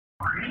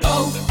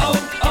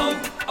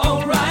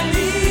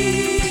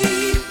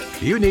O'Reilly.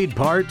 You need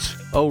parts?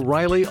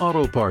 O'Reilly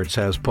Auto Parts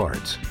has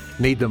parts.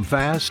 Need them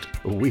fast?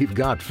 We've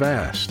got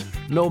fast.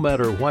 No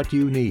matter what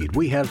you need,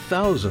 we have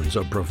thousands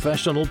of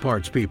professional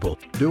parts people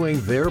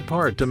doing their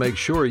part to make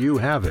sure you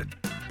have it.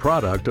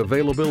 Product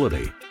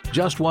availability.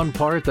 Just one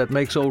part that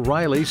makes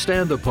O'Reilly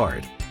stand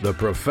apart. The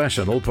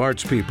professional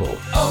parts people.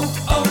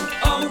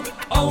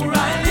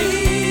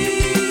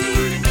 O'Reilly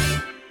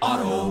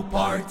Auto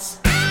Parts.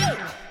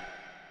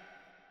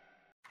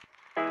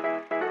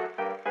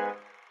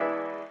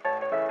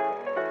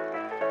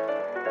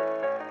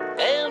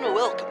 And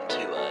welcome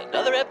to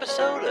another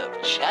episode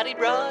of Chatty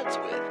Broads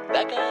with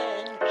Becca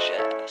and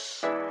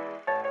Jess.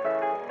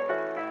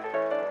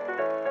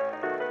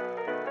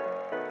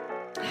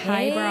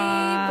 Hi,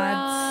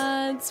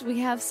 broads. We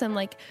have some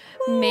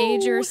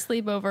major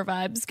sleepover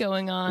vibes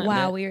going on.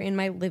 Wow, we are in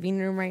my living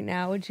room right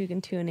now, which you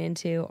can tune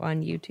into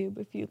on YouTube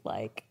if you'd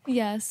like.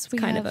 Yes, we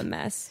Kind have of a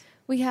mess.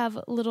 We have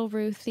little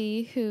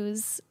Ruthie,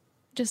 who's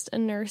just a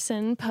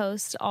nursing,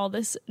 post all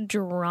this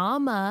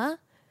drama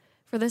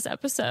for this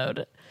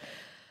episode.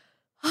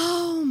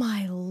 Oh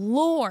my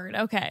Lord.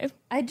 Okay.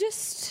 I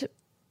don't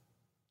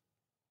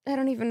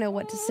even know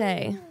what to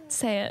say.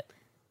 Say it.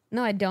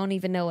 No, I don't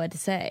even know what to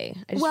say.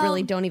 I just Well,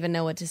 really don't even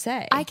know what to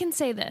say. I can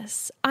say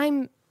this.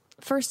 I'm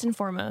first and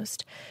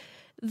foremost,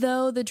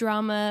 though the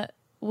drama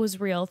was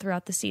real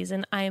throughout the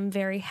season, I am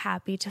very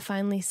happy to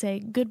finally say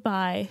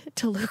goodbye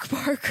to Luke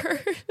Parker.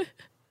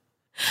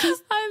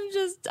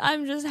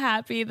 I'm just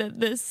happy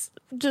that this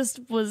just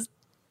was,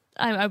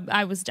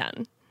 I was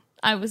done.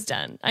 I was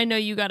done. I know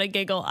you got a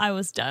giggle. I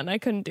was done. I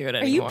couldn't do it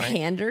anymore. Are you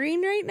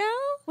pandering right now?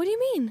 What do you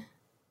mean?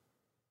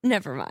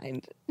 Never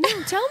mind. No,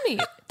 tell me.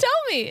 Tell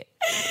me.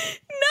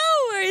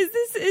 No, or is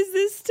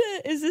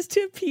this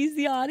to appease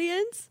the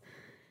audience?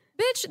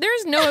 Bitch,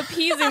 there's no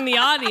appeasing the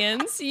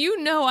audience.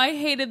 You know I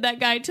hated that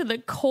guy to the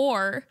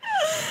core.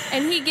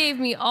 And he gave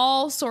me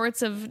all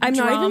sorts of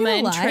drama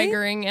and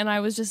triggering, and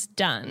I was just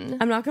done.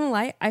 I'm not going to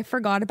lie. I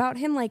forgot about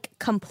him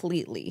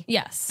completely.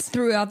 Yes.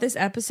 Throughout this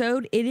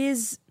episode, it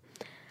is...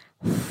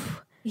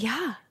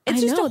 Yeah.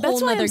 It's just a whole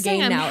nother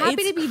game now. I'm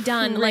happy It's to be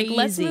done. crazy.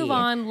 Let's move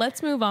on.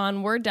 Let's move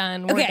on. We're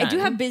done. We're okay, done. I do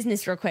have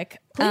business real quick.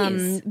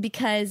 Please.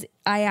 Because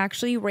I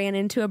actually ran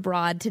into a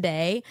broad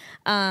today.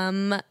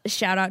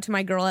 Shout out to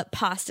my girl at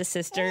Pasta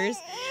Sisters.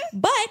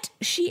 But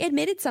she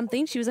admitted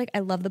something. She was like, I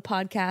love the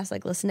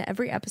podcast. Listen to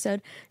every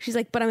episode. She's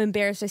like, but I'm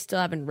embarrassed I still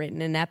haven't written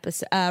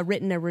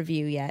written a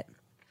review yet.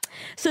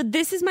 So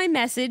this is my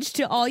message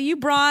to all you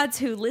broads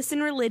who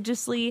listen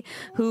religiously,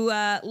 who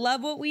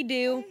love what we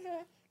do.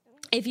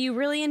 If you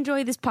really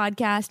enjoy this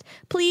podcast,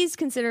 please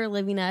consider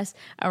leaving us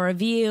a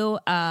review.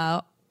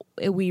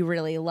 We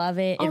really love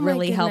it. Oh it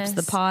really helps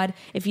the pod.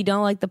 If you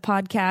don't like the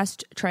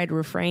podcast, try to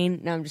refrain.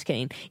 No, I'm just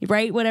kidding. You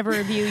write whatever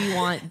review you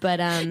want, but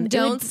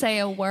don't say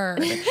a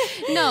word.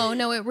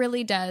 No, it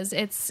really does.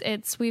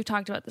 It's we've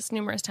talked about this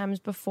numerous times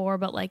before,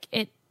 but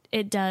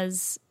it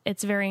does.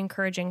 It's very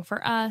encouraging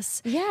for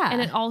us. Yeah. And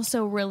it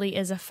also really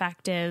is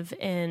effective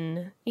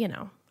in,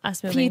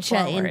 us moving future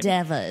forward.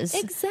 endeavors.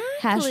 Exactly.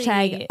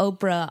 Hashtag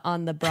Oprah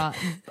on the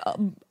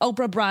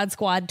Oprah Broad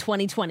Squad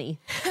 2020.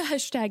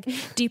 Hashtag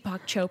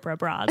Deepak Chopra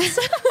broads.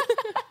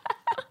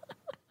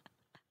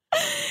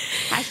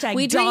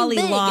 Hashtag Dalai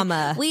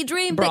Lama. We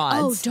dream broads.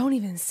 big. Oh, don't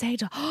even say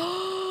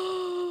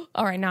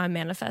All right, now I'm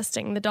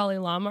manifesting. The Dalai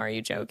Lama, are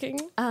you joking?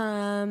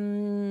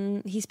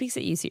 He speaks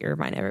at UC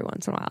Irvine every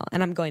once in a while,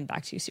 and I'm going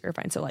back to UC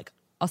Irvine, so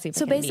I'll see if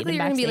So I can basically meet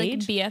you're him going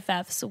to backstage. be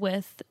BFFs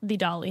with the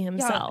Dolly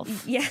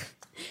himself. Yeah.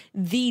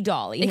 The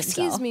Dolly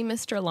Excuse himself. me,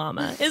 Mr.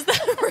 Llama. Is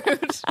that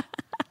rude?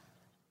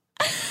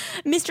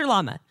 Mr.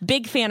 Llama,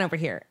 big fan over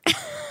here.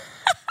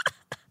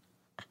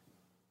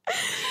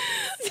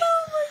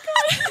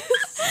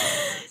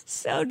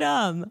 So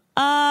dumb.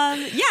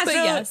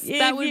 Yes,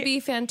 that would be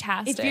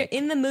fantastic. If you're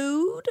in the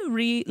mood,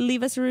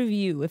 leave us a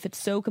review if it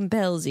so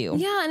compels you.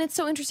 Yeah, and it's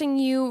so interesting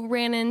you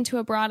ran into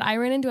a broad. I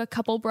ran into a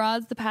couple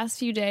broads the past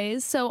few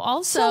days. So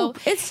also,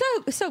 It's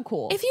so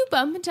cool. if you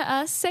bump into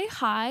us, say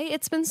hi.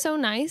 It's been so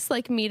nice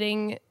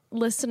meeting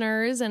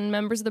listeners and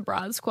members of the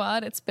Broad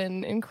Squad. It's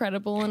been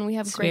incredible, and we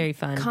have very great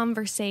fun.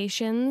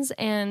 conversations.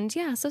 And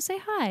yeah, so say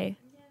hi.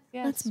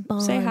 Yes. Let's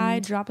bond. Say hi,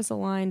 drop us a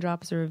line,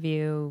 drop us a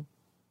review,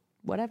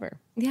 whatever.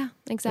 Yeah,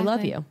 exactly. We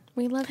love you.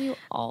 We love you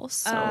all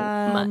so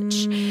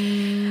much.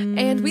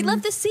 And we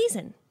love this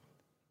season.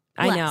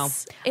 I know.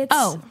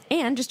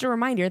 And just a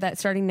reminder that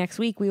starting next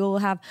week, we will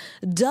have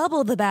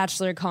double the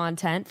Bachelor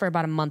content for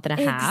about a month and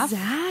a half.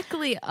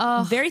 Exactly.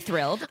 Oh, Very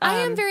thrilled. I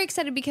am very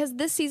excited because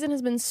this season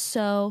has been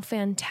so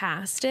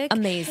fantastic.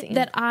 Amazing.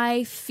 That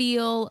I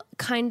feel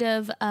kind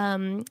of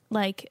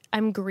like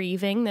I'm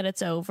grieving that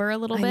it's over a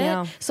little bit.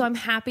 know. So I'm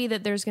happy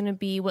that there's going to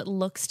be what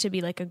looks to be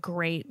a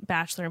great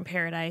Bachelor in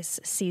Paradise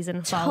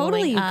season following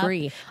Totally up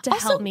agree. to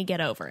Also, help me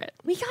get over it.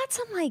 We got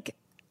some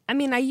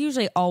I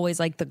usually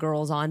always like the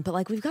girls on,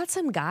 but we've got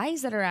some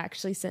guys that are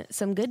actually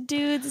some good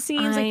dudes. It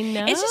seems I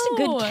know. It's just a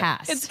good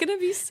cast. It's going to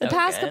be so The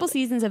past good. couple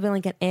seasons have been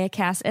an A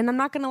cast, and I'm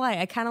not gonna lie,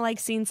 I kind of like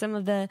seeing some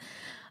of the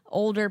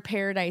older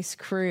Paradise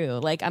crew.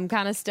 Like I'm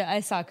kind of I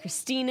saw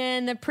Christina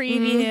in the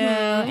preview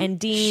and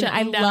Dean.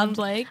 Shutting down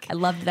Blake. I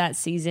loved that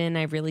season.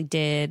 I really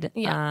did.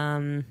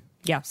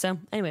 Yeah. So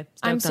anyway,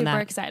 I'm stoked on super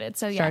that. excited.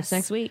 So Starts yes,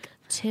 next week.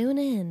 tune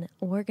in.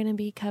 We're going to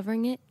be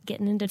covering it,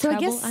 getting into So I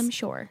trouble, guess I'm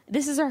sure.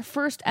 This is our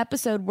first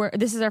episode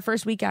this is our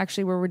first week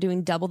actually where we're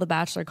doing double the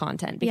Bachelor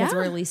content because Yeah.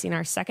 we're releasing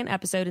our second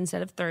episode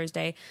instead of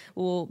Thursday.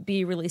 We'll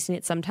be releasing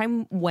it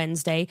sometime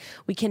Wednesday.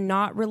 We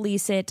cannot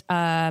release it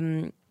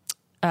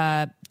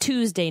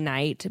Tuesday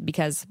night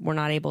because we're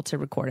not able to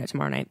record it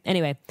tomorrow night.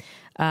 Anyway,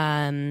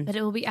 But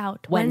it will be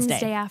out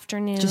Wednesday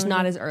afternoon. just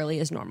not as early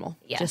as normal.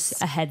 Yes.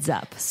 Just a heads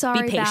up.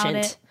 Sorry be patient.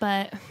 about it,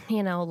 but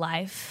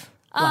life.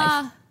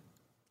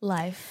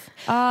 Life.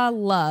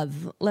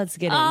 Love. Let's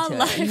get into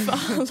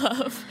it.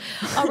 Love.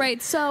 All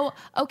right. So,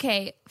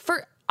 okay.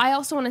 I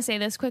also want to say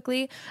this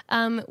quickly.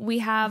 We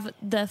have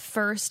the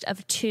first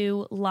of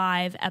 2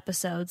 live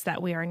episodes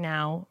that we are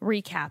now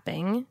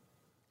recapping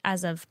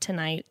as of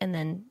tonight and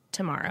then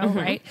tomorrow,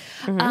 right?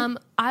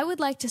 I would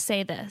like to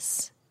say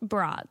this,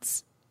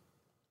 broads.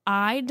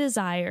 I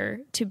desire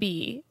to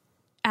be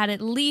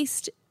at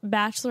least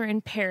Bachelor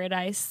in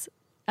Paradise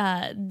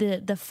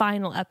the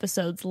final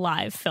episode's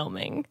live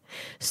filming.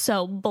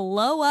 So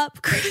blow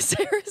up Chris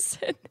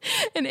Harrison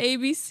and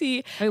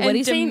ABC. Wait, what and are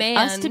you saying? demand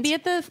Us to be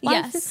at the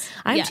live? Yes.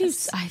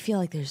 I feel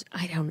like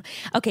I don't.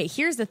 Okay,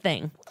 here's the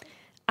thing.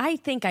 I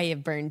think I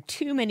have burned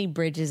too many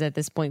bridges at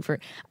this point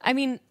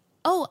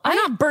I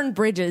not burned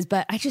bridges,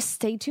 but I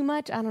just say too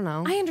much. I don't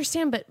know. I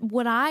understand, but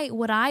what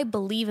I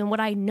believe and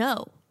what I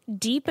know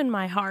deep in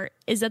my heart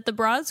is that the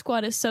Broad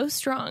Squad is so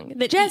strong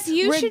that Jess,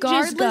 you should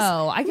just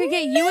go. I could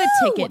get you a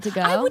ticket to go.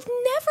 I would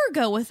never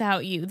go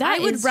without you. I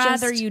would is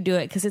rather just- you do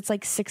it because it's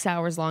like 6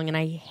 hours long and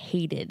I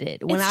hated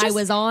it when It's I just-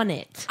 was on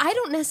it. I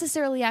don't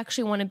necessarily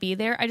actually want to be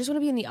there. I just want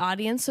to be in the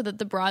audience so that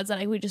the broads that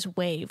I would just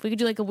wave. We could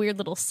do like a weird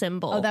little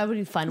symbol. Oh, that would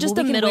be fun. Just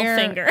Well, a we can middle wear-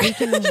 finger. We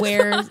can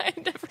wear Behind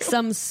everyone.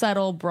 some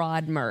subtle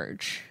broad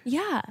merch.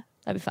 Yeah.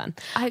 That'd be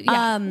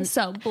fun.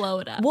 So blow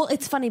it up. Well,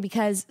 it's funny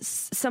because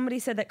somebody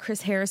said that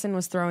Chris Harrison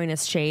was throwing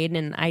us shade,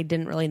 and I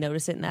didn't really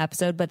notice it in the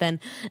episode. But then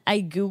I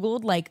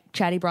Googled like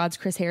Chatty Broads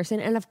Chris Harrison,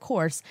 and of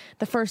course,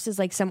 the first is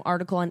like some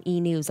article on E!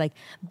 News. Like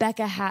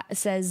Becca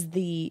says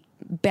the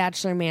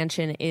Bachelor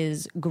Mansion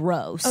is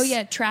gross. Oh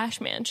yeah, Trash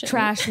Mansion.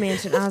 Trash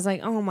Mansion. I was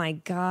like, oh my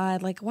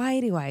God, like,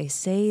 why do I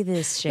say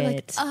this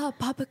shit? Like,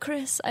 Papa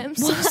Chris, I am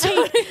so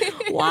sorry.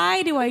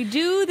 Why do I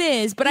do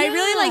this? But I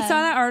really like Yeah.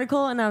 saw that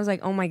article and I was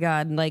like, oh my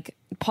God, like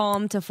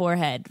palm to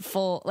forehead,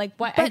 full like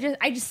what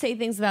I just say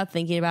things without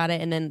thinking about it,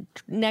 and then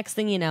next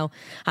thing you know,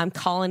 I'm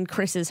calling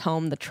Chris's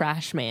home the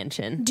Trash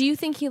Mansion. Do you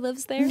think he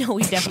lives there? No,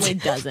 he definitely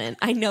doesn't.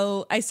 I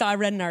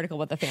read an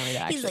article about the family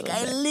that He's actually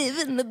like, I lives there.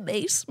 live in the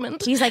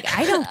basement. He's like,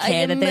 I don't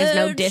care that there's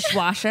no emerged.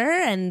 dishwasher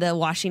and the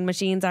washing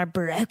machines are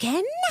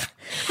broken.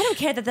 I don't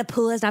care that the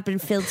pool has not been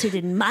filtered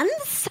in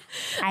months.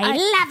 I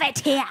love it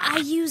here. I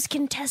use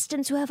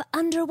contestants who have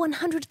under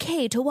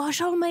 100K to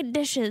wash all my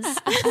dishes.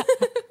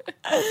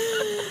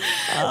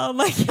 Oh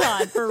my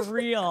God, for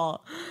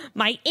real.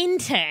 My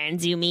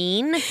interns, you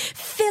mean?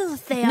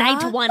 Filth they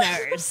Night are.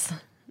 oneers.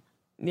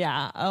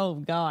 Yeah. Oh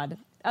God.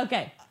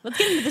 Okay. Let's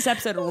get into this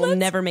episode or we'll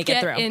never make it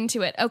Get through.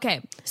 into it.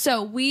 Okay,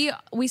 so we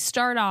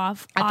start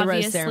off At the rose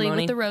obviously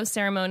ceremony. with the rose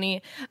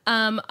ceremony.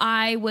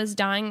 I was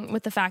dying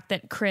with the fact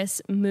that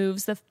Chris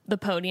moves the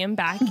podium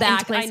back. into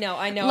place. I know.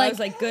 I Like, was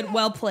like, good,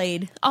 well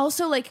played.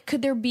 also, like,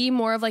 could there be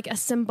more of like a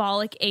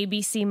symbolic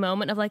ABC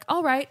moment of like,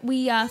 all right,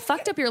 we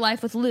fucked up your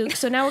life with Luke,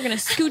 so now we're gonna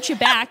scoot you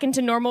back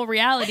into normal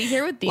reality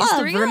here with these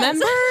Love, three.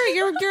 remember?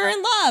 You're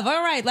in love.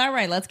 All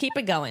right. Let's keep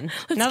it going.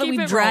 Now that keep we've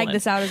it dragged rolling.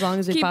 this out as long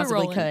as we Keep it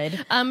possibly rolling.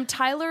 could.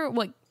 Tyler,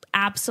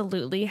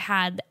 absolutely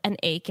had an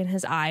ache in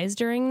his eyes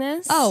during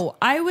this. Oh,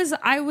 I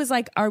was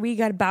like, are we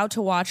about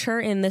to watch her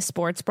in this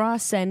sports bra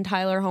send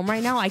Tyler home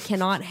right now? I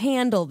cannot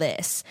handle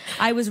this.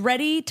 I was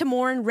ready to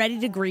mourn, ready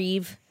to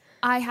grieve.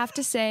 I have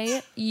to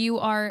say you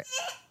are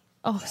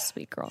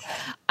sweet girl.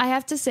 I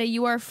have to say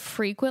you are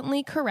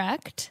frequently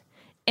correct.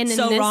 And in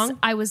So this, wrong?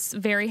 I was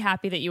very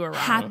happy that you were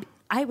wrong.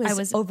 I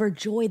was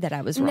overjoyed that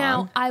I was wrong.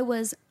 Now, I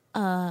was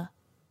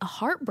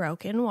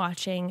heartbroken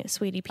watching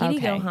Sweetie Petey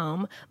go Okay.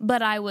 home,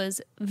 but I was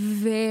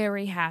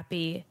very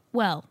happy.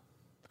 Well,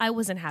 I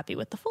wasn't happy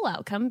with the full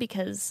outcome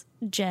because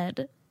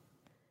Jed,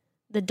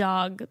 the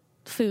dog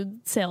food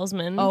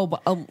salesman,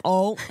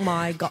 oh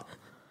my God.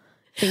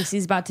 Thinks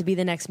he's about to be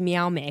the next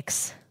Meow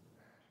Mix.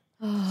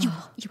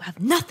 you have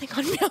nothing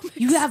on me.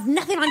 You have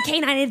nothing on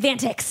Canine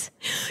Advantix.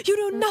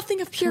 You know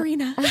nothing of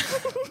Purina.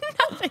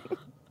 Nothing.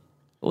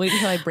 Wait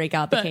until I break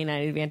out the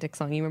Canine Advantix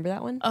song. You remember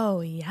that one?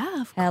 Oh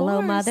yeah, of Hello,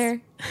 course.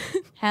 mother.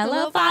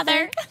 Hello,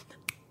 father.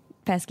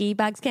 Pesky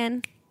bugs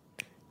can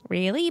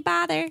really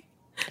bother.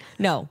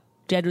 No,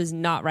 Jed was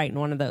not writing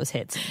one of those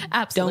hits.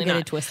 Absolutely Don't get not.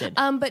 it twisted.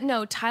 But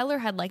no, Tyler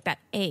had like that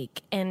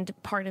ache, and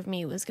part of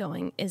me was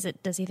going,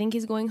 does he think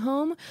he's going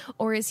home?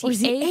 Or is he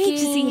aching? To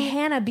see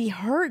Hannah be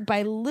hurt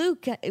by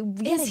Luke?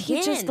 Is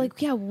he just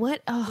like, yeah,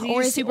 what? Oh,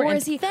 Or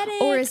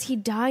is he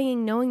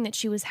dying knowing that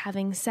she was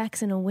having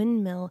sex in a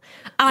windmill?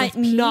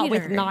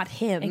 Not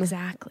him.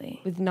 Exactly.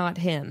 With not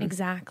him.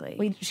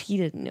 Exactly. He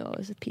didn't know it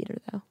was Peter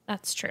though.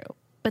 That's true.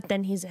 But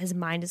then his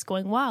mind is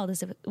going wild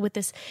as if with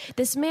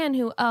this man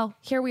who,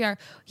 here we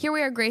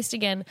are graced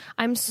again.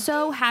 I'm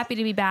so happy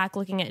to be back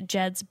looking at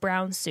Jed's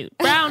brown suit.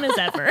 Brown as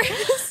ever.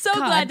 So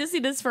glad to see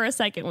this for a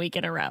second week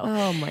in a row.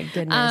 Oh my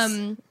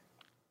goodness.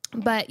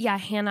 But yeah,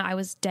 Hannah, I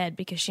was dead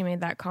because she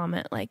made that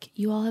comment like,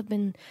 you all have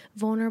been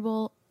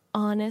vulnerable,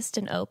 honest,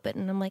 and open.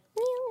 And I'm like,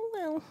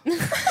 well.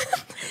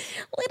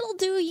 Little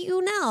do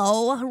you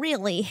know,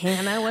 really,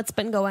 Hannah, what's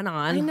been going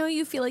on. I know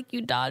you feel like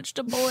you dodged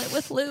a bullet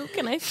with Luke,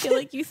 and I feel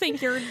like you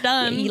think you're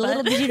done.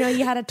 Little did you know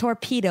you had a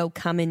torpedo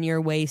coming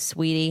your way,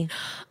 sweetie.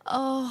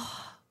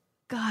 Oh,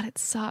 God, it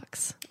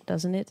sucks.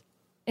 Doesn't it?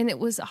 And it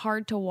was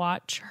hard to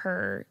watch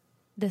her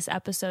this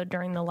episode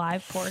during the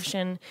live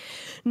portion,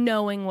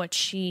 knowing what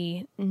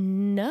she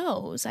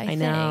knows, I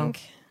know.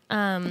 think.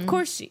 Of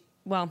course,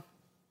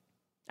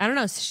 I don't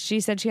know.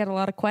 She said she had a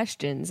lot of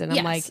questions, and yes,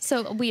 I'm like,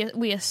 so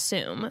we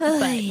assume,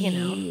 but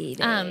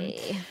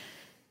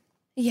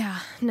yeah,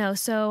 no.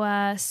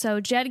 So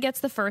Jed gets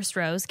the first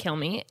rose, kill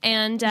me,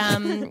 and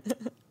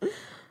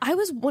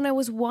when I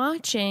was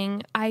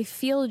watching, I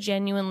feel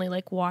genuinely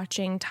like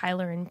watching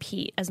Tyler and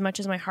Pete, as much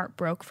as my heart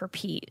broke for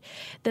Pete,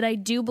 that I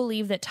do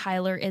believe that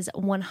Tyler is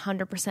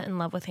 100% in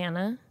love with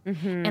Hannah,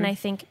 and I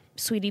think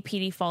Sweetie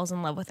Petey falls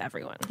in love with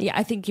everyone. Yeah,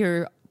 I think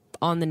you're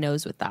on the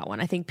nose with that one.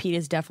 I think Pete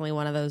is definitely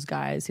one of those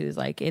guys who's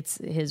like,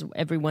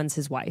 everyone's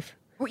his wife.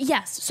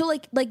 Yes. So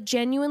like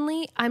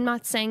genuinely, I'm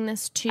not saying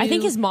this to... I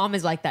think his mom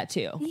is like that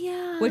too.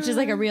 Yeah. Which is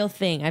like a real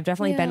thing. I've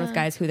definitely been with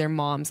guys who their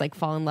moms like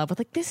fall in love with,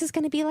 like, this is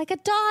going to be like a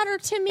daughter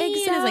to me.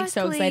 Exactly. And is like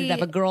so excited to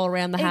have a girl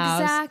around the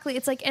house. Exactly.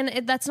 It's like,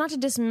 and that's not to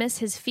dismiss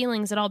his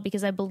feelings at all,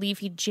 because I believe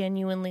he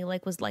genuinely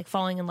like was like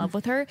falling in love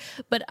with her.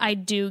 But I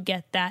do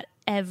get that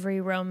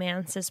every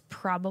romance is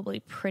probably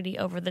pretty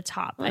over the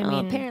top. Well, I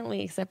mean,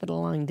 apparently, except for the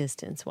long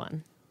distance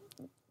one.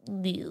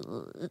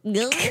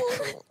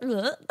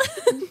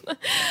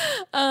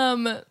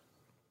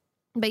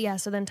 But yeah,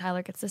 so then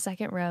Tyler gets the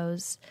second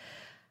rose.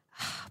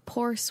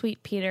 Poor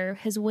sweet Peter.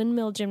 His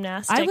windmill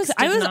gymnastics.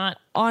 I was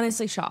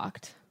honestly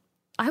shocked.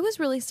 I was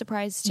really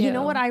surprised too. You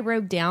know what I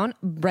wrote down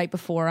right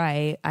before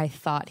I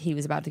thought he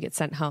was about to get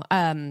sent home?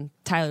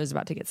 Tyler was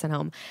about to get sent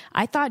home.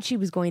 I thought she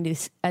was going to,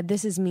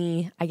 this is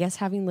me, I guess,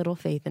 having little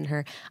faith in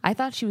her. I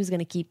thought she was going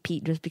to keep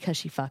Pete just because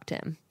she fucked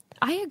him.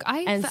 I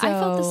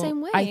felt the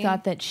same way. I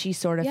thought that she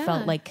sort of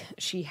felt like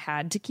she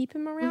had to keep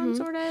him around,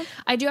 sort of.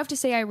 I do have to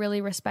say I really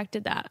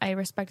respected that. I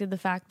respected the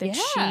fact that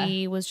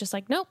she was just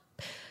like, nope,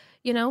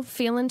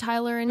 feeling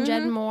Tyler and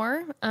Jed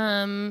more.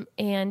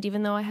 And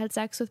even though I had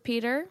sex with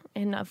Peter,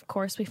 and of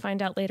course we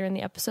find out later in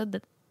the episode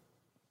that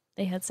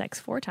they had sex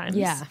 4 times.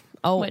 Yeah.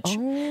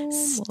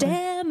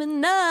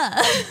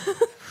 Stamina.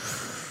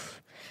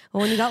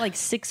 Well, when you got like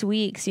 6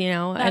 weeks,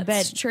 I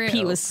bet true.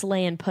 Pete was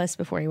slaying puss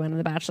before he went on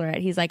The Bachelorette.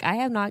 He's like, I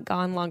have not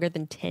gone longer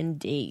than 10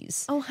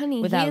 days. Oh,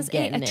 honey, without he is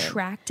getting an it.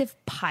 attractive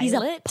pilot. He's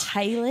a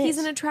pilot. He's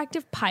an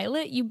attractive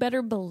pilot. You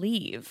better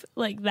believe,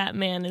 like, that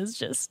man is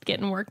just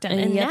getting work done.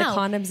 And he had the now,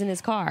 condoms in his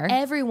car.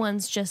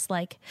 everyone's just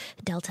like,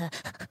 Delta.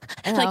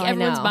 Oh, like, I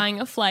everyone's know. buying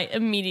a flight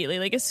immediately.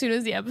 Like, as soon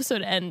as the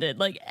episode ended,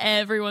 like,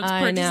 everyone's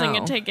purchasing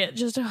a ticket,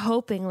 just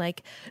hoping,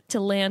 like, to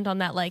land on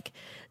that, like,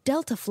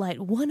 Delta Flight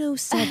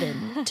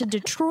 107 to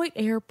Detroit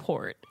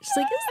Airport. She's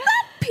like, is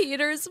that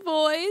Peter's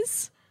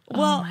voice?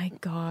 Well, oh my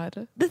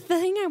God. The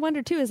thing I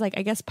wonder too is, like,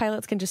 I guess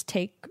pilots can just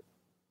take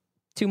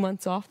 2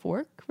 months off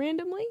work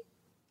randomly.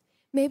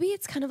 Maybe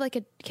it's kind of like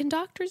can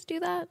doctors do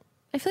that?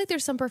 I feel like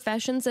there's some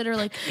professions that are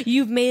like,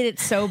 You've made it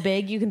so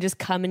big you can just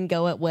come and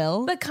go at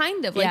will. but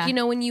kind of like,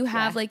 Yeah. when you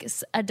have like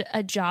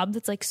a job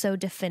that's like so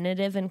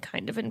definitive and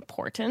kind of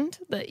important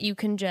that you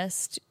can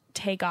just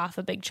take off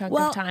a big chunk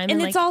of time. And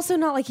like, it's also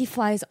not like he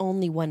flies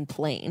only one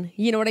plane.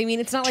 You know what I mean?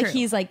 It's not like True.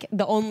 he's like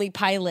the only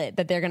pilot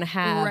that they're going to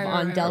have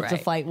on Delta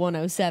right. Flight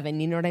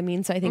 107. You know what I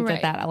mean? So I think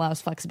Right. that allows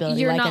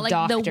flexibility. you're like not a like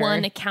doctor. the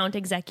one account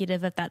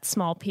executive at that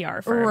small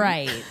PR firm.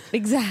 Right.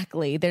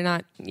 Exactly. They're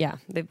not. Yeah.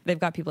 They've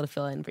got people to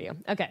fill in for you.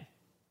 Okay.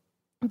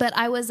 But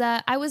I was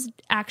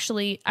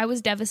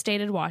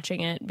devastated watching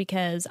it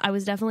because I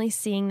was definitely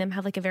seeing them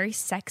have like a very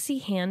sexy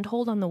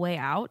handhold on the way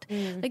out.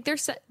 Like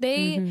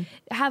they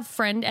have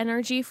friend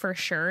energy for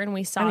sure, and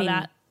we saw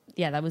that.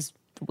 Yeah, that was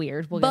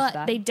weird. We'll get to But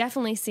that. they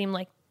definitely seem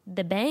like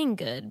the bang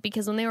good,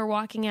 because when they were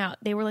walking out,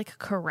 they were like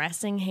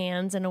caressing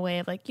hands in a way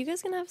of like, you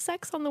guys gonna have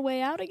sex on the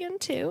way out again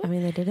too? I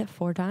mean, they did it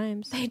 4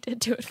 times. They did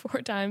do it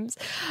 4 times.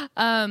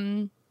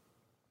 I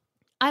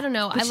don't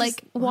know. I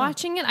like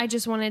watching it. I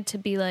just wanted to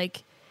be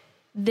like,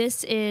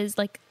 this is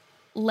like,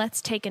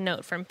 let's take a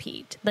note from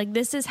Pete. Like,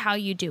 this is how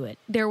you do it.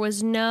 There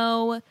was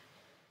no,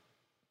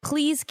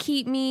 please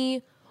keep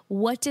me,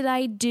 what did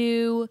I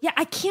do? Yeah,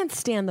 I can't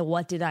stand the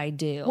what did I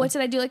do? What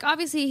did I do? Like,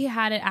 obviously, he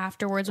had it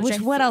afterwards.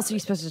 What else are you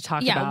supposed to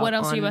talk about? Yeah, what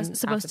else are you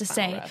supposed to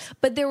say?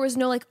 But there was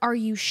no, like, are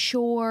you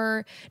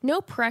sure?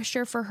 No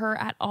pressure for her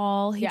at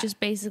all. He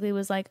just basically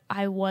was like,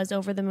 I was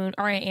over the moon,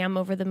 or I am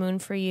over the moon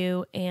for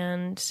you,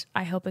 and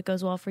I hope it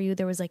goes well for you.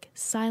 There was, like,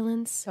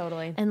 silence.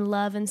 Totally. And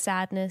love and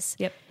sadness.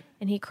 Yep.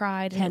 And he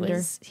cried. Tender.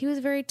 And he was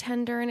very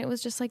tender, and it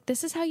was just like,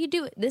 this is how you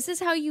do it. This is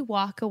how you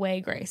walk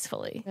away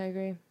gracefully. I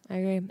agree.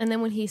 And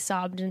then when he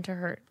sobbed into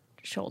her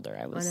shoulder,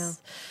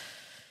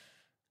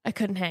 I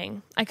couldn't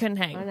hang. I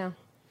know.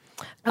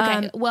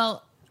 Okay,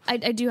 well, I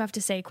do have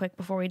to say quick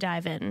before we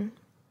dive in.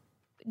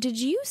 Did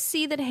you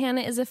see that Hannah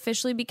is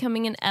officially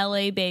becoming an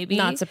LA baby?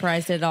 Not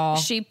surprised at all.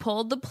 She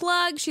pulled the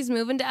plug. She's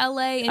moving to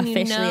LA, and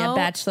Officially a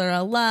Bachelor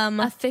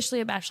alum.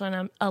 Officially a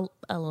Bachelor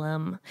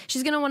alum.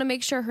 She's going to want to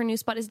make sure her new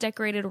spot is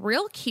decorated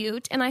real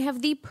cute, and I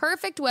have the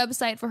perfect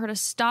website for her to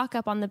stock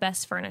up on the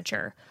best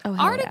furniture.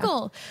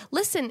 Article. Yeah.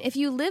 Listen, if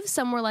you live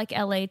somewhere like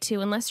LA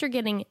too, unless you're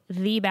getting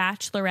the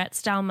Bachelorette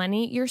style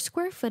money, your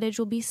square footage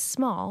will be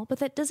small, but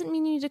that doesn't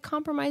mean you need to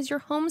compromise your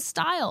home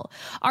style.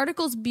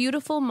 Article's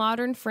beautiful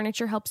modern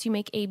furniture helps you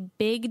make a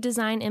big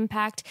design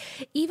impact,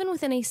 even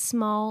within a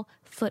small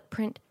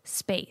footprint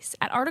space.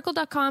 At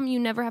article.com,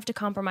 you never have to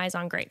compromise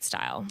on great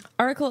style.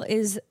 Article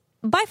is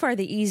by far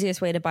the easiest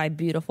way to buy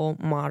beautiful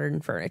modern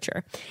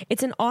furniture.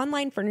 It's an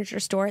online furniture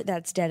store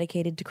that's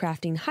dedicated to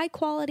crafting high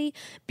quality,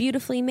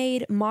 beautifully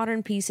made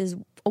modern pieces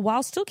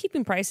while still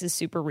keeping prices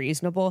super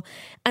reasonable.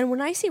 And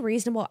when I say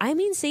reasonable, I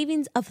mean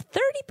savings of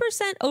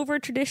 30% over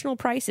traditional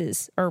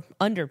prices, or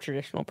under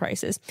traditional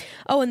prices.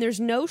 Oh, and there's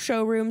no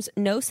showrooms,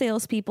 no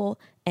salespeople,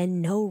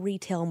 and no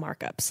retail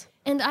markups.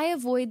 And I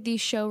avoid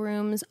these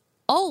showrooms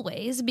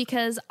always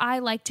because I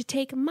like to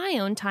take my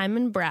own time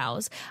and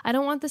browse. I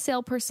don't want the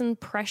salesperson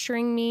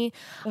pressuring me.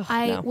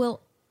 I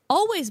will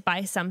always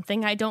buy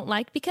something I don't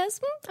like because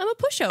I'm a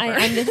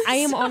pushover. I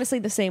am honestly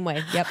the same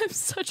way. Yep. I'm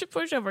such a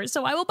pushover,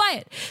 so I will buy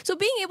it. So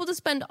being able to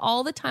spend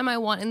all the time I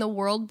want in the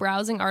world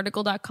browsing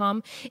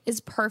article.com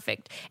is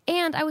perfect.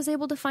 And I was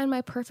able to find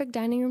my perfect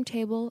dining room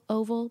table,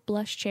 oval,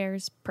 blush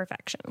chairs,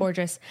 perfection.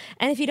 Gorgeous.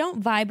 And if you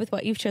don't vibe with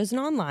what you've chosen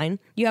online,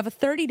 you have a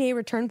 30-day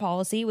return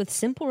policy with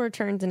simple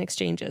returns and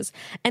exchanges.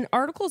 And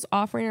Article's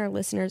offering our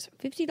listeners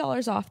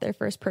 $50 off their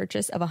first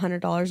purchase of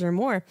 $100 or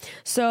more.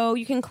 So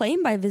you can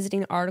claim by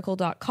visiting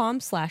article.com/chatty.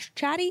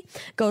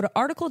 Go to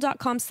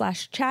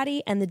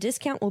article.com/chatty and the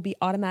discount will be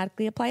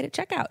automatically applied at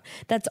checkout.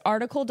 That's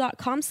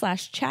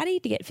article.com/chatty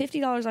to get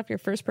 $50 off your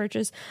first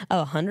purchase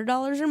of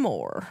 $100 or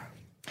more.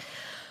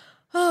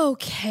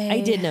 Okay.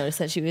 I did notice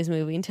that she was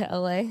moving to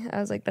LA. I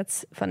was like,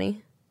 that's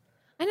funny.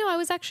 I know. I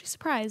was actually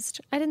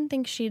surprised. I didn't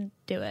think she'd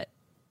do it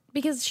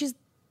because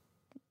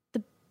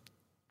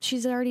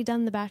she's already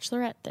done the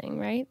Bachelorette thing,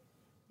 right?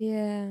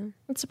 Yeah.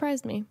 It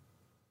surprised me.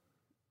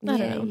 I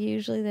don't know.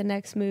 Usually the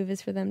next move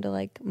is for them to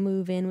like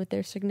move in with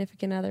their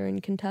significant other in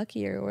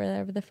Kentucky or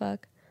wherever the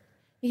fuck.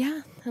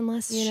 Yeah,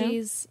 unless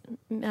she's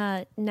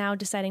now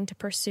deciding to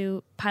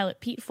pursue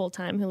Pilot Pete full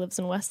time, who lives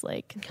in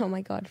Westlake. Oh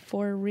my God,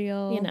 for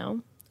real. You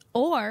know,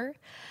 or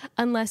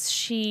unless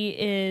she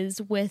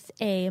is with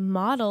a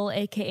model,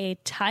 aka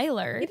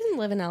Tyler. He doesn't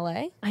live in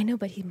LA. I know,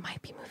 but he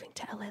might be moving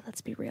to LA.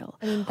 Let's be real.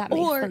 I mean, that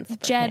makes sense. Or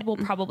Jed will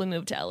probably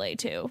move to LA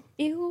too.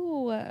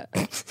 Ew.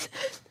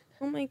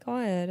 Oh my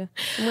God.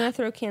 I'm going to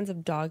throw cans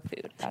of dog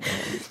food at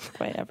him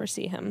if I ever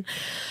see him.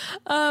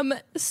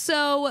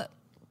 So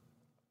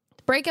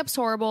breakup's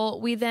horrible.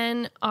 We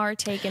then are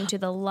taken to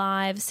the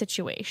live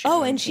situation.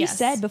 Oh, and she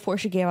said before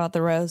she gave out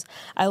the rose,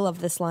 I love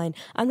this line,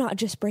 I'm not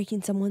just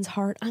breaking someone's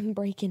heart, I'm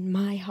breaking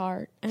my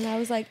heart. And I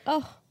was like,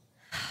 oh.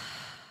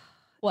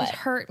 What? It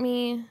hurt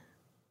me.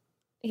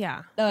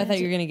 Yeah. Oh, I thought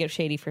you were going to get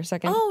shady for a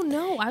second. Oh,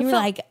 no. You were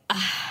like,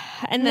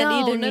 and that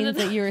either means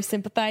that you were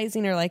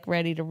sympathizing or like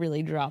ready to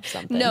really drop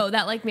something. No,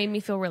 that like made me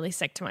feel really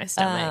sick to my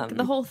stomach.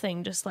 The whole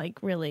thing just like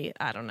really,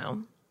 I don't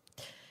know.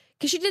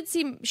 Because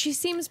she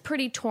seems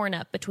pretty torn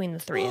up between the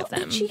three of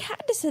them. And she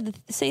had to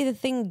say the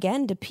thing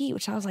again to Pete,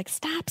 which I was like,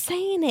 stop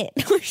saying it.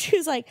 She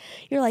was like,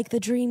 you're like the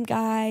dream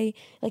guy,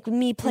 like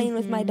me playing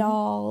with my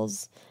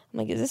dolls. I'm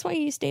like, is this why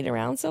you stayed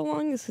around so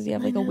long? Is because you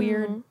have like a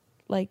weird,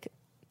 like,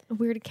 a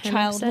weird Ken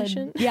childhood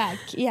obsession.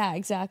 Yeah,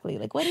 exactly.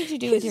 Like, what did you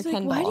do with your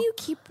Ken doll? Why do you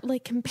keep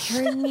like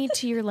comparing me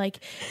to your like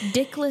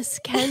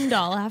dickless Ken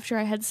doll after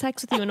I had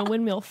sex with you in a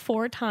windmill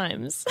 4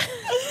 times?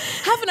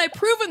 Haven't I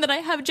proven that I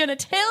have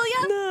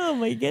genitalia? No,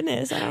 my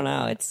goodness, I don't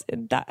know.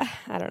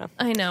 I don't know.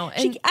 I know,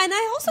 and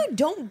I also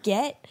don't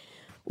get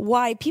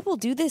why people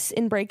do this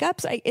in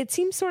breakups. It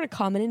seems sort of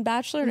common in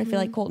Bachelor, and I feel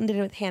like Colton did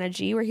it with Hannah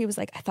G, where he was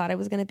like, I thought it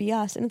was going to be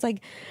us. And it's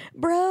like,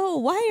 bro,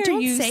 why are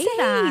you saying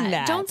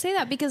that? Don't say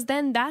that, because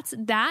then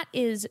that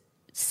is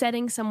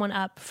setting someone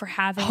up for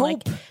having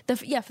hope. Like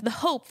the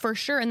hope for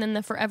sure, and then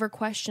the forever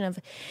question of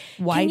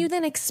why. Can you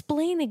then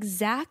explain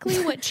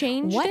exactly what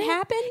changed? What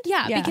happened?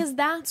 Yeah, because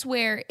that's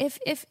where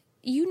if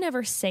you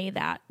never say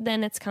that,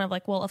 then it's kind of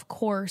like, well, of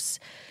course,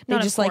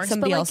 not just of course, like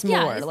somebody else more.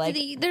 Yeah, like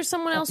there's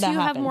someone else you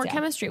happens, have more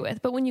chemistry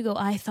with. But when you go,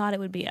 I thought it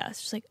would be us,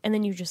 just like, and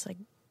then you just like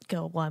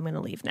go, well, I'm going to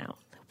leave now.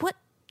 What?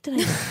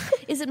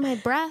 Is it my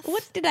breath?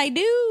 What did I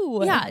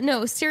do? Yeah,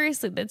 no,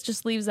 seriously, that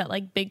just leaves that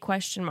like big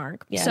question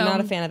mark. Yeah, so, I'm not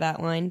a fan of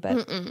that line,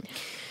 but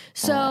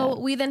So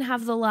we then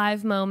have the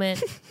live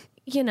moment.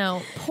 You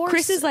know, poor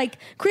Chris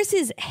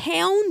is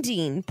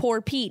hounding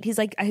poor Pete. He's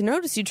like, I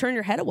noticed you turned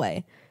your head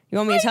away. You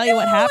want me to tell you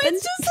what happened?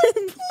 It's just like,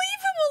 leave him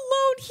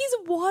alone. He's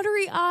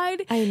watery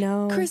eyed. I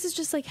know. Chris is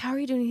just like, how are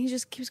you doing? And he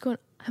just keeps going,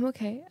 I'm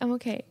okay.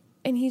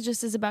 And he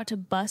just is about to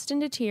bust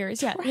into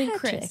tears. Yeah, and then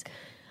Chris, Tragic.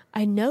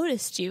 I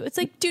noticed you. It's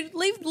like, dude,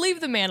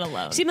 leave the man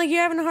alone. Seemed like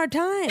you're having a hard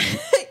time.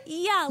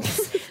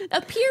 Yes.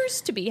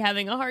 Appears to be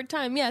having a hard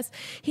time. Yes.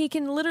 He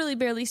can literally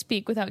barely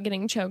speak without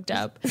getting choked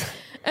up.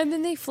 And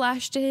then they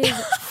flash to his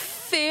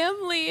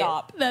family.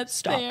 Stop.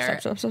 That's there.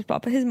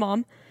 Stop. His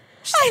mom.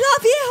 I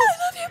love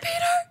you,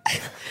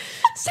 Peter.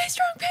 Stay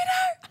strong,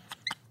 Peter.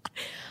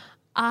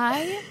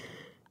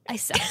 I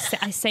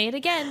say it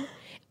again.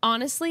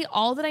 Honestly,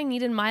 all that I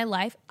need in my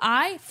life,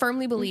 I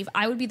firmly believe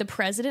I would be the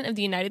president of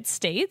the United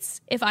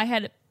States if I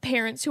had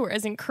parents who were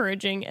as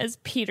encouraging as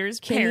Peter's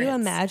parents. Can you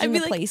imagine the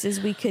places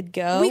we could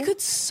go? We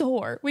could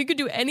soar. We could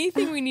do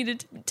anything we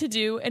needed to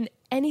do and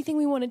anything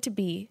we wanted to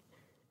be.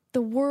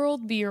 The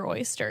world be your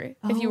oyster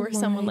if you were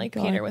someone like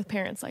Peter with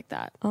parents like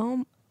that.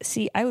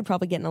 See, I would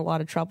probably get in a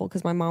lot of trouble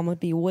because my mom would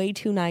be way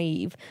too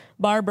naive.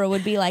 Barbara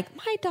would be like,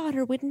 my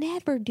daughter would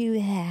never do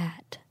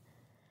that.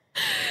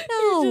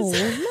 No,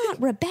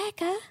 not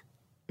Rebecca.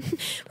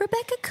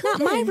 Rebecca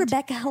couldn't. Not my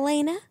Rebecca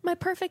Helena. My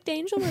perfect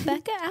angel,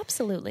 Rebecca?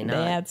 Absolutely not.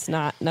 That's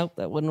not. Nope,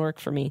 that wouldn't work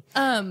for me.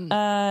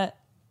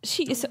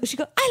 She goes,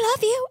 I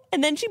love you.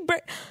 And then she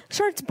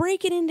starts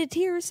breaking into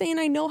tears saying,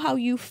 I know how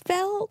you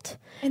felt.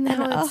 And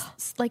then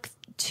it's like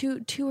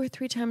two or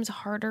three times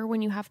harder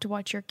when you have to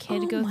watch your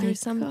kid go through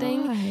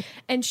something. God.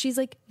 And she's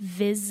like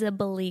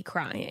visibly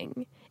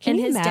crying. Can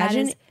you his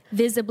imagine? dad is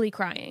visibly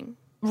crying.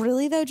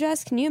 Really though,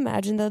 Jess, can you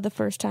imagine though the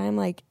first time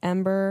like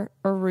Ember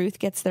or Ruth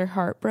gets their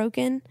heart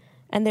broken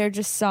and they're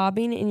just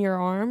sobbing in your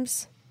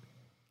arms?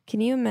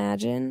 Can you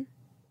imagine?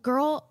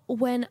 Girl,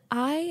 when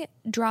I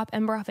drop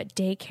Ember off at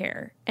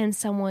daycare and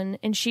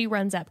she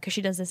runs up, because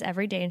she does this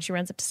every day, and she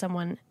runs up to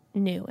someone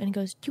new and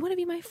goes, do you want to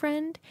be my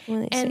friend?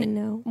 When they say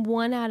no.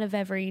 1 out of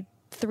every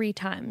 3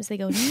 times they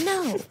go,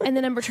 no. And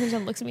then Ember turns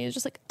around and looks at me and is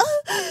just like,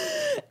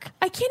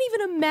 I can't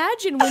even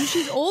imagine when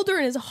she's older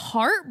and is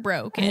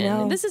heartbroken. I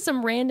know. This is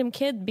some random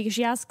kid because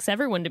she asks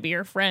everyone to be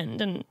her friend,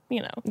 and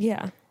you know.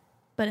 Yeah.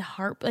 But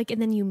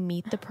and then you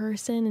meet the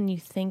person and you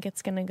think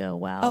it's going to go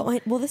well. Oh,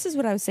 well, this is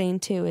what I was saying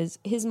too, is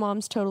his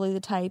mom's totally the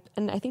type,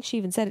 and I think she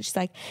even said it, she's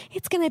like,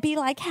 it's going to be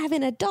like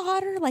having a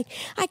daughter, like,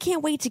 I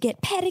can't wait to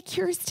get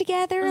pedicures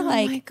together. Oh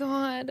like, my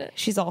God.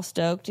 She's all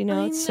stoked, you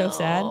know, it's so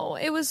sad.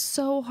 It was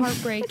so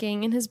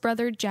heartbreaking. And his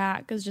brother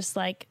Jack is just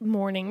like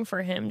mourning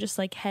for him, just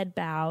like head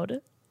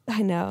bowed.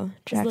 I know.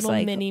 Jack's little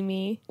like, mini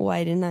me.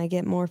 why didn't I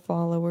get more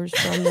followers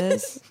from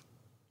this?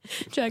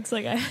 Jack's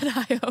like, I had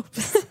high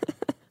hopes.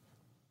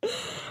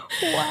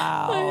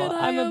 Wow.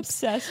 I'm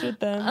obsessed with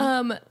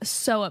them.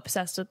 So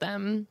obsessed with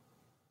them.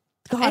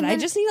 God, I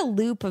just need a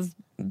loop of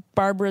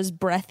Barbara's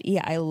breath.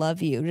 Yeah, I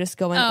love you. Just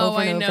going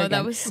over and over again.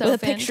 That was so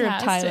with a picture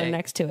of Tyler fantastic.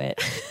 next to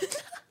it.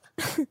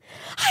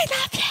 I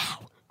love you.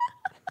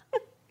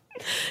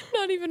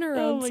 Not even her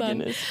own son.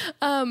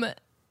 Goodness.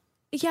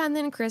 Yeah, and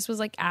then Chris was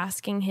like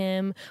asking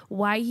him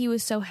why he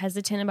was so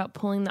hesitant about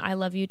pulling the I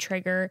love you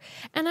trigger.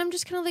 And I'm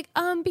just kind of like,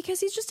 because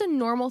he's just a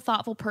normal,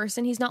 thoughtful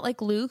person. He's not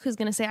like Luke, who's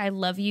going to say I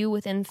love you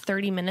within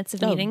 30 minutes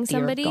of meeting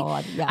somebody.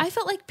 God, yeah. I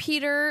felt like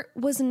Peter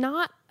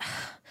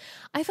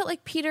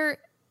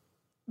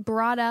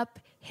brought up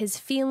his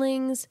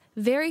feelings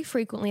very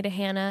frequently to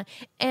Hannah.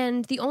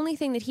 And the only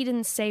thing that he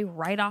didn't say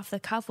right off the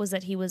cuff was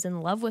that he was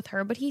in love with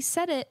her, but he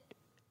said it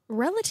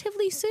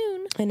relatively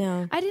soon. I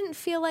know. I didn't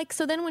feel like,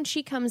 so then when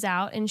she comes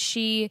out and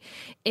she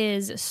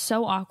is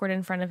so awkward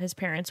in front of his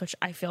parents, which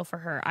I feel for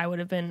her, I would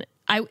have been,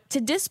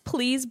 to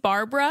displease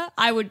Barbara,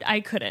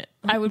 I couldn't.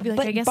 I would be like,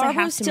 But I guess Barbara I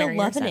have was to still marry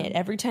your loving son. it.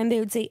 Every time they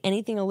would say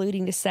anything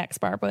alluding to sex,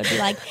 Barbara would be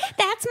like,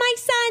 that's my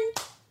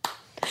son.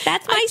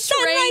 That's my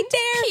son right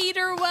there.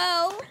 Peter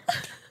well.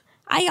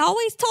 I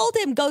always told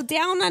him, go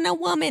down on a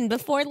woman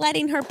before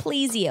letting her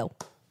please you.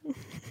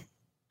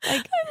 I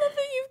love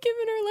that you've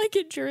given her like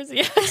a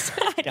Jersey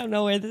accent. I don't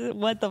know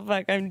what the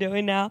fuck I'm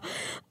doing now.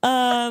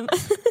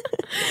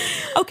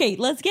 Okay,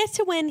 let's get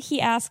to when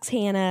he asks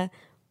Hannah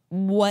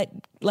what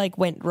like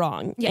went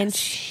wrong.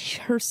 Yes.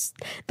 And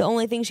the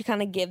only thing she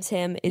kind of gives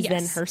him is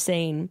then her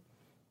saying,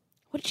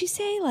 what did she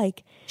say?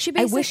 Like, She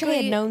I wish I had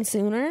basically- known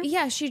sooner.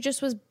 Yeah, she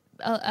just was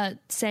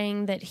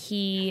saying that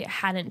he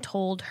hadn't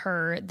told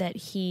her that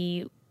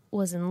he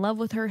was in love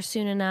with her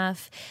soon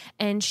enough.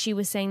 And she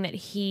was saying that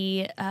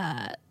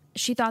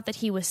she thought that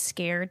he was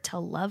scared to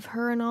love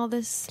her and all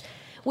this,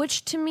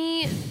 which to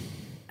me,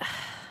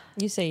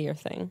 You say your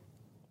thing.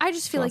 I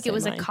just feel I'll like it say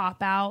was mine. a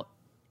cop-out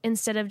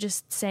instead of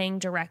just saying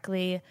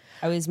directly.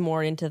 I was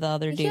more into the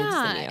other dudes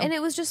than you. And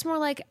it was just more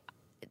like,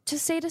 to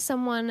say to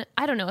someone,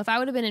 I don't know, if I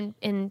would have been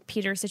in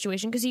Peter's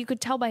situation, because you could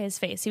tell by his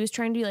face, he was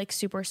trying to be like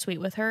super sweet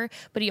with her,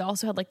 but he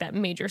also had like that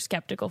major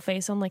skeptical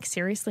face on like,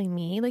 seriously,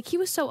 me? Like he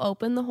was so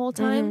open the whole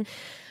time.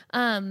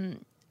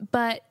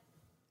 But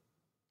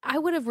I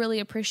would have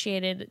really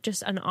appreciated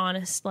just an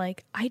honest,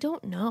 like, I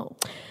don't know.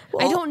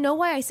 Well, I don't know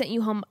why I sent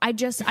you home. I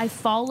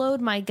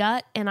followed my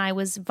gut and I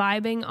was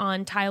vibing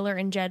on Tyler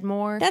and Jed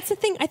more. That's the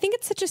thing. I think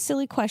it's such a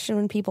silly question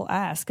when people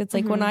ask. It's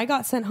like when I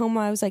got sent home,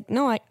 I was like,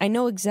 no, I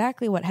know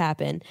exactly what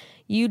happened.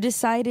 You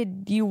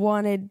decided you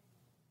wanted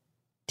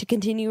to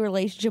continue a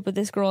relationship with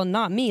this girl and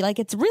not me. Like,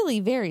 it's really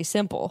very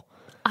simple.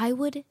 I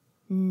would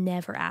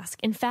never ask.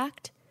 In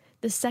fact,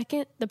 the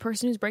second the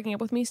person who's breaking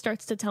up with me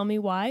starts to tell me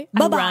why,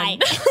 bye-bye.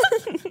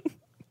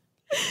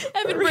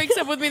 Evan breaks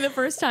up with me the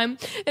first time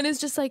and is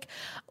just like,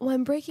 well,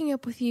 I'm breaking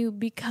up with you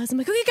because I'm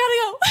like, okay,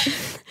 gotta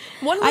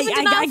go.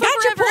 I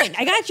got your point.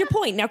 I got your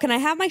point. Now can I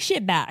have my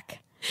shit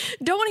back?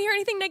 Don't want to hear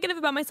anything negative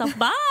about myself.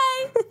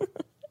 Bye.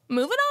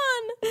 Moving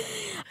on.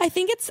 I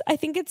think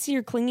it's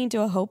you're clinging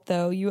to a hope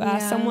though. You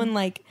ask someone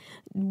like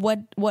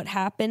what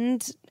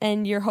happened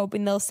and you're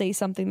hoping they'll say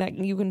something that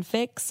you can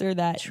fix or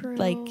that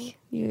like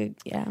you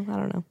I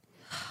don't know.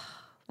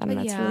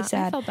 It's really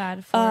sad. I felt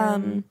bad for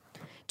him.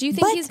 Do you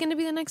think he's going to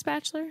be the next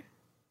Bachelor?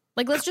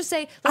 Like, let's just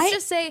say,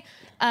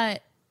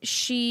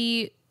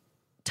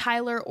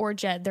 Tyler or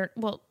Jed.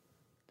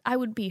 I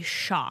would be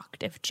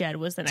shocked if Jed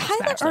was the next Tyler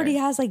Bachelor. already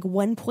has like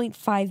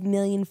 1.5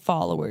 million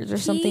followers or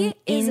something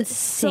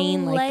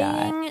insane like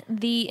that. Slaying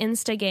the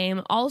Insta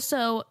game.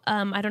 Also,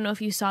 I don't know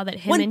if you saw that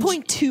him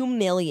 1.2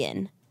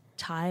 million.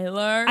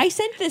 Tyler. I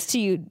sent this to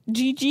you.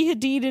 Gigi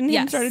Hadid and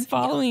him started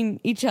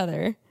following each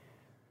other.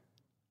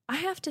 I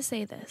have to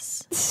say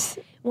this.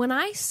 When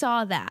I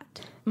saw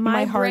that,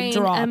 my brain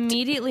dropped.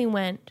 Immediately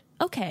went,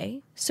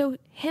 okay, so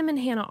him and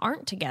Hannah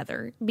aren't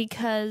together,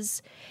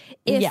 because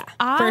if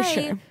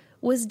I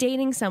was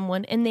dating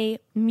someone and they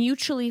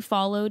mutually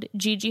followed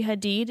Gigi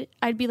Hadid,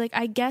 I'd be like,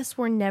 I guess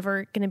we're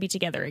never going to be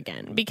together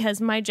again, because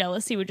my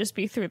jealousy would just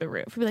be through the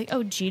roof. I'd be like,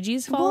 oh,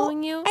 Gigi's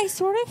following you? I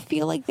sort of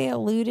feel like they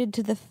alluded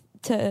to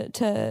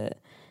to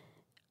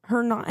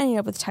her not ending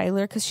up with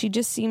Tyler because she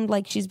just seemed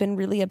like she's been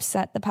really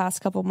upset the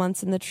past couple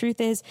months. And the truth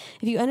is,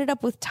 if you ended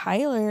up with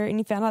Tyler and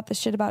you found out the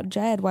shit about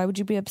Jed, why would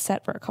you be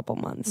upset for a couple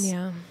months?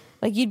 Yeah.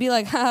 Like you'd be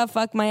like,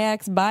 fuck my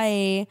ex,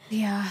 bye.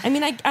 Yeah. I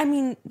mean,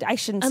 I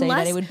shouldn't say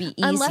that it would be easy.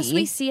 Unless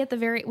we see at the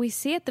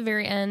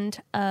very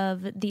end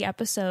of the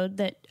episode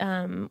that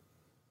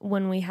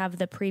when we have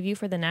the preview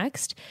for the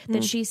next,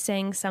 that she's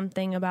saying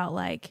something about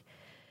like,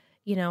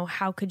 you know,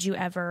 how could you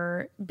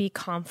ever be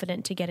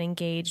confident to get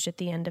engaged at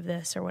the end of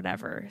this or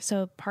whatever.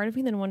 So part of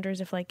me then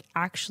wonders if like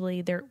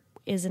actually there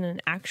isn't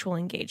an actual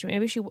engagement.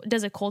 Maybe she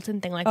does a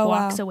Colton thing, like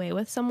walks away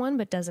with someone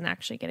but doesn't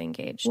actually get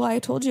engaged. Well, I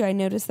told you I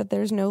noticed that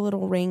there's no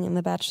little ring in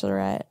the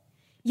Bachelorette.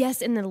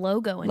 Yes, in the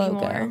logo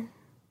anymore.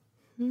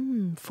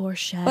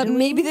 Foreshadowing. But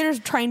maybe they're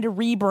trying to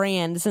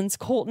rebrand since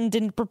Colton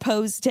didn't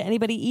propose to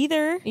anybody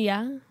either.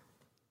 Yeah.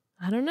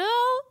 I don't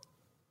know.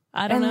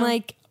 And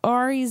like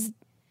Ari's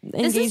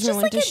engagement this is just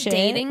went like to a shit.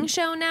 Dating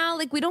show now.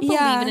 Like we don't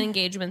believe in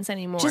engagements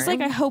anymore. Just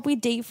like I hope we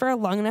date for a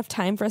long enough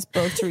time for us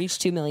both to reach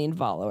 2 million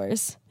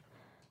followers.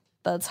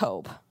 Let's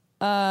hope.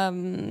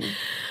 Anyway.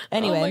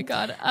 Oh my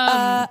God. What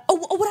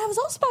I was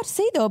also about to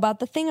say though about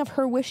the thing of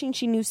her wishing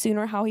she knew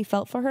sooner how he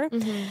felt for her.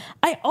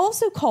 I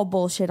also call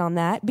bullshit on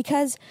that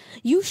because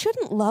you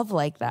shouldn't love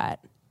like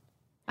that.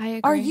 I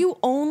agree. Are you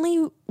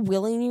only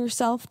willing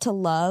yourself to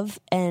love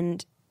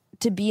and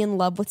to be in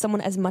love with someone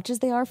as much as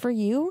they are for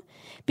you?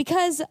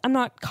 Because I'm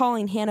not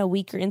calling Hannah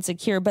weak or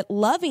insecure, but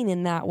loving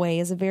in that way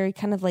is a very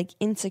kind of like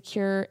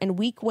insecure and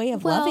weak way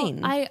of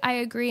loving. I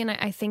agree. And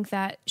I think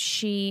that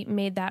she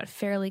made that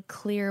fairly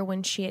clear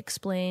when she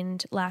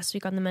explained last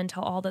week on the Men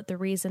Tell All that the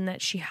reason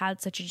that she had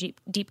such a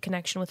deep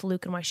connection with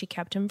Luke and why she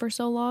kept him for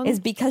so long is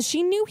because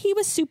she knew he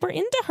was super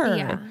into her.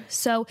 Yeah.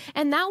 So,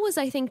 and that was,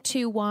 I think,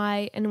 too,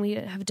 why, and we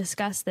have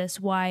discussed this,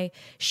 why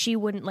she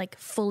wouldn't like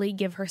fully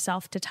give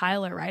herself to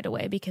Tyler right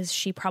away, because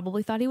she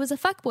probably thought he was a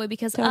fuckboy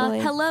because,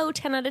 hello,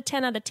 10 out of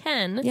 10 out of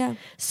 10. Yeah.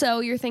 So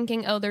you're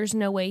thinking, oh, there's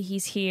no way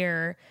he's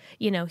here.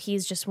 You know,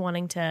 he's just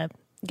wanting to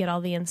get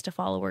all the Insta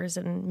followers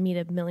and meet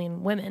a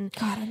million women.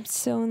 God, I'm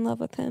so in love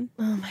with him.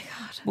 Oh my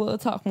God. We'll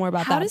talk more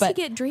about that. How does he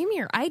get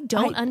dreamier? I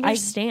don't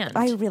understand.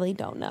 I really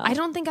don't know. I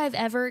don't think I've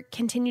ever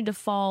continued to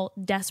fall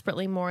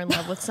desperately more in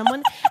love with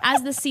someone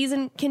as the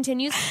season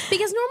continues,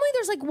 because normally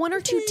there's like one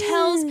or two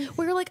tells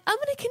where you're like, I'm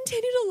going to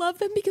continue to love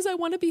them because I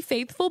want to be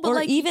faithful. But or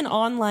like even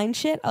online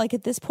shit. Like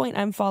at this point,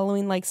 I'm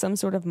following like some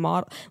sort of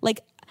model.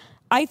 Like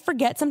I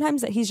forget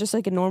sometimes that he's just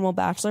like a normal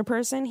Bachelor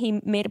person. He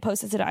made a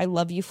post that said, I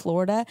love you,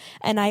 Florida.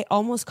 And I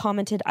almost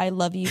commented, I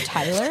love you,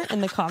 Tyler,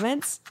 in the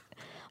comments.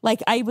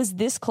 Like I was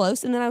this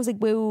close. And then I was like,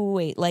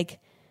 wait. Like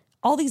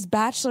all these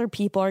Bachelor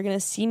people are going to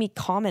see me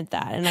comment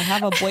that. And I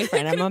have a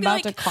boyfriend. I'm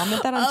about to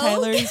comment that on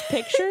Tyler's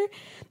picture.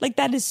 Like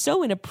that is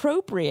so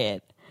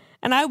inappropriate.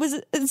 And I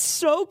was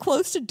so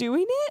close to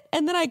doing it.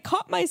 And then I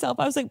caught myself.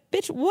 I was like,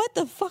 bitch, what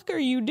the fuck are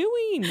you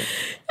doing?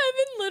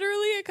 Evan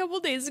literally a couple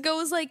days ago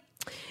was like,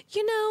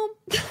 You know,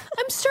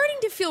 I'm starting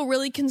to feel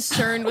really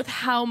concerned with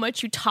how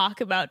much you talk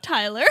about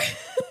Tyler.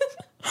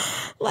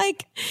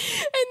 Like,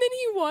 and then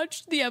he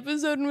watched the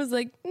episode and was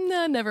like,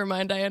 nah, never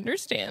mind, I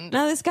understand.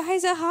 no, this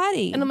guy's a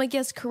hottie. And I'm like,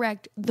 yes,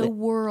 correct. The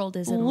world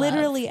is in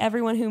Literally love.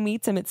 everyone who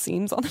meets him, it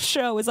seems, on the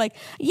show is like,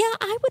 yeah,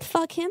 I would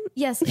fuck him.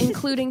 Yes,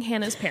 including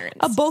Hannah's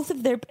parents. Both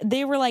of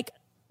they were like,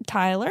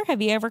 Tyler,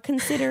 have you ever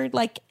considered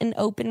like an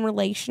open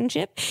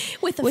relationship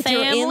with a your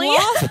family?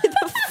 in-laws? With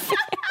a family?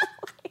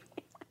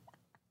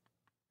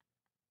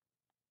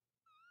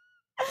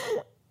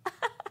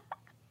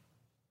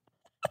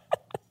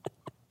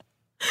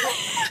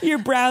 You're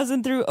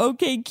browsing through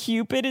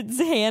OkCupid, it's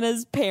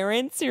Hannah's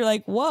parents. You're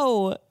like,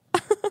 whoa.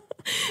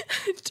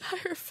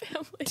 Entire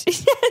family.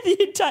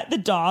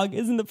 The dog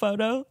is in the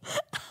photo.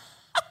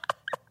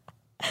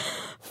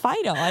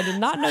 Fido, I did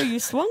not know you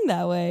swung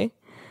that way.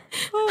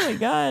 Oh my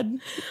God.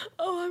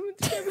 Oh, I'm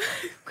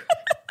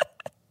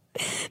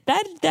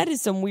That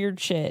is some weird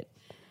shit.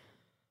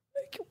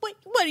 What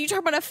are you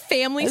talking about? A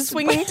family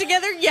swinging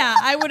together? Yeah,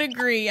 I would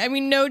agree. I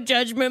mean, no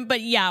judgment,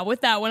 but yeah,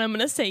 with that one, I'm going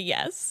to say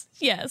yes.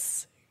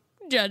 Yes.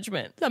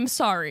 Judgment. I'm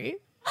sorry.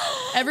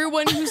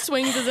 Everyone who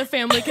swings as a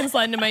family can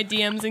slide into my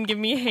DMs and give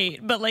me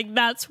hate, but like,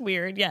 that's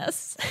weird.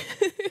 Yes.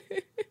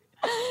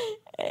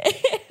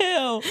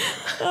 Ew.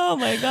 Oh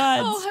my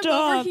God. Oh, stop.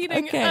 I'm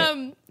overheating.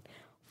 Okay.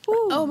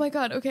 Oh my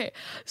God. Okay.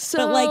 So,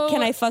 But like,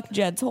 can I fuck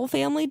Jed's whole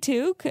family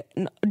too?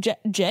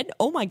 Jed?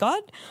 Oh my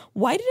God.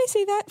 Why did I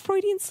say that?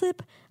 Freudian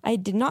slip. I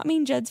did not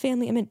mean Jed's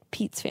family. I meant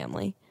Pete's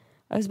family.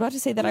 I was about to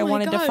say that I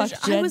wanted to fuck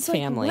Jed's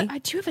family.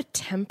 What? Do you have a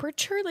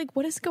temperature? Like,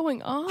 what is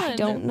going on? I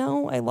don't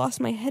know. I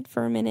lost my head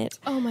for a minute.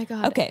 Oh my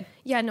God. Okay.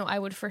 Yeah, no, I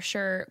would for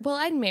sure. Well,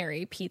 I'd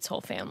marry Pete's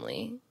whole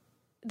family.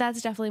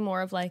 That's definitely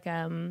more of like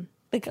a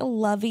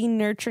loving,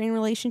 nurturing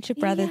relationship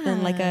rather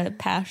than like a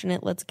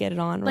passionate, let's get it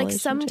on like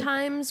relationship.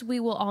 Sometimes we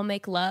will all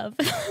make love.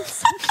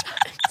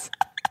 Sometimes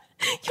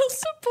you'll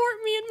support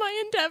me in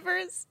my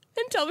endeavors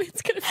and tell me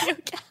it's going to be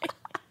okay.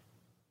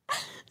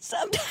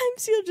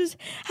 Sometimes you'll just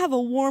have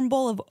a warm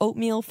bowl of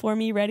oatmeal for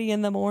me ready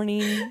in the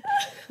morning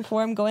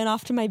before I'm going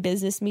off to my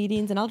business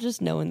meetings, and I'll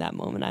just know in that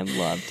moment I'm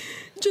loved.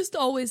 Just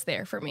always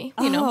there for me.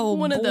 You know,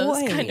 one of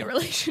those kind of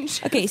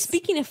relationships. Okay,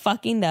 speaking of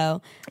fucking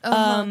though, we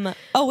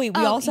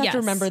also have to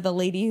remember the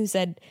lady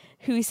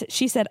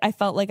she said, I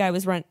felt like I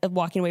was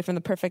walking away from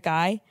the perfect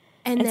guy.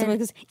 And then someone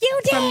goes, you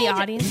did! From the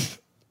audience.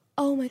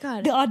 Oh my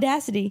God. The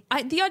audacity.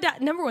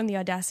 Number one, the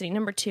audacity.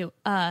 Number two,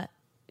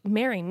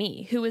 marry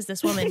me. Who is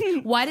this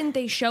woman? Why didn't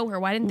they show her?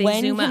 Why didn't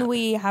they zoom up? When can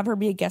we have her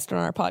be a guest on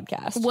our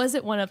podcast? Was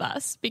it one of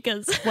us?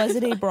 Because was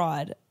it a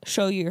broad?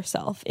 Show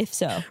yourself, if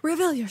so.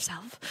 Reveal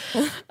yourself.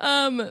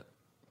 Oh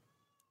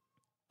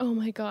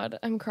my God,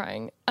 I'm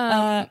crying.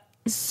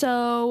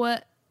 So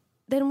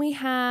then we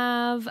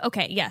have,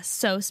 okay, yes.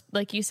 So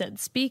like you said,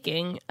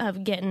 speaking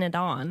of getting it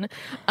on,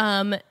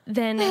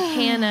 then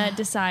Hannah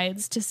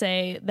decides to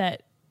say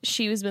that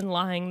she's been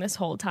lying this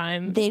whole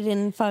time. They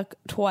didn't fuck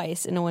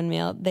twice in a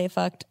windmill. They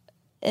fucked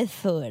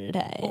 4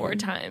 times. 4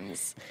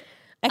 times.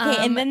 Okay,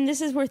 and then this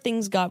is where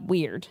things got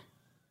weird.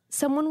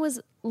 Someone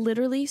was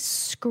literally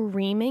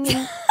screaming into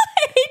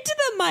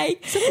the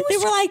mic. They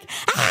were like,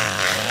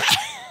 ah!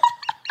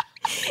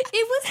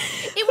 It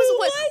was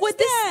what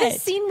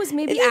this scene was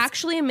maybe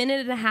actually a minute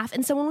and a half,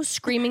 and someone was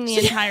screaming the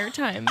entire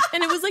time.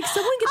 And it was like,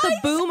 someone get the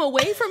boom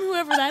away from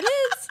whoever that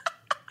is.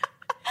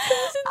 It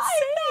was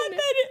insane.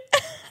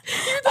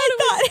 I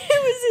thought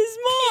it was his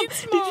mom.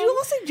 Pete's mom. Did you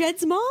also say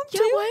Jed's mom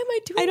too? Yeah, why am I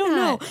doing that? I don't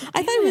know.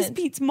 I thought it was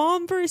Pete's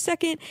mom for a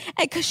second,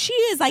 because she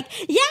is like,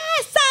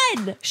 yes,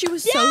 son. She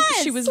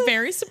was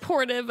very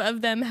supportive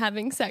of them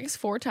having sex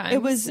 4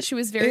 times. She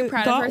was very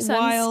proud of her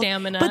son's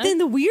stamina. But then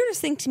the weirdest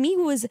thing to me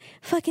was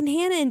fucking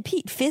Hannah and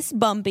Pete fist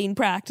bumping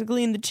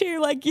practically in the chair,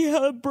 like,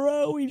 yeah,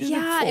 bro. We just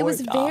it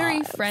was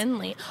very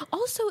friendly.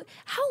 Also,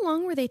 how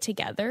long were they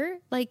together?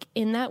 Like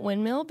in that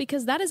windmill?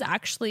 Because that is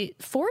actually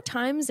 4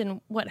 times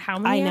in how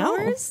many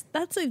hours?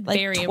 That's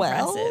very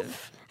 12?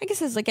 impressive. I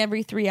guess it's like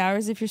every 3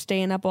 hours if you're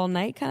staying up all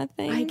night kind of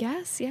thing. I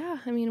guess, yeah.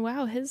 I mean,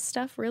 wow, his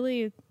stuff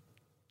really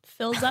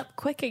fills up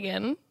quick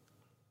again.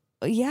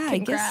 Yeah,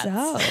 Congrats. I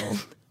guess so.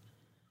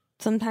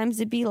 Sometimes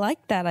it'd be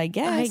like that, I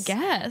guess.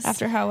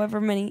 After however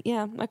many,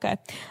 yeah, okay.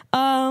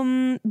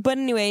 But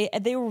anyway,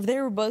 they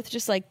were both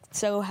just like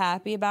so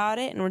happy about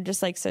it, and we're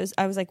just like so.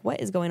 I was like,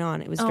 "What is going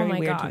on?" It was very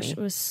weird to me. It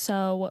was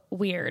so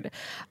weird.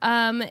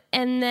 And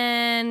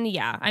then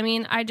I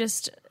mean, I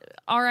just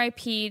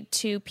R.I.P.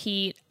 to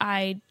Pete.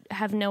 I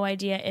have no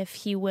idea if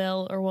he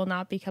will or will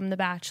not become the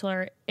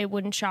Bachelor. It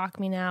wouldn't shock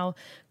me now.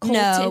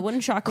 No, it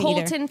wouldn't shock me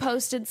either. Colton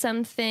posted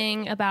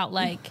something about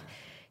like.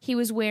 He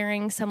was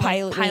wearing some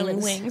pilot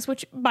wings,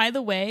 which, by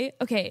the way,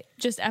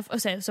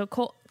 so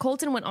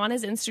Colton went on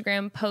his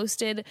Instagram,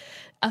 posted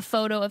a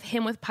photo of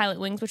him with pilot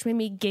wings, which made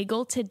me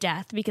giggle to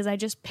death because I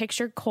just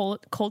pictured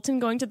Colton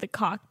going to the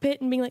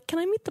cockpit and being like, "Can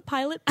I meet the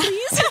pilot,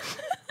 please?"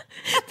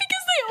 Because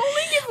they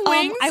only give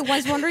wings. I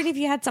was wondering if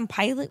you had some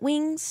pilot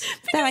wings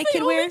that I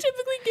could they wear. only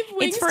typically give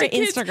wings. It's for an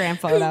Instagram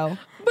photo.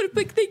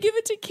 But they give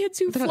it to kids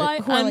who fly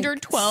who are, under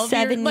like, 12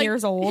 7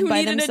 years old who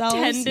by need themselves.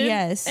 An attendant.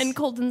 Yes. And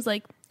Colton's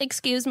like,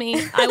 excuse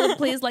me, I would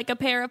please like a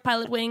pair of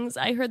pilot wings.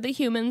 I heard the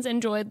humans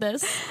enjoyed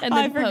this. And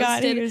then I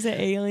forgot posted, he was an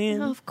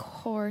alien. Of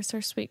course,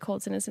 our sweet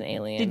Colton is an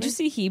alien. Did you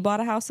see he bought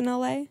a house in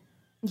LA?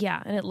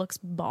 Yeah, and it looks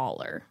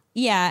baller.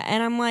 Yeah,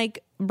 and I'm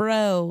like,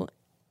 bro,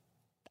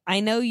 I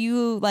know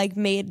you like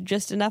made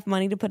just enough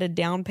money to put a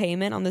down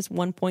payment on this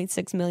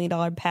 $1.6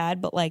 million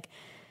pad, but like,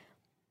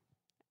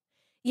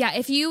 yeah,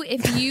 if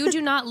you do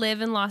not live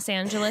in Los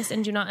Angeles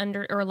and do not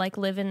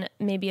live in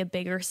maybe a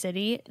bigger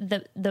city,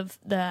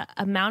 the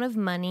amount of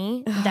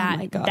money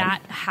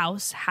that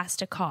house has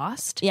to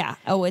cost. yeah,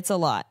 it's a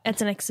lot.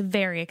 It's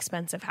very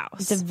expensive house.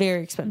 It's a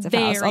very expensive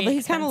house. Although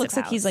he kind of looks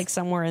like he's like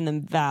somewhere in the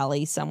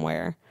valley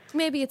somewhere.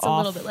 Maybe it's a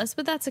little bit less,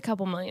 but that's a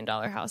couple $1 million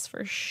house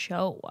for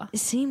sure. It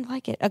seemed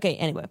like it. Okay,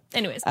 anyways,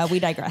 we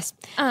digress.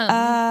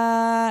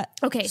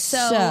 Okay,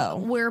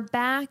 so we're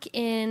back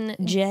in...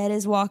 Jed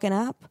is walking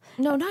up.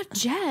 No, not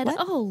Jed.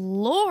 What? Oh,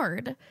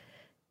 Lord.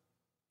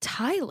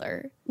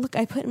 Tyler. Look,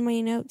 I put in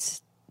my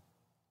notes,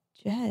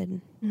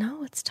 Jed.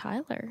 No, it's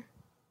Tyler.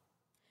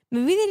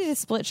 Maybe they did a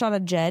split shot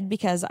of Jed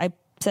because I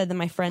said that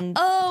my friend...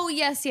 Oh,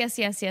 yes.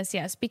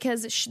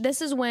 Because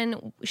this is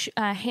when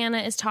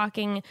Hannah is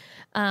talking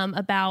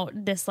about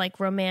this like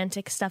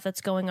romantic stuff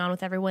that's going on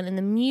with everyone. And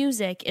the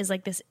music is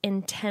like this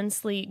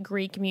intensely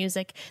Greek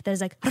music that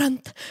is like...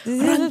 runt,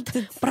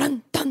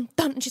 dun, dun.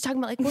 And she's talking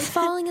about like, we're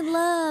falling in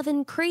love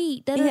in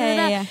Crete. Da, da, da,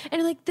 da. Yeah.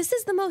 And like, this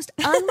is the most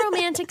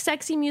unromantic,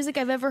 sexy music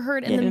I've ever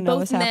heard. And then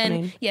both men...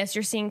 Happening. Yes,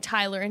 you're seeing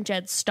Tyler and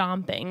Jed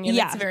stomping. And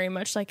it's very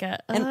much like a...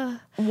 And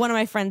one of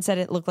my friends said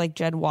it looked like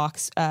Jed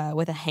walks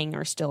with a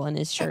hanger still in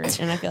his shirt,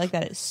 and I feel like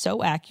that is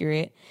so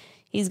accurate.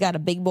 He's got a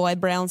big boy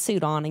brown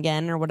suit on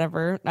again or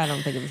whatever. I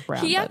don't think it was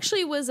brown. He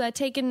actually was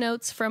taking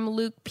notes from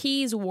Luke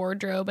P's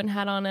wardrobe and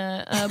had on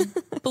a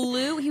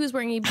blue. He was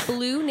wearing a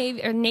blue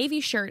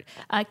navy shirt,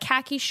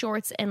 khaki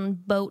shorts,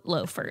 and boat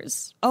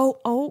loafers. So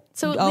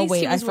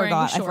wait, I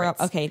forgot.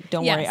 Okay,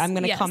 don't worry. I'm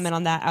going to comment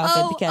on that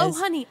outfit because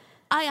honey,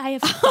 I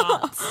have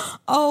thoughts.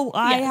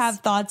 I have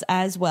thoughts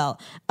as well.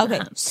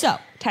 Okay, so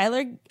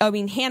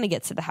Hannah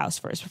gets to the house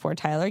first before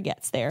Tyler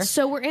gets there.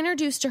 So we're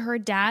introduced to her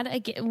dad.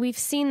 Again, we've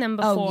seen them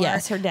before. Oh,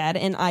 yes, her dad,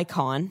 an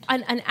icon.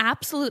 An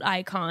absolute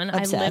icon.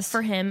 Obsessed. I live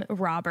for him,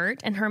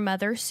 Robert, and her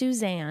mother,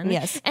 Suzanne.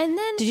 Yes. And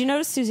then... Did you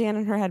notice Suzanne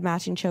and her had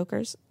matching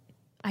chokers?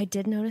 I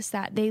did notice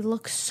that. They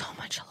look so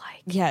much alike.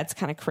 Yeah, it's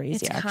kind of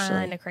crazy, actually. It's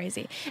kind of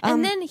crazy.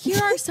 And then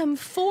here are some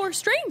 4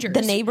 strangers.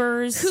 The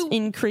neighbors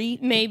in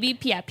Crete. Maybe,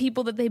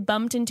 people that they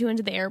bumped into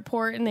the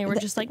airport, and they were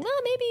just like, well,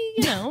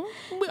 maybe,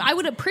 I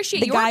would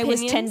appreciate your opinions. The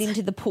guy was tending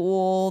to the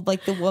pool.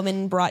 Like, the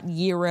woman brought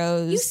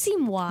gyros. You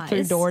seem wise.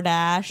 Through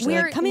DoorDash.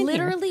 We're like, come in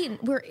literally, here.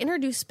 we're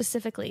introduced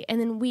specifically, and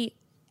then we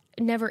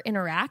never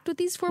interact with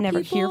these 4 people.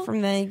 Never hear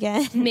from them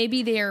again.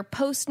 Maybe they are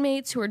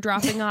Postmates who are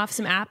dropping off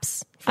some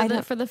apps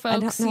for the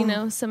folks,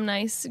 some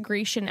nice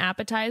Grecian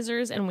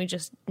appetizers, and we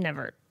just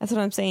never. That's what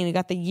I'm saying. You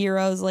got the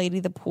gyros lady,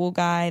 the pool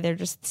guy. They're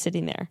just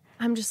sitting there.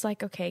 I'm just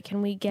like, okay,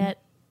 can we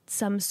get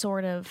some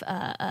sort of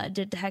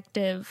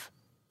detective,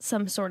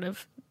 some sort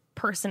of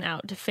person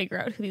out to figure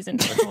out who these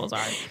individuals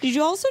are? Did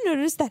you also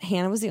notice that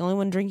Hannah was the only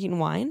one drinking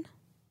wine?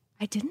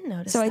 I didn't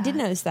notice. So I did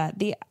notice that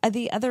the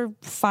other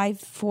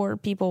 4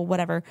 people,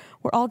 whatever,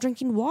 were all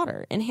drinking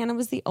water, and Hannah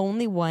was the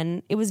only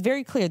one. It was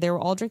very clear they were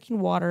all drinking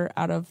water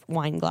out of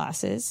wine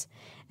glasses,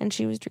 and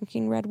she was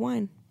drinking red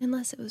wine,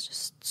 unless it was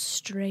just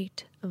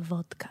straight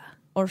vodka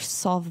or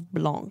Sauv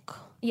Blanc.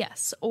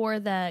 Yes,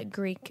 or the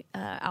Greek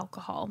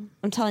alcohol.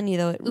 I'm telling you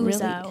though, it Ouza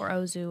really or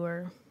Ozu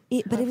or.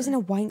 But it was in a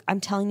wine.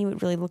 I'm telling you,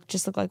 it really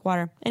looked like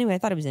water. Anyway, I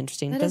thought it was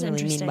interesting. It doesn't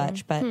really mean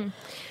much, but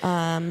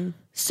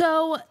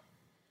so.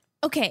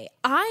 Okay,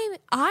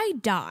 I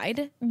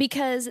died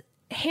because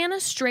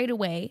Hannah straight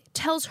away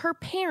tells her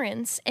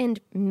parents and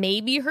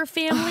maybe her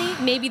family,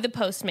 maybe the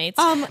Postmates,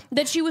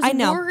 that she was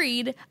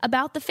worried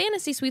about the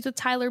fantasy suites with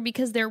Tyler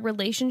because their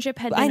relationship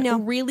had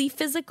been really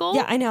physical.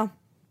 Yeah, I know.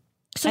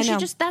 So she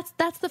just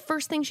that's the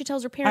first thing she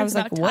tells her parents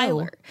about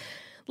Tyler.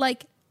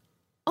 Like,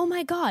 oh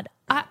my God,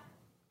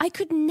 I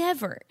could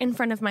never in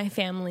front of my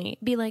family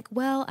be like,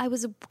 well, I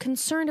was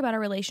concerned about our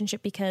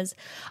relationship because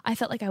I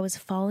felt like I was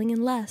falling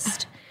in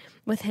lust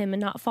with him and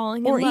not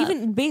falling in love. Or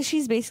even,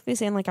 she's basically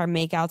saying like our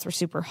makeouts were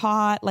super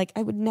hot. Like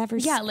I would never.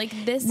 Yeah, like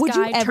this would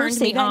guy you ever turned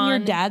say me that on.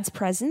 in your dad's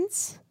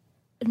presence?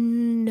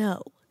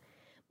 No.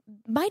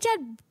 My dad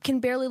can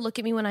barely look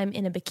at me when I'm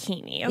in a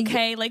bikini,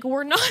 okay? Like,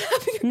 we're not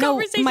having a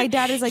conversation. My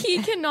dad is like...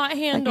 He cannot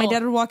handle... Like, my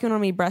dad would walk in on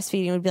me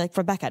breastfeeding and would be like,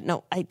 Rebecca,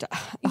 no,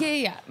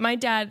 Yeah. My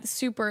dad,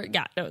 super...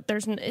 Yeah, no,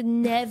 there's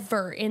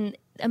never in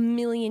a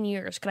million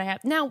years could I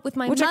have... Now, with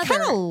my mother... Which I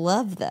kind of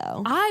love,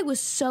 though. I was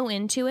so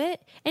into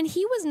it, and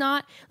he was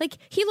not... Like,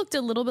 he looked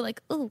a little bit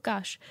like, oh,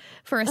 gosh,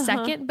 for a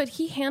second, but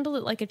he handled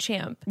it like a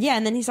champ. Yeah,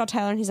 and then he saw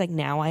Tyler, and he's like,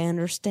 now I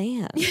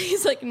understand.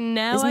 He's like,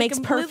 now this I makes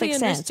completely perfect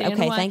sense.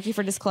 Okay, why thank you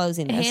for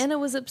disclosing this. Hannah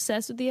was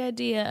obsessed with the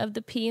idea of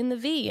the P and the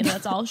V, and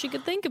that's all she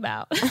could think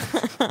about.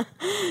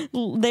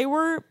 They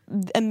were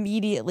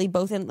immediately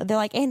both in... They're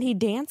like, and he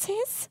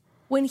dances?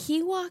 When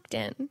he walked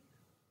in,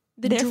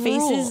 their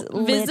faces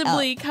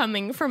visibly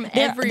coming from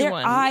everyone. Their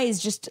eyes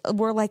just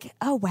were like,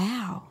 oh,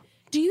 wow.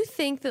 Do you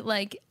think that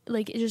like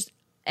just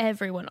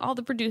everyone, all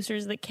the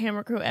producers, the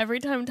camera crew, every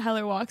time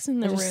Tyler walks in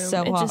the room,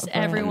 so it just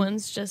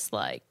everyone's just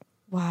like,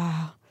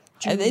 wow.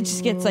 It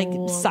just gets like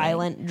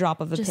silent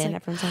drop of a just pin.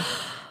 Like, Everyone's like,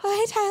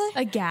 oh, hey, Tyler.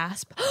 A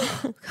gasp.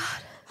 Oh,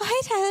 God. Oh,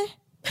 hey, Tyler.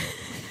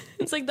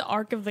 It's like the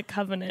Ark of the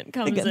Covenant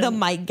comes in. The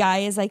mic guy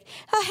is like,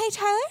 oh, hey,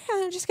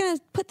 Tyler, I'm just going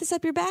to put this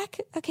up your back.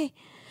 Okay.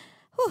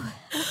 Whew.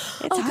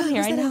 It's hot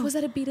here, I know. Was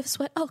that a bead of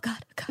sweat? Oh,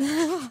 God.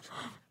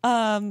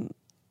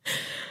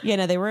 Yeah,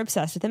 no, they were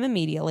obsessed with him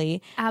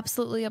immediately.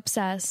 Absolutely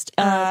obsessed.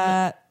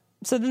 So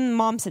then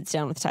mom sits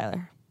down with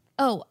Tyler.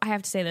 Oh, I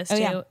have to say this, too.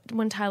 Yeah.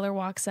 When Tyler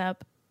walks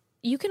up,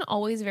 you can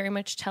always very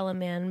much tell a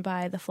man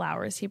by the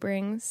flowers he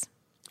brings.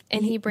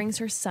 And he brings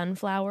her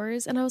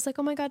sunflowers. And I was like,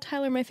 oh, my God,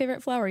 Tyler, my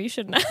favorite flower. You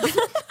should know.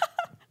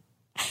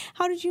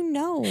 How did you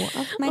know?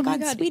 Oh my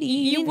God, sweetie.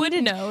 You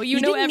would know. You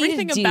know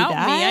everything about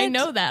me. I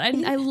know that.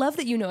 I love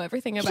that you know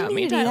everything about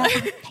me, Tyler.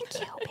 Thank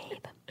you,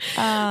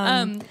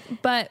 babe.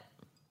 But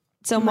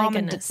so mom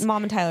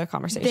and Tyler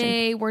conversation.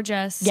 They were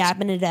just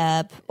gabbing it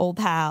up, old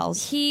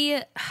pals.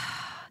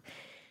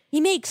 He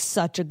makes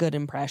such a good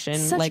impression.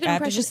 I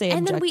have to just say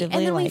and objectively.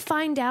 And then we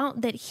find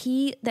out that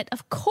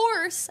of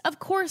course,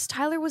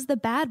 Tyler was the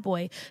bad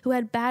boy who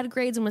had bad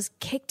grades and was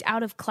kicked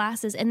out of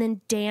classes, and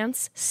then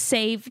dance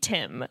saved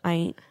him.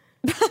 I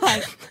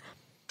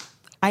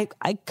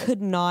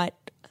could not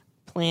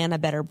plan a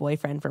better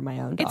boyfriend for my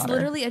own daughter. It's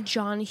literally a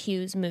John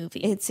Hughes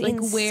movie. It's like,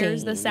 insane.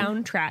 where's the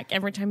soundtrack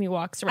every time he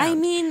walks around? I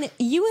mean,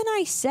 you and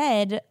I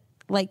said,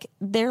 like,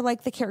 they're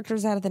like the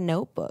characters out of The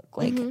Notebook.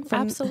 Like,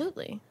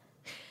 absolutely.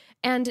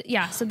 And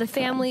yeah, so the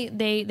family,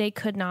 they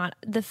could not.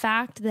 The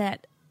fact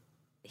that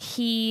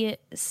he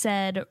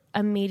said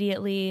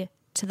immediately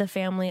to the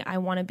family, I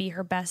want to be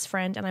her best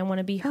friend and I want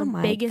to be her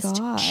biggest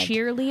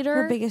cheerleader.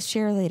 Her biggest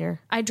cheerleader.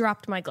 I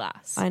dropped my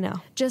glass. I know.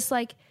 Just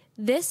like,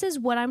 this is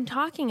what I'm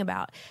talking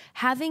about.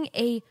 Having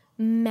a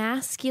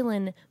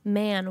masculine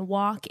man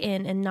walk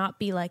in and not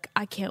be like,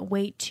 I can't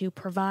wait to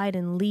provide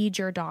and lead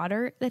your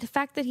daughter. The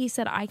fact that he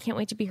said, I can't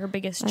wait to be her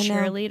biggest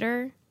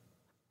cheerleader.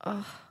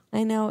 Ugh.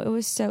 I know, it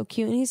was so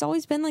cute. And he's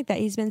always been like that.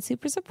 He's been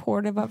super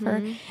supportive of her.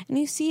 And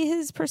you see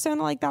his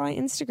persona like that on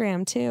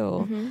Instagram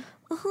too.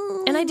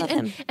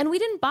 And we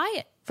didn't buy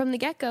it from the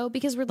get-go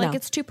because we're like,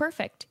 it's too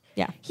perfect.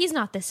 Yeah. He's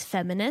not this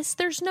feminist.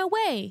 There's no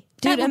way.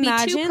 Dude, that would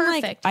imagine, be too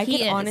perfect. like, I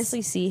could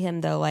honestly see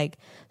him though, like,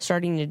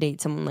 starting to date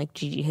someone like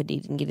Gigi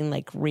Hadid and getting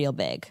like real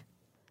big.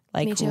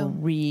 Like, Me too.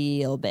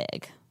 Real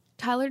big.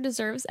 Tyler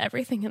deserves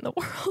everything in the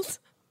world.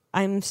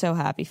 I'm so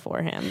happy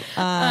for him.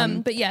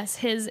 But yes,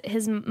 his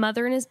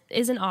mother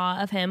is in awe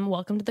of him.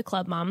 Welcome to the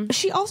club, Mom.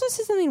 She also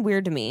said something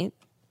weird to me.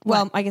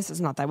 Well, I guess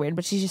it's not that weird,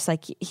 but she's just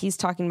like, he's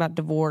talking about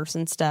divorce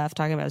and stuff,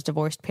 talking about his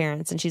divorced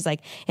parents. And she's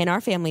like, in our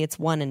family, it's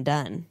one and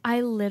done.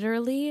 I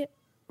literally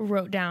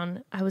wrote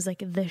down, I was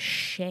like, the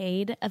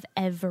shade of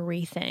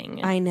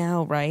everything. I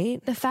know,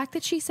 right? The fact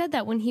that she said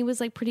that when he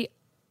was like pretty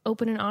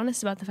open and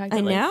honest about the fact that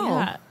I know.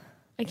 Yeah,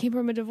 I came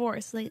from a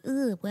divorce. Like,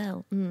 ugh,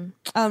 well.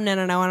 Oh, no.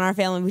 In our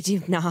family, we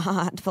do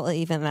not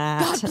believe in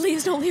that. God,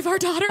 please don't leave our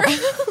daughter.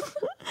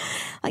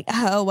 Like,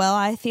 oh, well,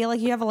 I feel like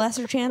you have a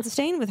lesser chance of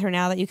staying with her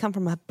now that you come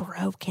from a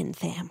broken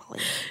family.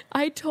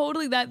 I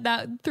totally,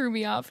 that threw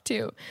me off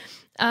too.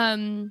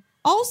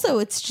 Also,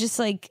 it's just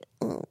like,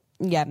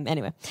 yeah,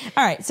 anyway.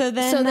 All right, so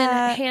then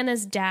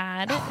Hannah's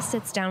dad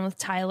sits down with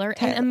Tyler.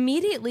 And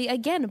immediately,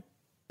 again,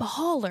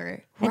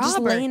 baller. And just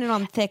laying it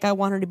on thick. I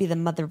want her to be the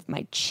mother of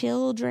my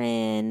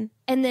children.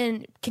 And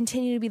then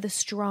continue to be the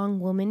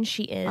strong woman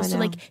she is. So,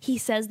 like, he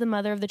says the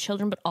mother of the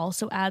children, but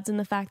also adds in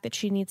the fact that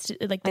she needs to,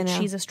 like, that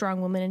she's a strong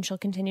woman and she'll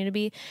continue to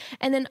be.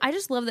 And then I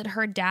just love that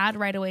her dad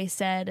right away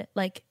said,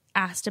 like,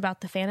 asked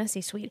about the fantasy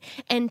suite.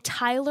 And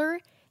Tyler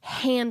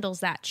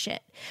handles that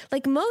shit.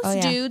 Like,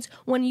 most dudes,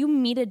 when you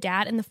meet a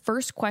dad and the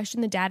first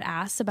question the dad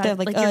asks about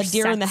like your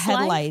deer in the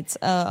headlights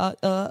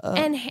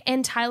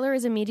and Tyler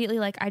is immediately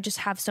like, I just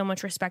have so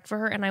much respect for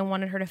her and I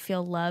wanted her to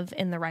feel love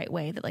in the right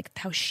way, that like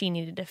how she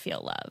needed to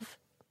feel love.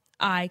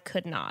 I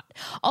could not.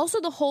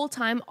 Also, the whole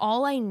time,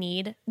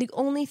 the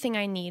only thing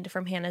I need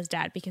from Hannah's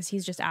dad, because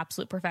he's just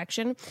absolute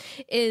perfection,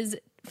 is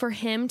for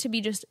him to be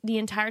just, the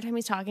entire time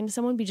he's talking to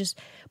someone, be just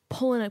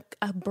pulling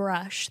a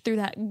brush through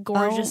that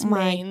gorgeous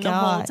mane the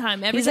whole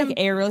time. He's like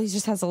Ariel. He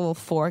just has a little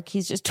fork.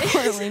 He's just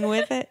twirling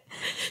with it.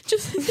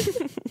 Just...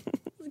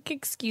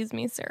 Excuse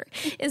me, sir.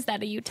 Is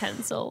that a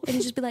utensil? And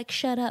he'd just be like,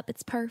 shut up.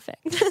 It's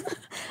perfect.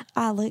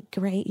 I look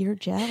great. You're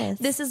jealous.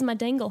 This is my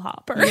dangle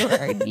hopper.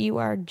 You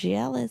are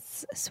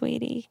jealous,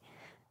 sweetie.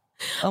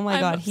 Oh my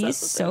God, he's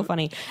so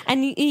funny.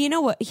 And you know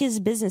what? His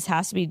business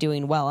has to be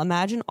doing well.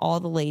 Imagine all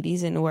the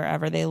ladies in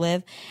wherever they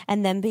live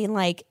and them being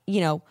like,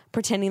 you know,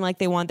 pretending like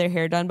they want their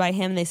hair done by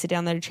him. They sit down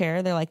in their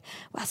chair. They're like,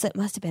 well, so it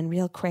must have been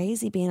real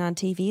crazy being on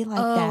TV like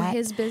that.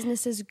 His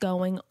business is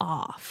going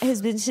off.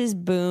 His business is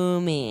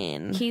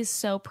booming. He's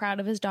so proud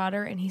of his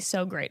daughter and he's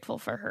so grateful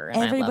for her.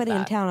 And everybody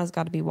in town has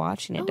got to be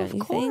watching it, don't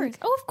you think?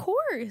 Oh, of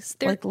course.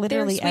 Like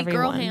literally sweet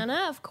everyone. Girl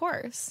Hannah, of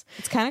course.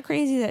 It's kind of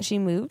crazy that she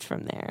moved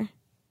from there.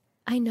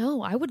 I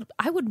know. I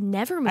would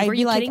never move. I'd Are be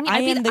you like, kidding me? I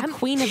I'd be am the- the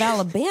queen of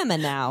Alabama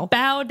now.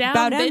 Bow down,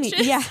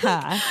 bitches.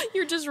 Yeah.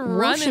 You're just Worship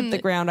running the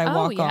ground I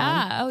walk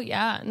on. Oh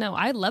yeah. No,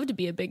 I'd love to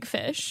be a big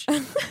fish.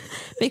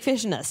 Big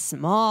fish in a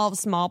small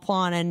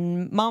pond,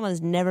 and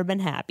Mama's never been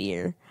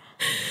happier.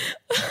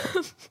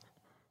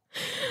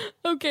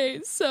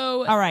 Okay,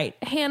 so All right.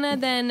 Hannah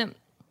then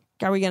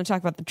Are we going to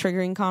talk about the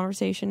triggering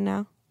conversation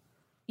now?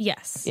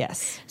 yes.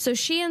 Yes. So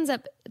she ends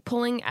up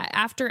pulling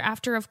after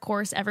of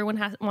course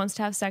everyone wants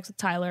to have sex with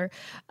Tyler.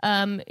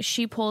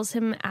 She pulls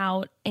him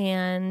out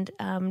and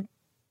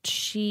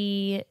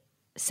she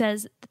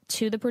says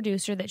to the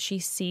producer that she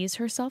sees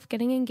herself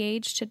getting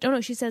engaged to. Oh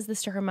no, she says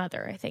this to her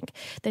mother. I think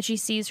that she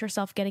sees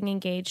herself getting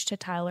engaged to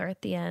Tyler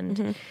at the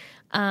end.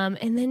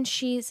 And then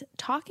she's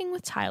talking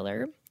with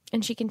Tyler,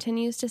 and she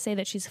continues to say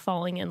that she's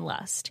falling in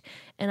lust.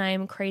 And I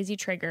am crazy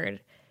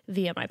triggered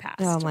via my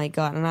past. Oh my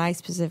God. And I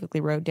specifically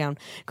wrote down,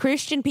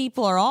 Christian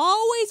people are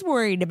always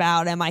worried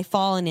about, am I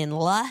falling in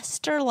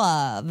lust or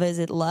love? Is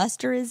it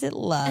lust or is it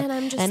love? And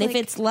I'm just if like-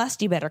 it's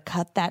lust, you better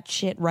cut that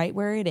shit right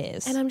where it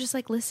is. And I'm just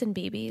like, listen,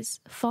 BBs,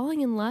 falling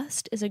in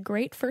lust is a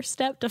great first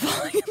step to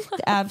falling in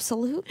love.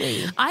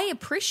 Absolutely. I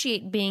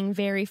appreciate being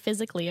very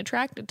physically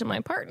attracted to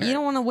my partner. You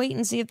don't want to wait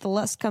and see if the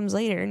lust comes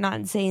later.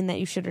 Not saying that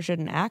you should or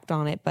shouldn't act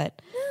on it,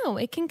 but No,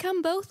 it can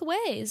come both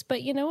ways.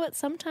 But you know what?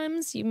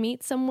 Sometimes you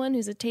meet someone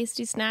who's a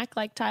tasty snack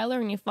like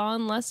Tyler and you fall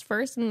in lust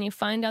first, and then you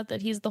find out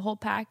that he's the whole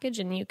package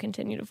and you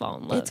continue to fall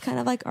in love. it's kind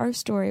of like our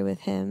story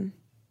with him.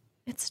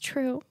 It's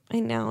true. I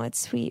know, it's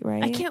sweet,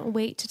 right? I can't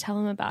wait to tell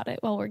him about it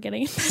while we're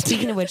getting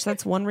Speaking of which,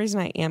 that's one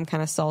reason I am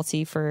kind of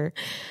salty for,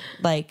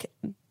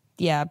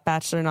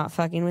 Bachelor not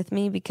fucking with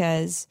me,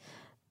 because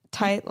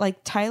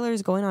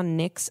Tyler's going on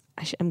Nick's.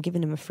 I'm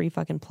giving him a free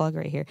fucking plug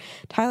right here.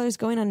 Tyler's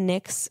going on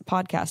Nick's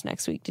podcast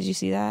next week. Did you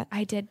see that?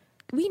 I did.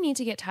 We need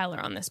to get Tyler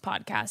on this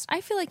podcast.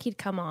 I feel like he'd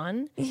come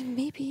on.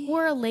 Maybe.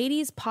 We're a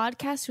ladies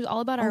podcast who's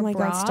all about Oh our my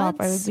broads. God, stop.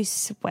 I would be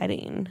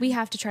sweating. We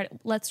have to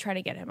let's try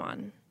to get him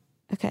on.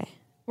 Okay.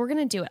 We're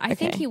going to do it. I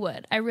think Okay. he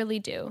would. I really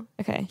do.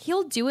 Okay.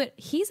 He'll do it.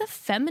 He's a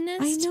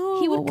feminist. I know.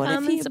 He would but what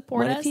come if he, and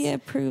support what us. if he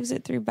approves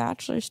it through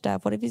Bachelor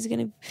stuff? What if he's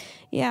going to...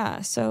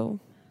 Yeah, so...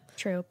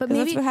 True. But 'cause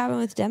maybe that's what happened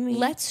with Demi.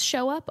 let's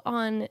show up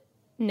on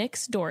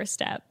Nick's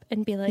doorstep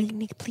and be like,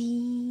 Nick,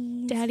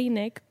 please. Daddy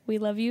Nick, we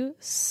love you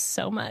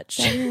so much.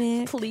 Daddy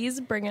Nick, Please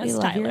bring us we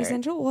love your Tyler.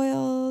 essential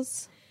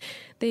oils.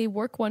 They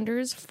work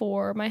wonders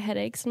for my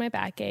headaches and my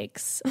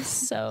backaches.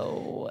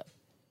 So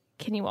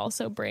can you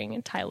also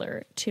bring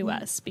Tyler to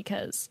us?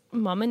 Because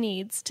Mama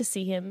needs to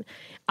see him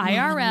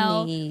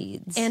IRL.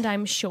 Needs. And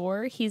I'm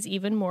sure he's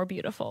even more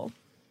beautiful.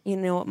 You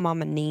know what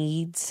Mama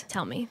needs?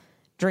 Tell me.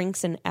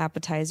 Drinks and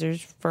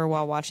appetizers for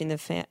while watching the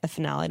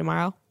finale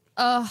tomorrow.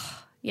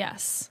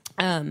 Yes.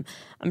 I'm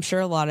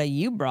sure a lot of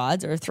you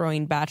broads are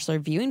throwing Bachelor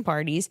viewing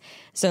parties,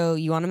 so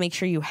you want to make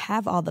sure you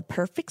have all the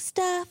perfect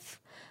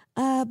stuff,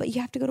 but you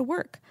have to go to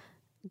work.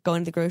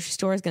 Going to the grocery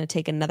store is going to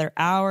take another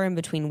hour in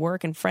between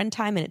work and friend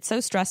time, and it's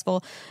so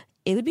stressful.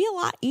 It would be a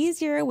lot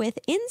easier with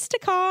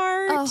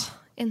Instacart. Oh,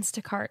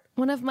 Instacart,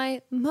 one of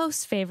my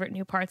most favorite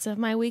new parts of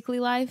my weekly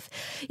life.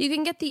 You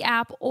can get the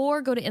app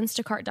or go to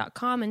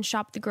instacart.com and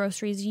shop the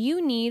groceries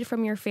you need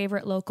from your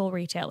favorite local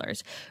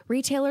retailers.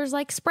 Retailers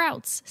like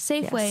Sprouts,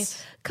 Safeway,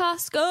 Yes.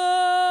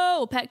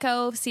 Costco,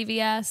 Petco,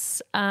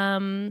 CVS,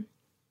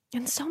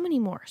 and so many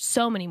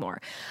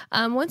more.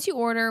 Once you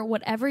order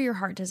whatever your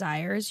heart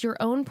desires, your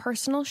own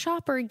personal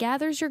shopper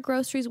gathers your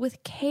groceries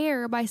with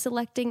care by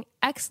selecting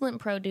excellent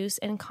produce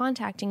and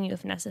contacting you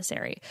if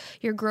necessary.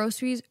 Your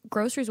groceries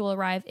will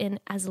arrive in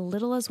as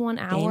little as 1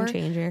 hour.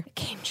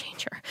 Game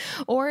changer.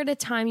 Or at a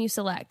time you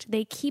select.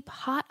 They keep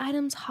hot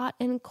items hot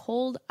and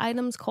cold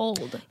items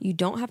cold. You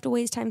don't have to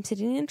waste time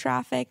sitting in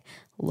traffic,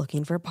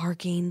 looking for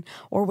parking,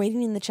 or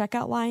waiting in the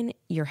checkout line.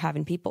 You're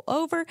having people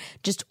over.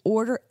 Just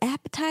order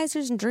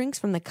appetizers and drinks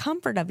from the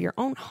comfort of your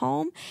own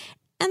home,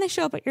 and they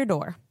show up at your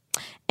door.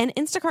 And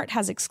Instacart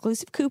has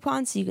exclusive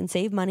coupons so you can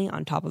save money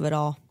on top of it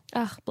all.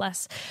 Ugh,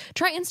 bless.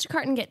 Try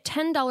Instacart and get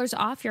 $10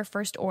 off your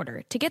first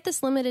order. To get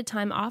this limited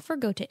time offer,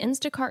 go to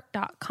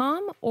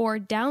instacart.com or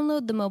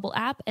download the mobile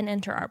app and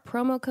enter our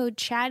promo code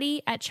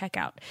chatty at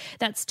checkout.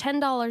 That's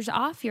 $10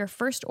 off your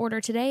first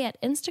order today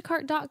at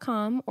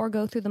instacart.com or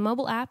go through the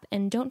mobile app,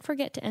 and don't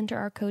forget to enter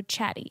our code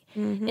chatty.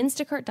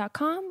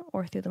 Instacart.com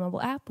or through the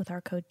mobile app with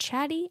our code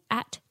chatty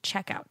at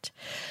checkout.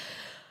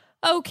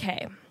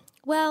 Okay,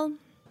 well,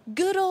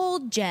 good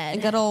old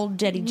Jed. Good old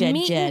Jeddy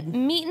Jed.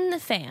 Meeting the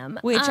fam.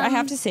 Which I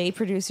have to say,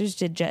 producers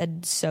did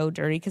Jed so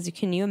dirty, because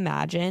can you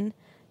imagine,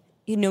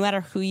 no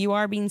matter who you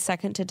are, being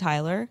second to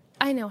Tyler?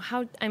 I know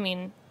how,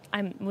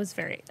 I was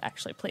very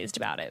actually pleased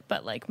about it,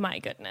 but like, my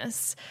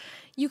goodness,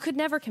 you could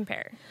never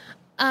compare.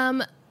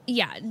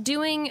 Yeah,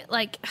 doing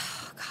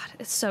oh God,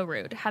 it's so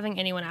rude. Having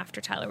anyone after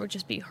Tyler would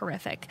just be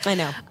horrific. I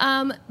know.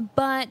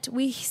 But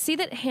we see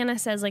that Hannah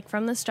says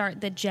from the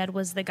start that Jed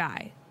was the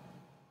guy.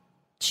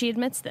 She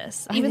admits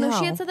this, even though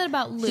she had said that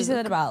about Luke. She said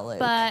that about Luke.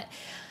 But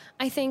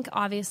I think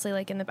obviously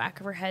in the back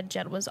of her head,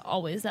 Jed was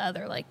always the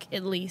other,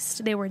 at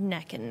least they were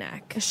neck and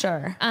neck.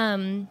 Sure.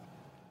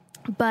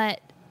 But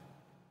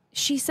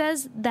she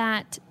says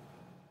that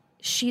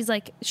she's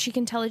like, she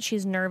can tell that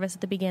she's nervous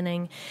at the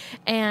beginning.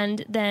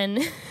 And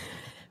then her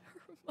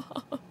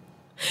mom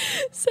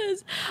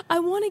says, I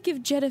want to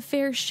give Jed a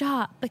fair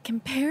shot, but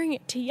comparing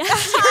it to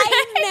yesterday.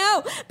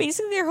 I know.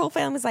 Basically, their whole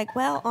family's like,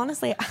 well,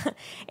 honestly,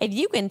 if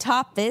you can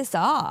top this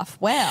off,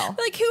 well.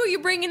 Like, who are you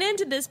bringing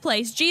into this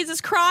place?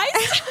 Jesus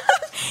Christ?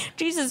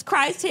 Jesus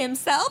Christ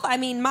himself? I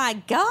mean, my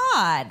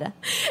God.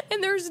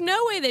 And there's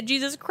no way that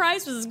Jesus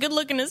Christ was as good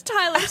looking as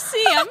Tyler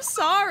C. I'm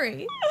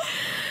sorry.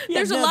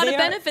 There's a lot of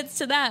benefits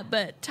to that,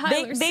 but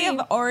Tyler C. They have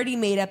already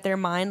made up their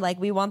mind, like,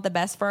 we want the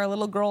best for our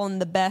little girl, and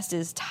the best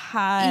is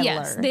Tyler.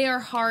 Yes, they are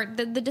hard.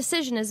 The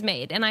decision is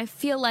made, and I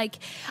feel like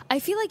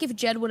if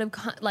Jed would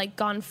have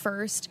gone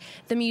first,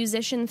 the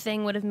musician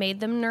thing would have made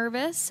them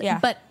nervous. Yeah.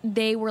 But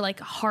they were like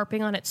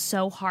harping on it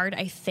so hard,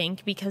 I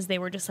think, because they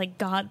were just like,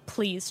 God,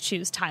 please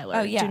choose Tyler.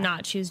 Oh, yeah. Do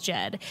not choose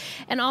Jed.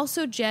 And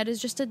also, Jed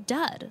is just a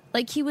dud.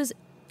 Like, he was.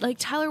 Like,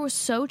 Tyler was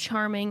so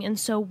charming and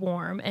so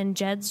warm, and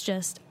Jed's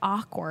just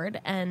awkward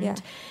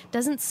and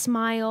doesn't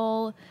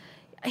smile.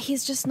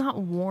 He's just not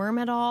warm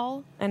at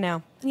all. I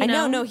know. You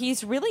know? No,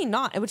 he's really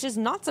not, which is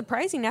not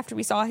surprising after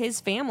we saw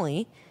his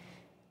family,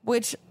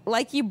 which,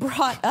 like you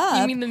brought up.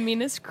 You mean the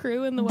meanest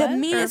crew in the West? The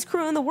meanest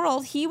crew in the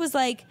world. He was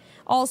like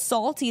all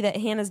salty that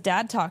Hannah's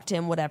dad talked to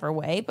him whatever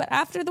way, but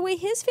after the way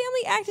his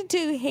family acted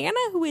to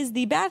Hannah, who is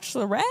the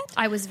Bachelorette.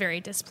 I was very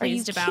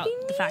displeased about kidding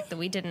the me? fact that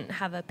we didn't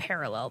have a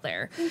parallel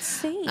there.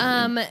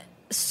 Insane.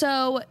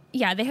 So,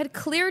 yeah, they had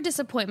clear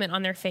disappointment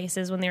on their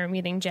faces when they were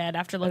meeting Jed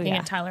after looking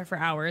at Tyler for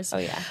hours. Oh,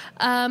 yeah.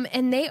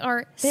 And they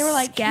were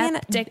like,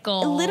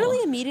 skeptical. Hannah,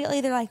 literally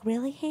immediately, they're like,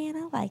 really,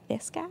 Hannah? Like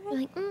this guy?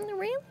 Like,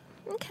 really?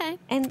 Okay.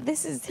 And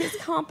this is his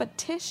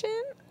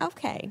competition?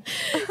 Okay.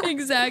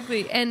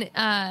 Exactly. And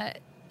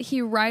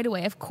he right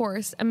away, of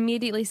course,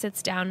 immediately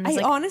sits down and is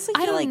I like, honestly I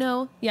feel don't like-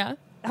 know. Yeah.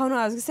 Oh, no,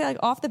 I was going to say, like,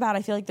 off the bat,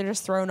 I feel like they're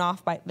just thrown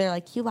off by, they're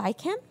like, you like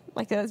him?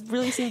 Like, that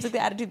really seems like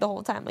the attitude the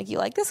whole time. Like, you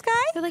like this guy?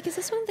 They're like, is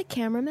this one of the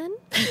cameramen?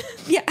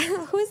 Yeah.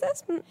 Who is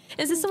this?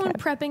 Is this someone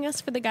prepping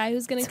us for the guy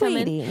who's going to come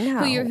in? Sweetie,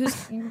 no.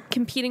 Who's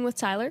competing with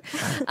Tyler?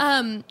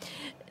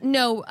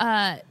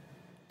 No.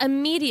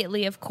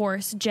 Immediately, of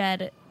course,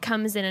 Jed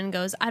comes in and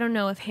goes, I don't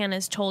know if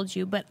Hannah's told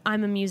you, but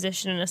I'm a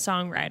musician and a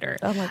songwriter.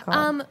 Oh, my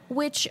God.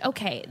 Which,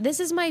 okay, this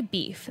is my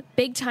beef.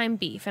 Big time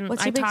beef. And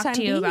What's I your big talked time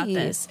to you about beef?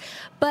 this.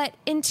 But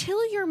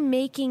until you're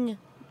making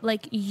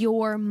like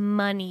your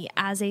money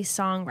as a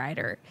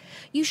songwriter,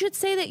 you should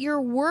say that you're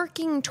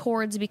working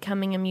towards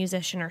becoming a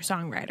musician or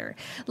songwriter.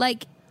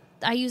 Like,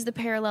 I use the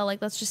parallel, like,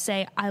 let's just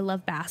say I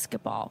love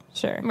basketball.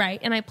 Sure.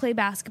 Right? And I play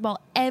basketball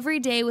every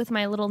day with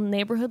my little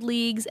neighborhood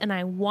leagues, and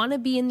I want to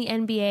be in the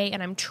NBA,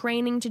 and I'm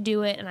training to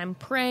do it, and I'm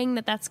praying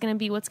that that's going to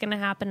be what's going to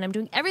happen. And I'm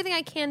doing everything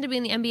I can to be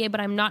in the NBA,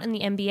 but I'm not in the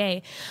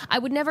NBA. I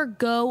would never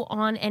go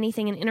on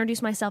anything and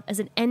introduce myself as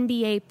an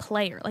NBA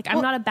player. Like,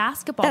 I'm not a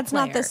basketball player.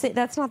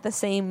 That's not the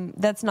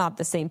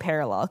same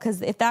parallel.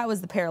 Because if that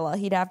was the parallel,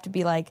 he'd have to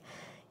be like,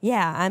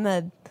 yeah, I'm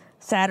a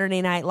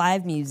Saturday Night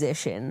Live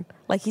musician.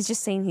 Like, he's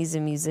just saying he's a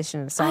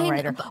musician and a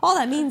songwriter. All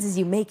that means is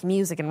you make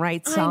music and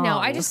write songs. I know.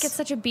 I just get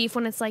such a beef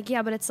when it's like,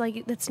 yeah, but it's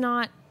like, that's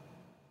not.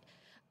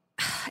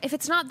 If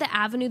it's not the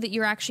avenue that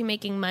you're actually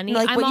making money,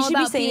 like, I'm what all you should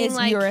be about saying being is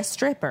like, you're a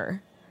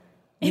stripper.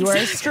 You are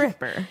a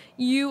stripper.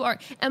 You are.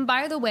 And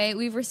by the way,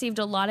 we've received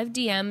a lot of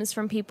DMs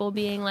from people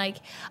being like,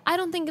 I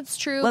don't think it's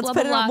true. We'll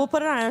put it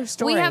on our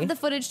story. We have the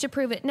footage to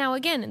prove it. Now,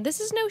 again, this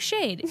is no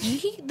shade.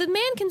 The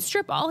man can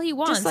strip all he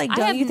wants. Just like,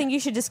 don't you think you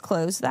should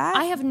disclose that?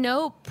 I have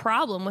no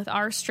problem with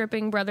our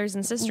stripping brothers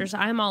and sisters.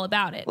 I'm all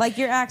about it. Like,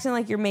 you're acting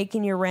like you're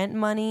making your rent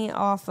money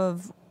off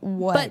of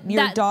what?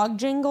 Your dog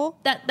jingle?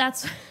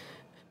 That's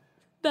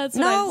what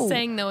I'm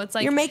saying, though. It's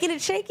like, you're making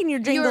it shake in your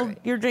jingle.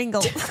 Your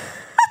jingle.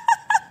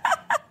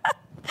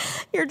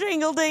 Your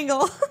jingle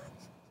dingle. I'm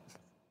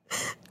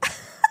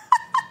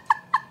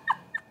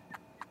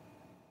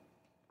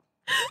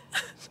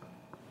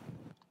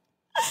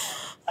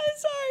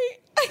sorry.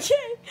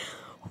 Okay.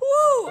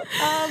 Woo.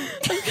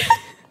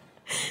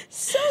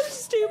 So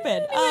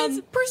stupid.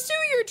 anyways, pursue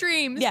your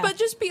dreams, yeah. but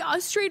just be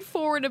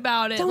straightforward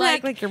about it. Don't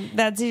act like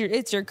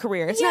it's your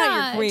career. It's not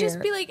your career.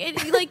 Just be like,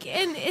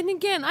 and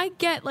again, I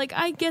get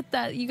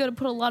that you got to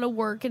put a lot of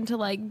work into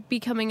like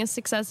becoming a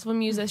successful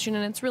musician,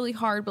 and it's really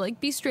hard. But like,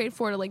 be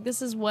straightforward. Like,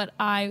 this is what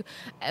my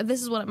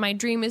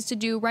dream is to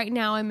do. Right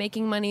now, I'm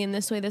making money in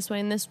this way,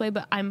 and this way,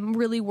 but I'm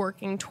really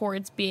working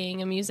towards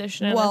being a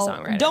musician and a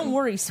songwriter. Don't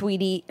worry,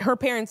 sweetie. Her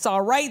parents saw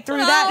right through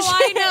that. Oh,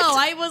 shit. I know.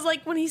 I was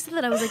like, when he said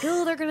that, I was like,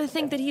 oh, they're gonna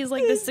think that he's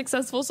like this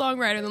successful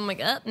songwriter. And I'm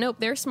like, nope,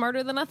 they're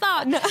smarter than I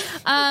thought.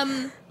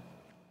 No.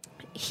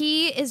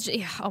 He is.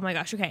 Oh my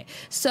gosh. Okay,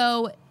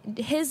 so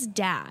his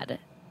dad,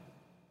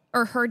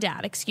 or her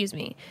dad, excuse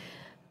me,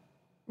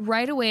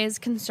 right away is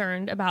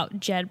concerned about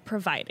Jed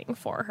providing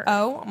for her.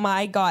 Oh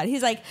my God.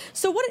 He's like,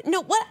 so what?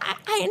 No, what?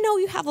 I know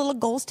you have little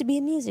goals to be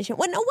a musician.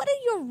 What? No, what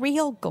are your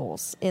real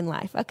goals in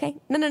life? Okay.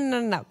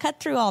 No. Cut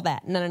through all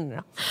that.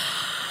 No.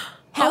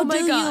 How Oh my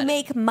do God. you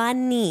make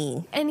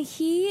money? And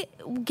he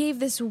gave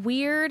this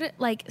weird,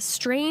 like,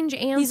 strange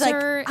answer. He's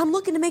like, I'm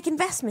looking to make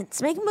investments,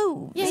 make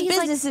moves, Yeah, he's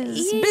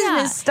businesses, like,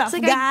 business stuff,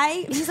 It's like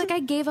guy. He's like, I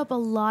gave up a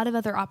lot of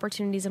other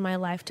opportunities in my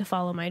life to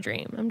follow my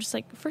dream. I'm just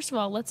like, first of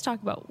all, let's talk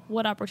about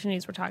what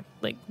opportunities we're talking.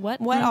 Like, what?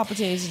 What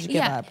opportunities did you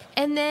give up?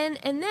 And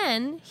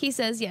then he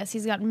says, yes,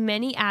 he's got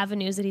many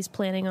avenues that he's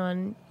planning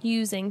on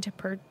using to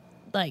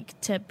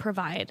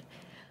provide.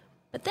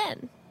 But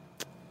then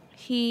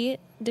he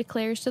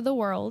declares to the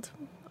world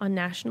on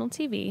national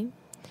TV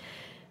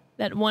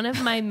that one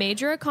of my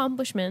major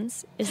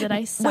accomplishments is that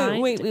I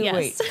signed. Wait.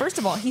 First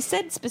of all, he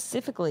said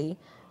specifically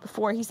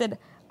before, he said,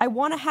 I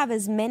want to have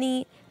as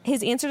many,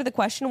 his answer to the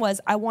question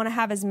was, I want to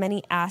have as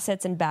many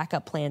assets and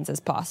backup plans as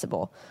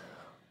possible.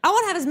 I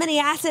want to have as many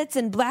assets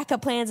and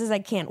backup plans as I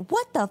can.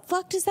 What the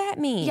fuck does that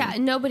mean? Yeah,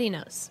 nobody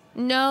knows.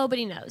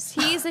 Nobody knows.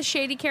 He's a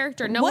shady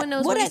character. No one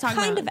knows what he's talking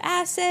kind about. of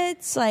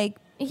assets? Like,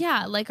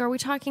 Yeah, like, are we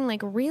talking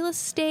like real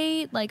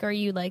estate? Like, are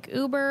you like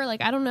Uber?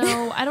 Like, I don't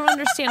know. I don't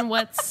understand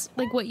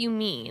what you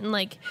mean.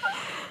 Like,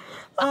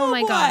 oh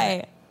my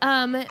God.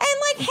 And like,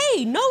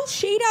 hey, no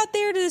shade out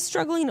there to the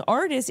struggling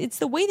artist. It's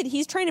the way that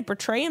he's trying to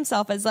portray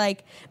himself as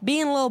like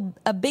being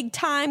a big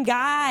time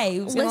guy.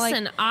 Who's gonna,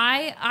 listen, like,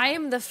 I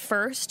am the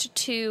first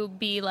to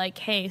be like,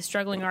 hey,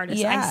 struggling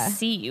artist, Yeah. I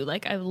see you.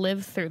 Like, I've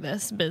lived through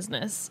this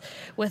business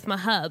with my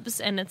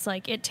hubs, and it's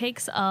like, it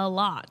takes a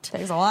lot.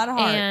 Takes a lot of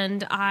heart.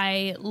 And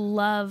I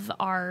love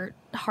our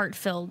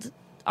heart-filled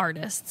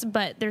artists,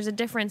 but there's a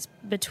difference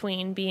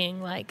between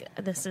being like,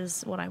 this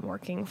is what I'm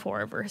working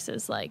for,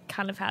 versus like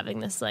kind of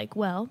having this like,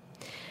 well,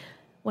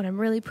 what I'm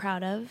really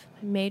proud of,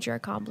 major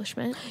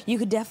accomplishment. You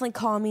could definitely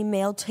call me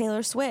male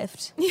Taylor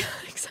Swift, Yeah,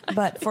 exactly.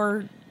 but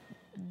for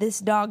this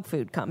dog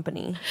food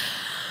company.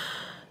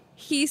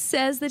 He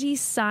says that he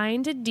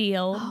signed a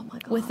deal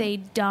with a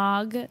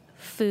dog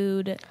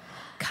food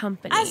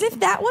company. As if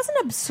that wasn't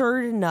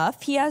absurd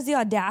enough, he has the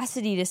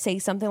audacity to say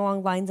something along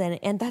the lines,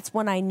 and that's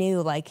when I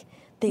knew like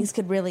things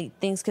could really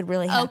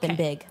happen Okay.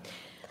 big.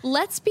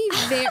 Let's be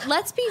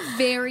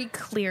very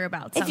clear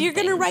about something. If you're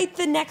gonna write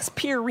the next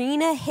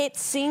Purina hit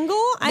single,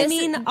 I This-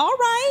 mean, all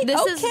right, This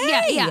okay,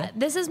 is yeah.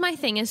 This is my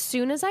thing. As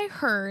soon as I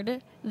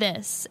heard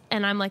this,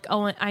 and I'm like,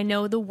 oh, I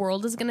know the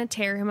world is going to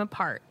tear him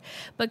apart.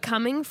 But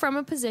coming from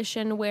a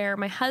position where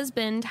my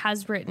husband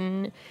has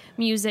written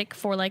music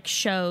for like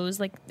shows,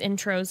 like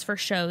intros for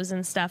shows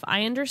and stuff,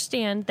 I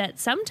understand that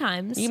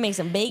sometimes You make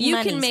some big you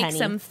monies, can make honey.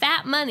 some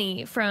fat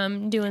money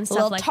from doing A stuff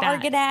little like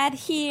Target that. ad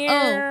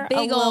here, Oh,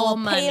 big a little ol'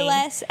 money.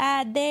 Payless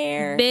ad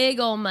there. Big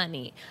old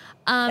money.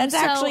 That's So-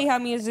 actually how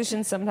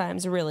musicians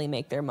sometimes really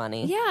make their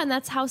money. Yeah, and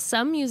that's how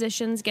some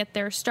musicians get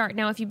their start.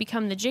 Now, if you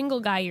become the jingle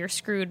guy, you're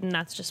screwed, and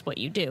that's just what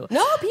you do.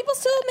 No, people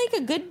still make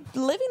a good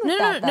living with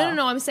that.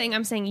 No. I'm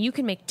saying you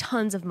can make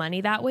tons of money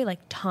that way,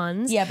 like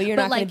tons. Yeah, but you're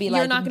not gonna be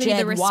like not gonna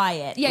Jed be the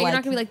Wyatt, Yeah, you're like-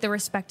 not gonna be like the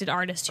respected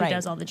artist who Right,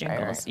 does all the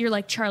jingles. right. You're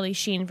like Charlie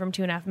Sheen from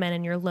 2.5 Men,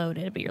 and you're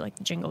loaded, but you're like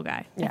the jingle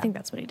guy. I Yeah. think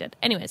that's what he did.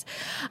 Anyways,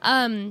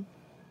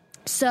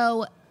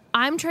 so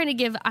I'm trying to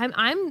give.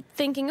 I'm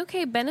thinking,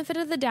 okay, benefit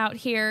of the doubt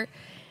here.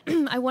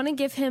 I want to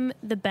give him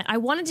I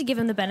wanted to give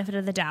him the benefit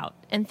of the doubt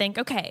and think,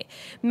 okay,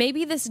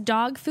 maybe this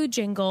dog food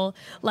jingle,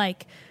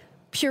 like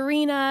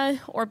Purina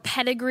or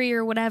Pedigree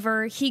or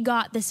whatever, he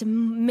got this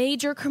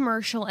major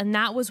commercial, and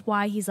that was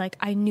why he's like,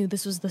 I knew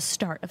this was the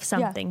start of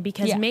something,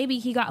 because Yeah. maybe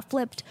he got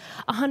flipped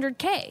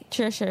 $100K.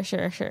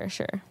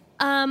 Sure.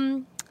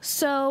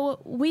 So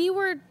we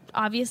were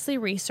obviously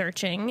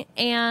researching,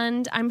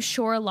 and I'm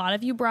sure a lot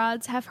of you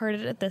broads have heard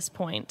it at this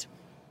point.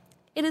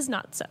 It is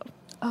not so.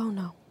 Oh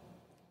no,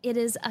 It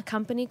is a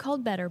company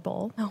called Better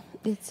Bowl. no,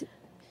 it's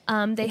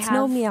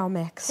No Meow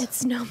Mix.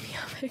 It's no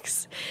Meow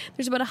Mix.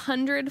 There's about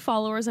 100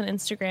 followers on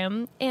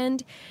Instagram,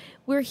 and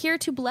we're here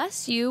to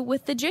bless you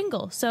with the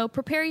jingle. So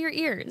prepare your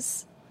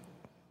ears.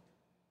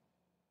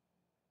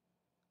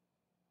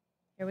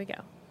 Here we go.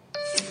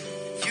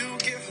 You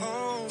get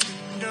home,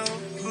 you know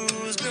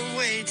who's been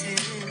waiting,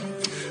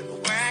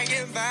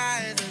 wagging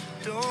by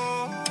the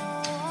door.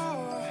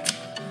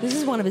 This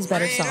is one of his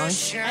better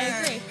songs. I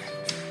agree.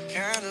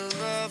 Kind of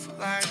love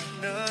like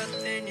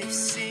nothing you've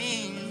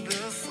seen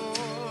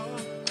before.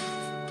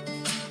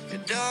 Your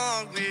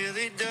dog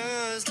really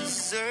does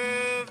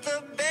deserve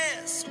the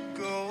best.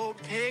 Go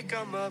pick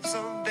 'em up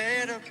some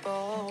Better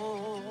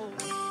Bowl.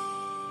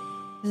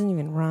 Doesn't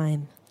even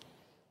rhyme.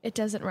 It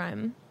doesn't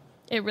rhyme.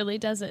 It really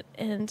doesn't.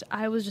 And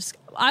I was just,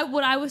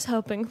 what I was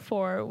hoping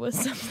for was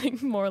something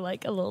more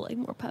like a little like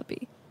more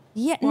puppy.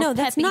 Yeah, More no,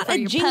 that's peppy not for a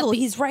your jingle. puppy.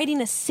 He's writing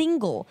a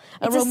single,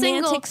 a It's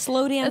romantic single.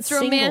 slow dance It's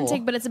single.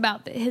 romantic, but it's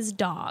about his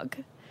dog.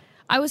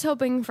 I was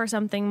hoping for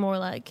something more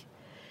like,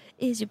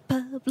 is your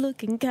pup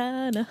looking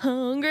kind of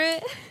hungry?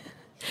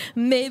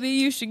 Maybe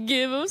you should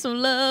give him some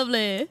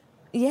lovely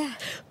Yeah,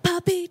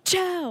 puppy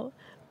chow,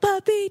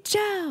 puppy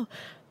chow.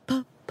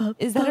 Pup, pup,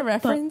 is that a pup,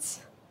 reference?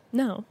 Pup.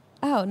 No,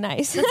 Oh,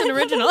 nice. it's an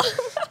original.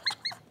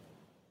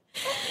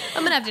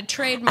 I'm gonna have to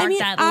trademark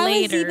that I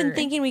later. was even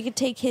thinking we could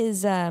take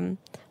his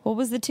what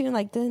was the tune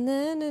like the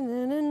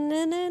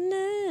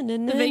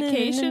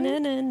Vacation?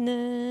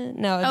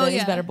 No, Oh, that is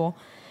yeah. Better Bowl.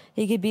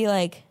 He could be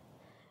like,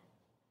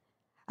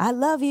 I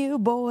love you,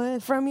 boy,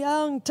 from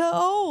young to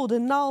old,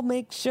 and I'll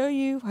make sure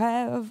you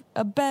have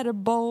a better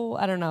bowl.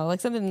 I don't know,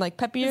 like something like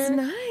peppier. It's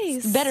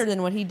nice. It's better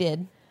than what he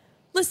did.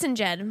 Listen,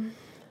 Jed,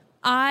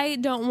 I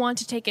don't want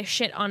to take a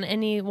shit on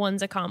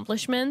anyone's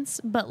accomplishments,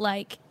 but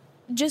like,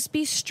 just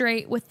be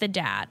straight with the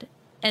dad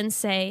and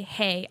say,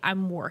 hey,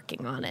 I'm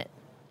working on it.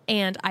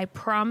 And I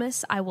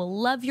promise I will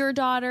love your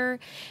daughter.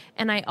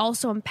 And I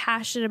also am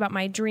passionate about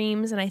my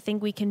dreams. And I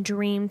think we can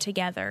dream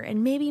together.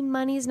 And maybe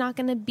money's not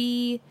going to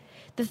be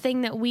the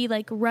thing that we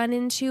like run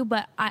into.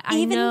 But I know.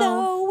 Even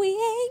though we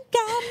ain't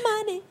got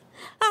money,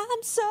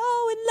 I'm so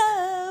in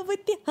love with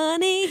you,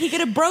 honey. He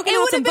could have broken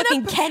out some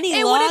fucking Kenny Loggins.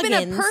 It would have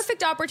been a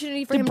perfect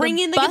opportunity for him bring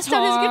to in the bust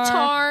guitar, out his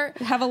guitar.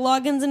 have a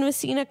Loggins and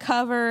Messina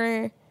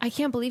cover. I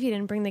can't believe he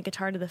didn't bring the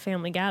guitar to the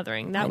family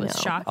gathering. That was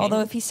shocking.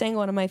 Although if he sang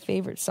one of my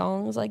favorite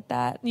songs like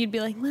that, you'd be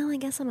like, well, I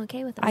guess I'm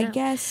okay with it I now.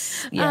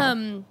 guess.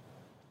 Yeah.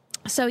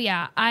 So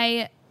yeah,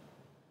 I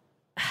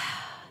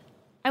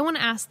want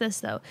to ask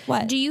this though.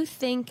 What? Do you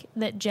think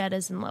that Jed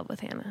is in love with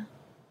Hannah?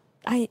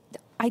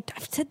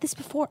 I've said this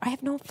before. I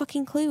have no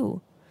fucking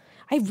clue.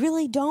 I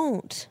really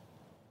don't.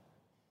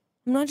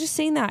 I'm not just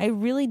saying that. I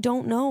really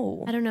don't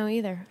know. I don't know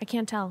either. I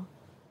can't tell.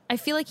 I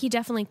feel like he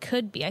definitely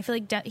could be. I feel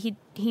like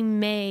he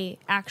may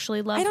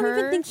actually love her. I don't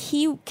even think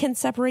he can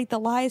separate the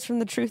lies from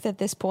the truth at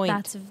this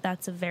point.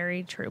 That's a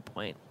very true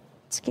point.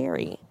 It's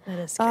scary. That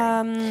is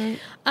scary.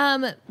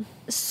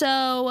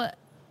 So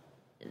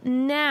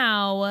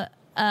now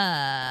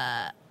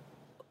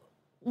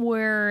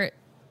we're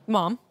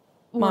Mom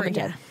and Dad.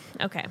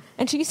 Yeah. Okay.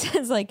 And she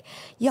says, like,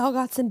 y'all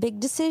got some big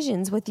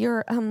decisions with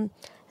your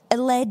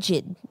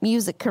alleged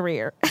music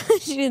career.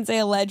 She didn't say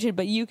alleged,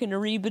 but you can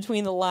read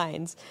between the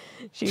lines.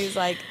 She was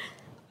like,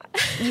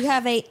 you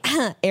have a,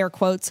 air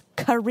quotes,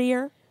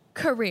 career.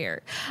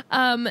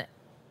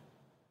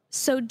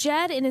 So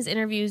Jed, in his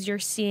interviews, you're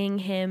seeing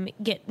him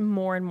get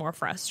more and more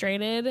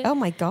frustrated. Oh,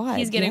 my God.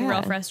 He's getting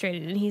real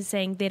frustrated, and he's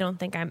saying they don't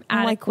think I'm adequate.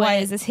 I'm like, why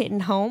is this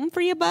hitting home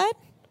for you, bud?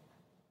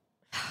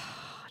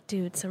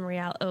 Dude, some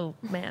reality. Oh,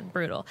 man,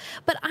 brutal.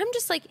 But I'm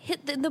just like,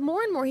 the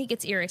more and more he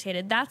gets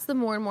irritated, that's the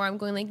more and more I'm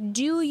going like,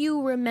 do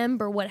you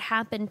remember what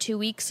happened 2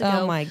 weeks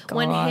ago Oh my God.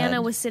 when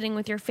Hannah was sitting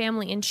with your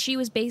family and she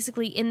was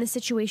basically in the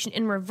situation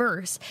in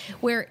reverse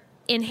where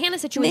in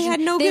Hannah's situation, they had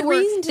no good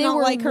reason to not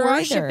like her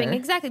worshiping, either.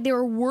 Exactly. They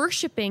were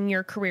worshiping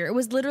your career. It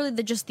was literally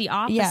just the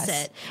opposite.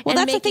 Yes. Well, and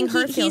that's making the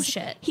thing. her feel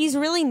shit. He's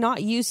really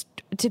not used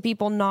to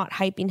people not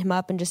hyping him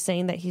up and just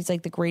saying that he's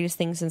like the greatest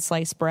thing since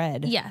sliced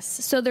bread. Yes.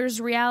 So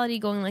there's reality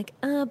going like,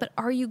 but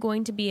are you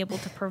going to be able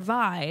to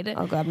provide?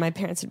 Oh God, my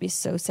parents would be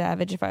so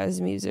savage if I was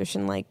a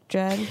musician like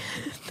Jed.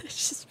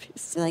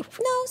 They're like,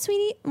 no,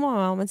 sweetie. My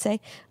mom would say,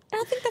 I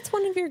don't think that's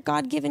one of your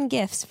God-given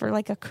gifts for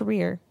like a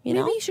career. You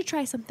know, Maybe you should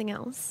try something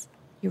else.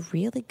 You're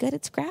really good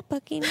at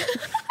scrapbooking.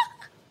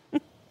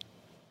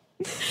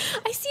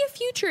 I see a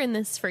future in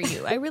this for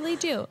you. I really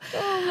do.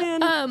 Oh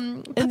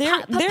man. And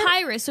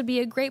Papyrus would be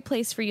a great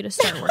place for you to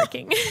start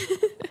working.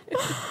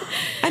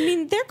 I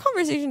mean, their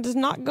conversation does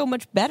not go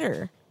much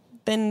better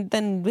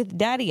than with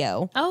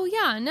Daddy-O. Oh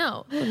yeah,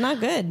 no. Not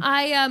good.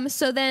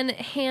 So then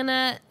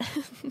Hannah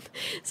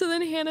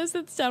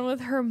sits down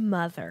with her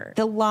mother.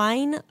 The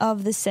line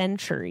of the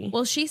century.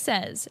 Well, she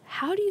says,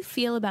 how do you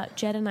feel about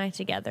Jed and I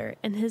together?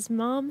 And his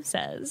mom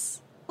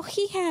says, well,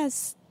 he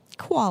has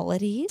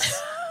qualities.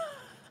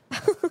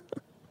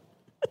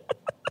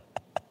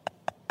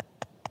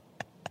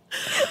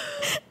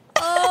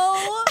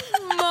 oh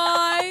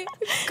my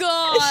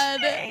God.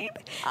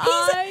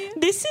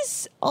 This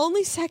is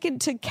only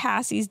second to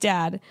Cassie's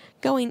dad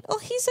going, oh,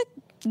 he's a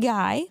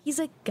guy. He's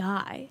a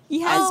guy.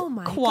 He has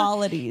my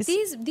qualities.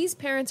 God. These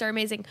parents are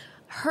amazing.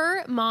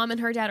 Her mom and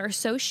her dad are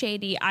so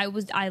shady. I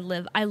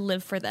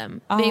live for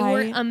them. They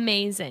were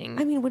amazing.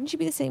 I mean, wouldn't you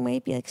be the same way?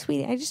 Be like,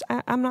 sweetie,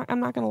 I'm not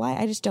gonna lie.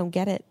 I just don't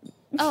get it.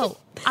 Oh,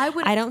 I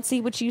would. I don't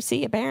see what you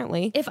see,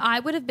 apparently. If I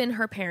would have been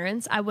her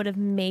parents, I would have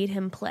made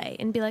him play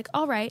and be like,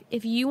 all right,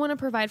 if you want to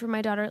provide for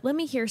my daughter, let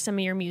me hear some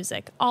of your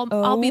music.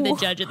 I'll be the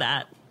judge of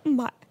that.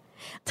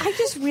 I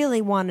just really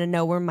want to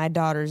know where my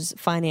daughter's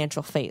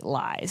financial fate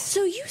lies.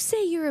 So you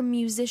say you're a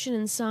musician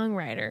and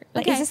songwriter.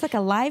 Like, is this like a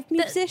live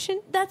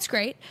musician? That's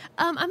great.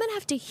 I'm going to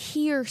have to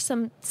hear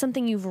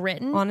something you've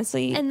written.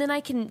 Honestly. And then I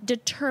can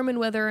determine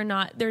whether or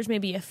not there's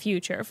maybe a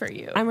future for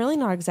you. I'm really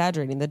not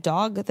exaggerating. The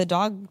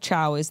dog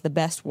chow is the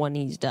best one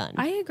he's done.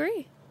 I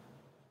agree.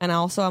 And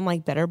also I'm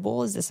like, Better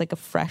Bowl, is this like a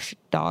fresh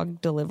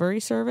dog delivery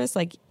service?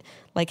 Like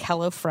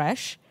Hello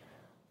Fresh?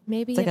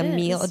 Maybe it's like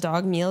a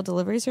dog meal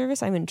delivery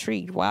service. I'm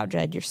intrigued. Wow,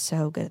 Jed, you're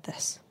so good at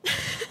this.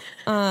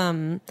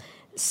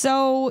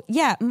 So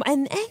yeah,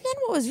 and then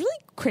what was really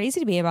crazy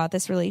to me about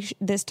this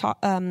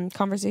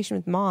conversation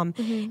with Mom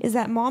is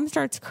that Mom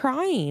starts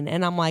crying,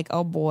 and I'm like,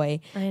 oh boy,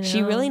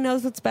 she really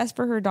knows what's best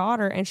for her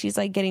daughter, and she's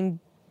like getting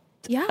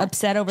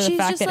upset over the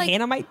fact that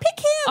Hannah might pick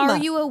him. Are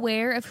you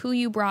aware of who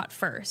you brought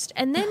first?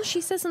 And then she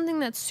says something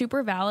that's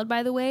super valid,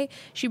 by the way.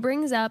 She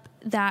brings up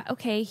that,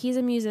 okay, he's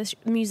a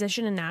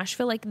musician in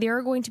Nashville. Like, there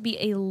are going to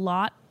be a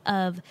lot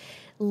of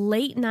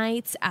late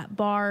nights at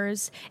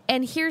bars.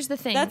 And here's the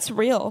thing. That's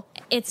real.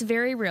 It's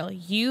very real.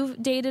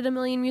 You've dated a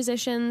million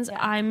musicians. Yeah.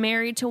 I'm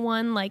married to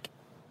one. Like,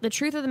 the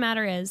truth of the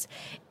matter is,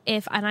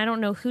 and I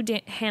don't know who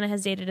Hannah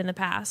has dated in the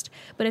past,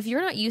 but if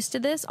you're not used to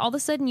this, all of a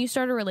sudden you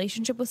start a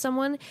relationship with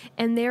someone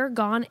and they're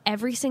gone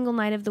every single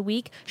night of the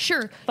week.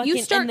 Sure,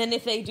 And then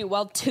if they do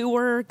well,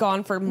 tour,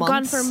 gone for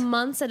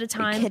months at a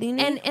time. Are you kidding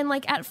me? And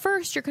like at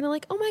first you're kind of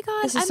like, oh my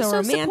God, This is I'm so so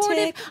romantic.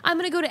 supportive. I'm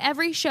going to go to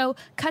every show.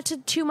 Cut to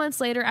 2 months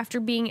later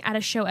after being at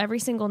a show every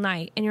single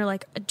night. And you're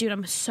like, dude,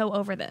 I'm so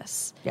over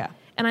this. Yeah.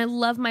 And I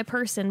love my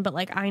person, but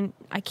like I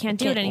can't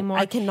do it anymore.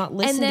 I cannot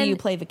listen to you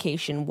play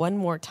Vacation one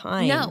more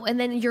time. No, and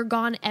then you're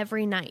gone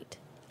every night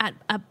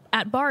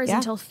at bars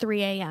until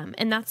 3 a.m.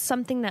 And that's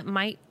something that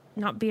might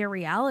not be a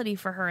reality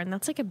for her, and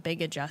that's like a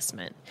big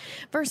adjustment.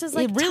 Versus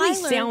like it really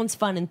Tyler, sounds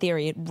fun in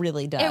theory. It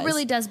really does. It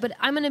really does, but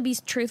I'm going to be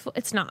truthful.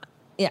 It's not.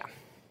 Yeah.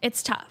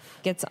 It's tough.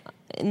 Gets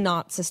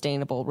not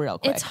sustainable real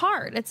quick. It's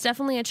hard. It's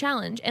definitely a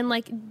challenge. And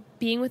like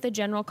being with a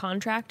general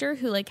contractor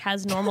who like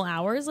has normal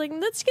hours, like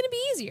that's going to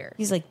be easier.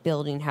 He's like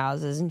building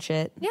houses and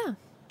shit. Yeah.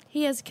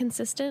 He has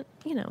consistent,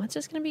 it's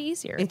just going to be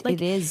easier.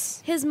 It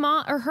is. His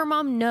mom or her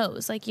mom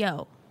knows like,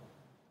 yo,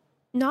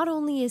 not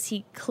only is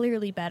he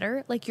clearly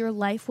better, like your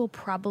life will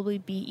probably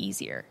be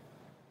easier.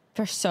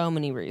 For so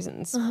many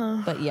reasons.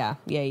 But yeah.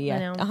 I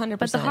know. 100%.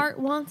 But the heart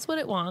wants what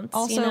it wants.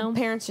 Also,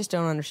 parents just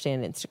don't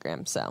understand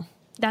Instagram, so.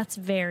 That's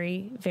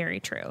very, very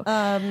true.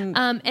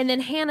 And then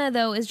Hannah,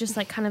 though, is just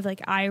like kind of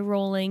like eye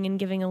rolling and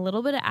giving a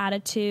little bit of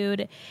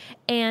attitude.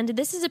 And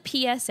this is a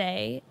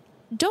PSA.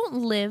 Don't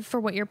live for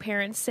what your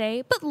parents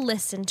say, but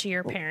listen to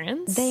your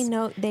parents. They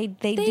know, they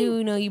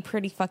do know you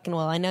pretty fucking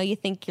well. I know you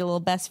think your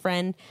little best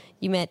friend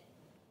you met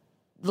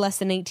less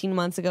than 18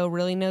 months ago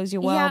really knows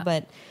you well,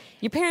 but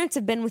your parents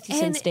have been with you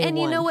since day one. And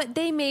you know what?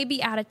 They may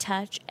be out of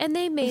touch and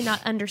they may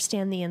not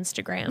understand the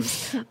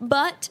Instagrams,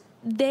 but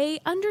they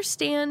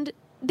understand.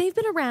 They've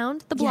been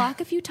around the block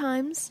a few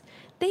times.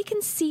 They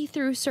can see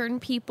through certain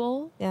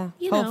people. Yeah,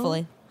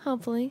 hopefully.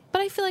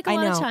 But I feel like a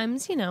lot of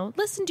times,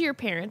 listen to your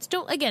parents.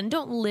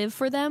 Don't live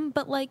for them,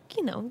 but like,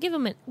 give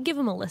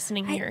them a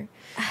listening ear.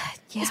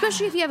 Yeah.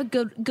 Especially if you have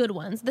good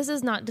ones. This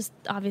is not just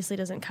obviously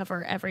doesn't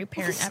cover every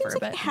parent ever,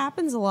 but it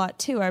happens a lot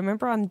too. I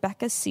remember on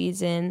Becca's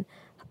season,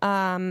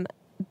 Becca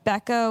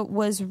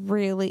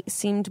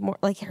seemed more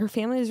like her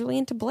family was really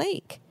into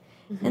Blake.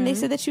 Mm-hmm. And they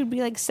said that she would be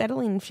like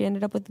settling if she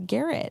ended up with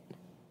Garrett.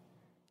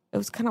 It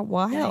was kind of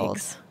wild.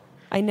 Yikes.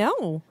 I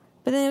know.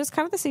 But then it was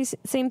kind of the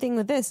same thing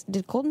with this.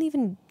 Did Colton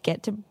even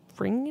get to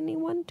bring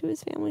anyone to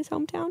his family's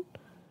hometown?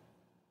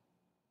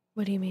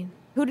 What do you mean?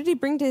 Who did he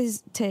bring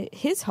to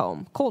his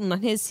home? Colton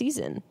on his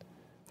season.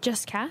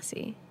 Just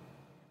Cassie.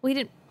 We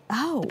didn't.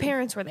 Oh. The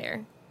parents were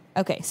there.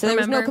 Okay, so there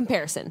was no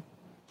comparison.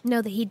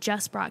 No, that he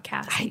just brought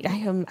Cassie.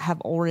 I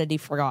have already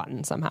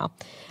forgotten somehow.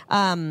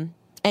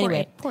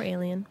 Anyway, poor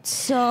alien.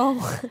 So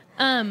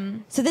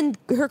then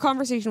her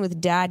conversation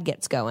with Dad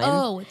gets going.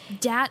 Oh,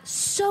 Dad,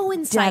 so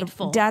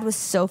insightful. Dad was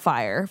so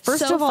fire.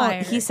 First So of all,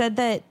 fire. he said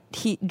that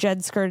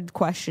Jed skirted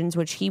questions,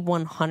 which he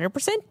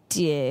 100%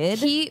 did.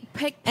 He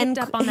picked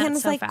up on that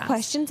Hannah's so like, fast.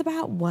 questions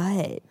about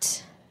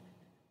what?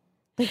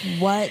 Like,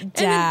 what,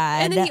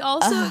 Dad? And then he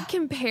also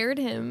compared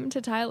him to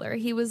Tyler.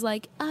 He was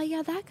like,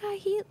 yeah, that guy,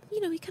 he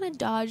kind of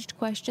dodged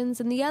questions.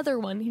 And the other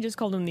one, he just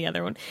called him the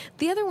other one.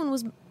 The other one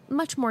was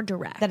much more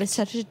direct. That is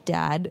such a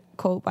dad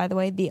quote, by the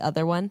way. The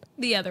other one.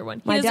 The other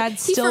one. My dad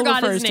still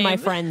refers to my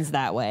friends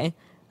that way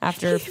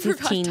after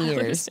 15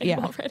 years.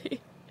 Yeah.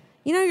 Already.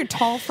 You know your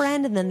tall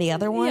friend and then the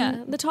other one?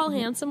 Yeah, the tall,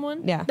 handsome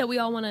one. Yeah. That we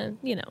all want to,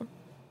 get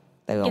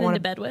into into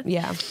bed with.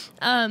 Yeah.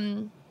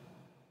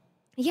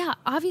 Yeah,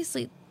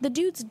 obviously the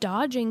dude's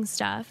dodging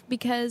stuff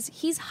because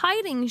he's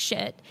hiding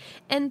shit,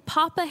 and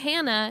Papa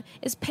Hannah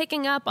is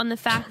picking up on the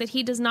fact that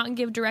he does not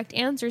give direct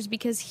answers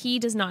because he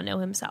does not know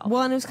himself.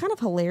 Well, and it was kind of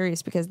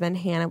hilarious because then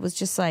Hannah was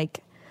just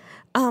like,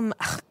 come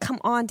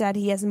on, Dad,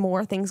 he has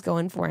more things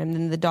going for him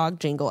than the dog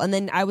jingle. And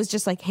then I was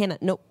just like, Hannah,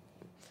 nope.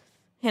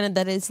 Hannah,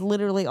 that is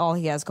literally all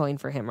he has going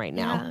for him right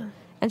now. Yeah.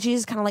 And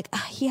she's kind of like,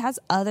 he has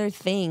other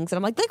things. And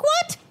I'm like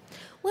what?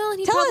 Well,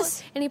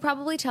 and he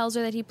probably tells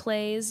her that he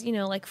plays,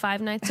 like 5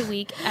 nights a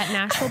week at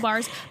Nashville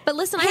bars. But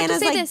listen, I have to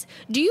say this.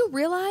 Do you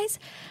realize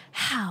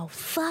how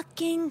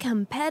fucking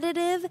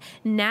competitive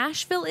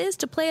Nashville is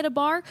to play at a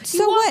bar?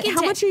 So what?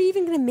 How much are you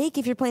even going to make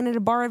if you're playing at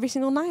a bar every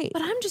single night?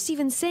 But I'm just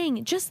even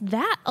saying, just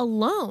that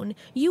alone,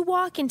 you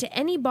walk into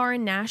any bar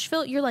in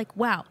Nashville, you're like,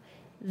 wow,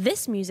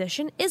 this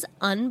musician is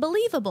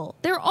unbelievable.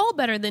 They're all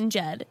better than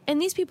Jed.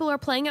 And these people are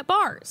playing at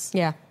bars.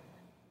 Yeah.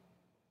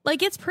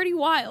 Like, it's pretty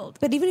wild.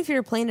 But even if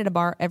you're playing at a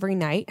bar every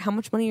night, how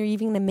much money are you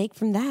even going to make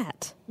from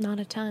that? Not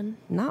a ton.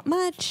 Not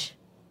much.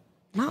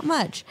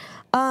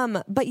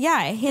 But yeah,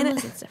 Hannah.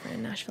 Unless it's different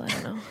in Nashville, I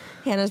don't know.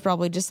 Hannah's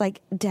probably just like,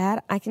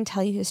 Dad, I can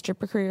tell you his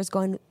stripper career is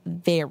going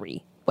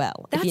very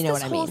well. That's if you know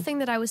this what I mean. whole thing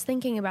that I was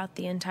thinking about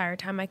the entire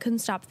time. I couldn't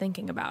stop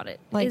thinking about it.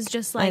 Like, It's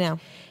just I like, know.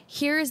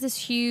 here is this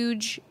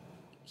huge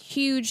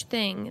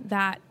thing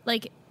that,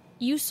 like,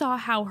 you saw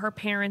how her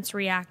parents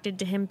reacted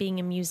to him being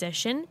a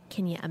musician.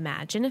 Can you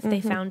imagine if they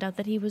found out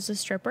that he was a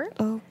stripper?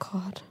 Oh,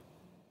 God.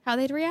 How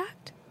they'd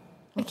react?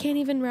 I can't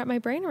even wrap my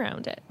brain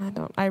around it.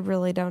 I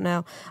really don't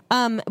know.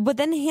 But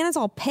then Hannah's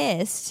all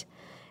pissed.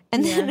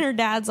 And then her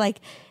dad's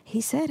like,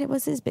 he said it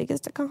was his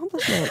biggest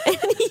accomplishment. And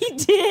he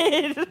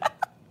did.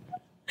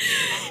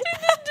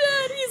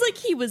 He's like,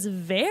 he was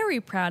very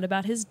proud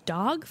about his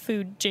dog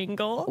food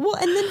jingle. Well,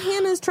 and then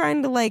Hannah's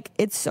trying to like,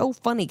 it's so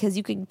funny because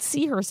you can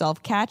see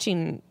herself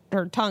catching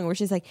her tongue where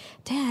she's like,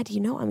 Dad, you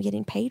know I'm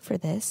getting paid for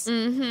this.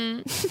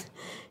 Mm-hmm.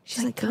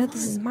 She's like, no,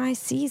 this is my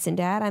season,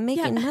 Dad. I'm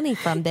making money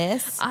from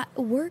this.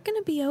 We're going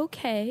to be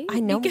okay. I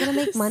know I'm going to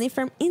make money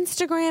from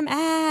Instagram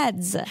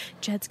ads.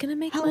 Jed's going to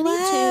make Hello,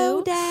 money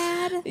too.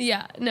 Dad.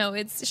 Yeah, no,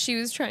 she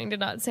was trying to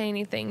not say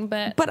anything,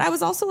 but I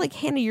was also like,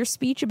 Hannah, your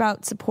speech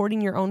about supporting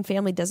your own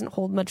family doesn't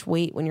hold much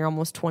weight when you're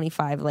almost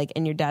 25, like,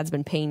 and your dad's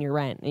been paying your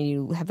rent and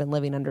you have been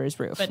living under his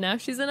roof. But now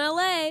she's in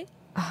LA.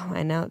 Oh,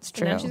 I know, it's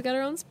true. And now she's got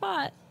her own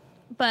spot.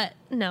 But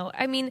no,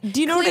 I mean,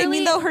 do you know what I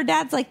mean? Though her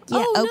dad's like,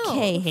 yeah,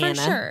 okay, Hannah,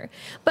 for sure.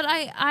 But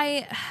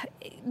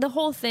the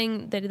whole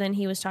thing that then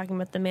he was talking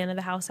about, the man of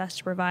the house has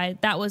to provide.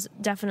 That was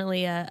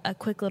definitely a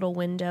quick little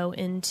window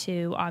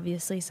into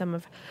obviously some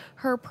of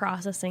her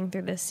processing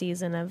through this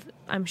season of,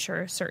 I'm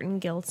sure, certain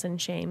guilts and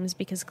shames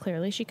because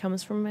clearly she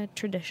comes from a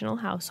traditional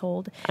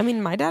household. I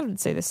mean, my dad would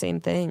say the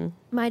same thing.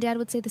 My dad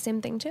would say the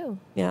same thing too.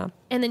 Yeah.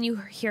 And then you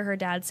hear her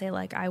dad say,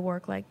 like, I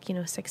work,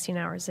 16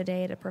 hours a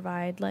day to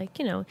provide,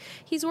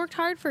 he's worked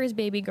hard for his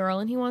baby girl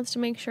and he wants to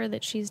make sure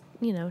that she's,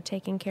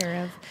 taken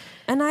care of.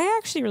 And I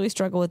actually really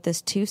struggle with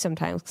this too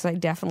sometimes because I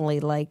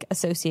definitely,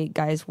 associate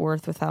guys'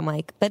 worth with, I'm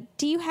like, but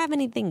do you have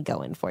anything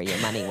going for you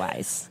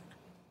money-wise?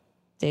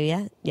 Do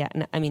you? Yeah.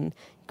 No, I mean,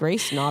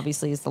 Grayson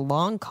obviously is the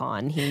long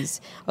con.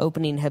 He's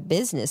opening a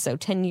business. So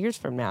 10 years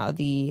from now,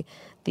 the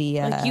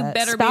you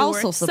better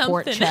spousal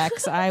support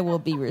checks I will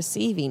be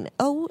receiving.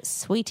 Oh,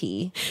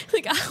 sweetie.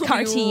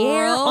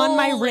 Cartier on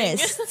my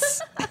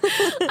wrists.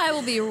 I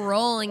will be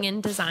rolling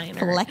in designer.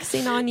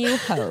 Flexing on you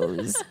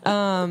hoes.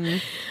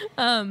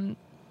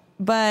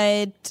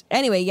 But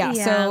anyway, yeah.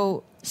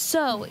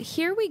 So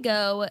here we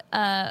go.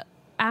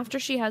 After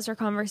she has her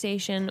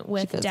conversation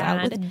with she goes Dad.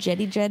 Out with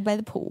Jed by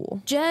the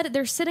pool. Jed,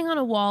 they're sitting on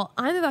a wall.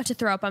 I'm about to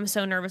throw up. I'm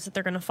so nervous that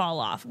they're going to fall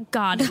off.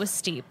 God, it was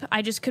steep.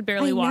 I just could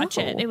barely watch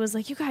it. It was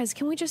like, you guys,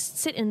 can we just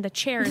sit in the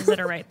chairs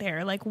that are right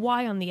there? Like,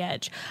 why on the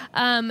edge?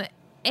 And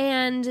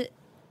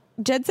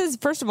Jed says,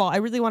 first of all, I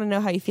really want to know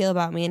how you feel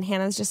about me. And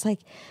Hannah's just like,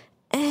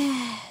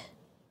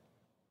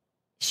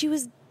 She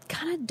was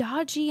kind of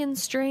dodgy and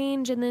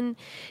strange, and then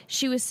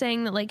she was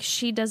saying that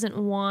she doesn't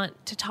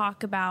want to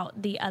talk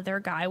about the other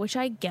guy, which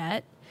I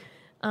get,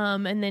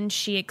 and then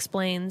she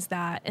explains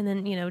that, and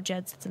then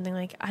Jed said something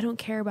like, I don't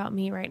care about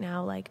me right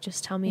now,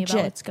 just tell me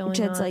about what's going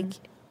Jed's on. like,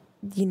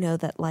 you know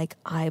that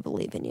I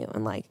believe in you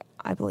and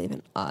I believe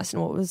in us.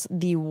 And what was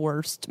the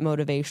worst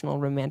motivational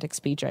romantic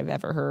speech I've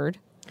ever heard?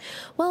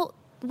 Well,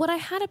 what I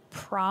had a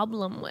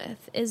problem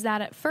with is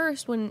that at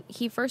first, when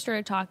he first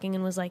started talking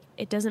and was like,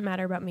 it doesn't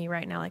matter about me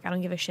right now. I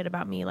don't give a shit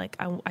about me.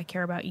 I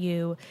care about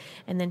you.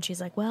 And then she's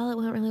like, well, it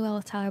went really well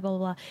with Tyler, blah, blah,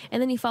 blah.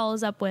 And then he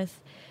follows up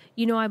with,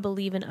 I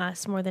believe in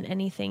us more than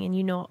anything. And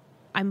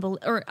I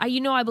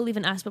believe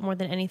in us, but more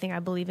than anything, I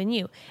believe in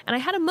you. And I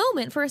had a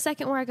moment for a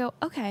second where I go,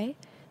 okay,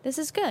 this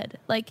is good.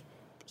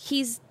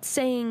 He's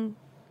saying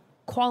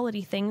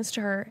quality things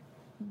to her,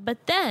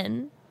 but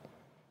then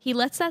he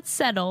lets that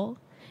settle.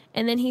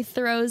 And then he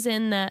throws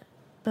in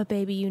but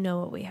baby, you know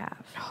what we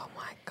have. Oh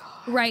my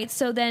God. Right.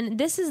 So then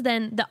this is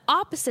then the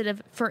opposite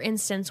of, for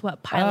instance,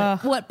 what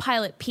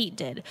Pilot Pete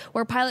did,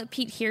 where Pilot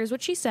Pete hears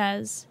what she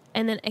says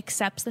and then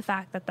accepts the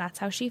fact that that's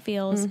how she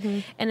feels. Mm-hmm.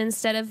 And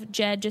instead of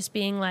Jed just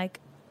being like,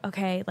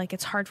 okay,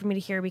 it's hard for me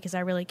to hear because I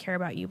really care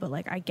about you, but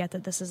I get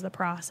that this is the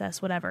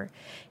process, whatever.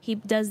 He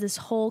does this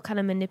whole kind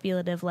of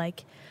manipulative,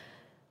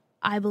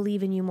 I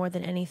believe in you more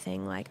than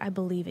anything. I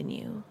believe in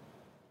you.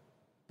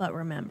 But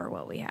remember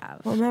what we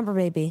have. Remember,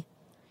 baby.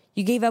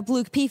 You gave up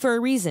Luke P for a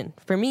reason.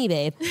 For me,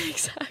 babe.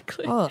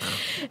 Exactly. Ugh.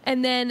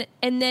 And then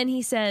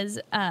he says,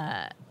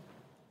 I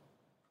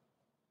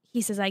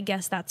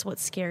guess that's what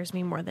scares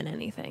me more than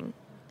anything.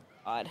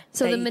 God.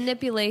 So the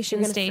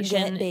manipulation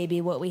station, forget, baby,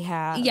 what we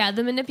have. Yeah,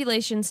 the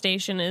manipulation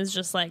station is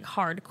just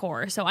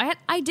hardcore. So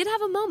I did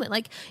have a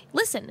moment.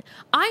 Listen,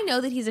 I know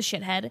that he's a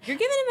shithead. You're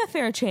giving him a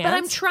fair chance, but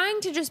I'm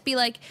trying to just be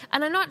and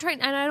I'm not trying,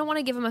 and I don't want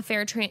to give him a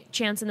fair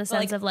chance in the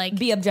sense of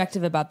be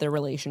objective about their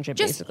relationship,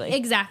 basically.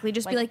 Exactly.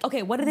 Just be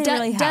okay, what do they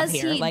really have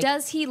here?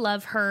 Does he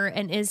love her,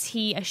 and is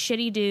he a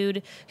shitty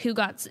dude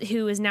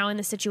who is now in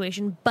the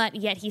situation, but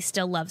yet he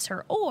still loves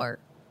her, or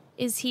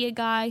is he a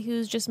guy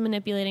who's just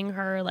manipulating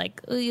her?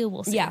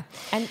 We'll see. Yeah,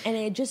 and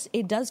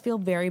it does feel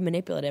very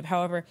manipulative.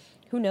 However,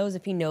 who knows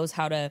if he knows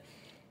how to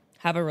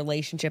have a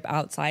relationship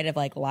outside of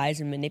lies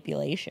and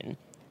manipulation?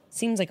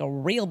 Seems like a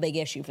real big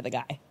issue for the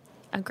guy.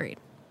 Agreed.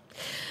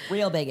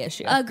 Real big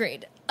issue.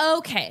 Agreed.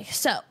 Okay,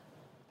 so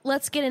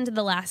let's get into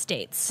the last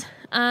dates.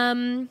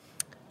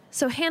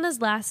 So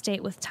Hannah's last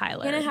date with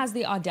Tyler. Hannah has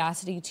the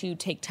audacity to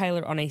take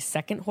Tyler on a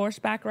second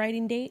horseback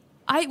riding date.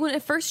 When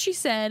at first she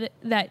said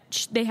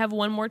that they have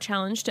one more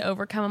challenge to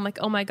overcome, I'm like,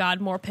 oh my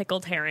God, more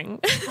pickled herring.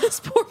 This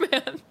poor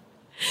man.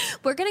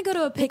 We're going to go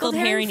to a pickled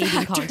herring eating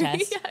factory.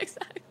 contest. Yeah,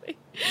 exactly.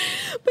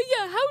 But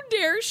yeah, how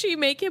dare she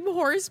make him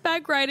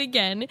horseback ride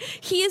again?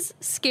 He is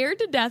scared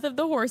to death of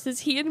the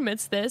horses. He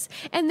admits this.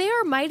 And they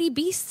are mighty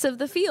beasts of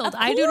the field.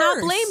 I do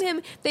not blame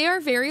him. They are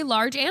very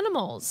large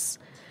animals.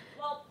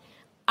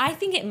 I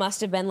think it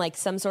must have been like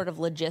some sort of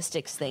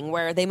logistics thing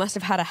where they must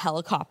have had a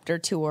helicopter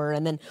tour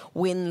and then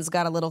winds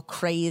got a little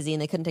crazy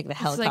and they couldn't take the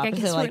helicopter.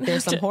 So like,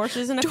 there's some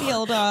horses in a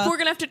field. We're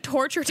going to have to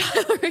torture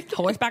Tyler again.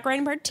 Horseback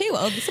riding part 2.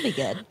 Oh, this will be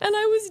good. And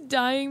I was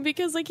dying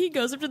because like he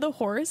goes up to the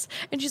horse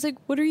and she's like,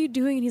 what are you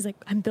doing? And he's like,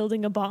 I'm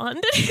building a bond.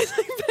 And he's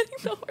like petting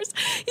the horse.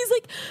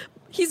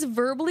 He's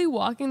verbally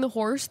walking the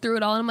horse through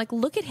it all. And I'm like,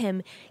 look at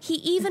him. He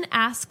even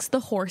asks the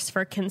horse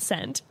for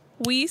consent.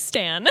 We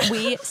stan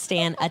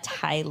a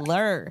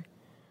Tyler.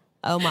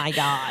 Oh my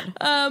God.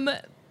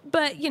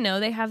 But you know,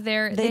 they have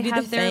their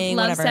thing,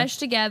 love whatever. sesh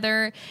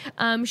together.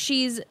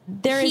 He's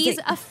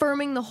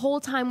affirming the whole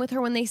time with her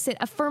when they sit,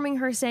 affirming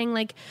her, saying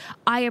like,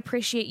 I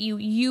appreciate you.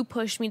 You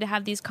pushed me to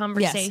have these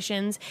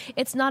conversations. Yes.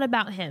 It's not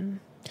about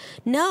him.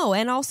 No,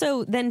 and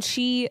also then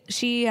she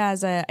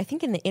has I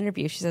think in the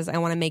interview she says, I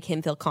want to make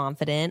him feel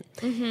confident.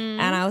 Mm-hmm.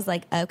 And I was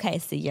like, okay,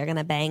 so you're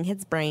gonna bang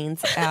his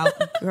brains out.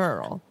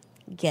 Girl,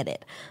 get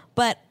it.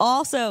 But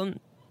also,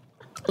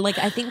 like,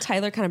 I think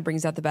Tyler kind of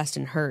brings out the best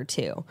in her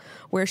too,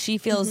 where she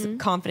feels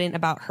confident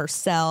about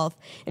herself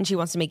and she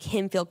wants to make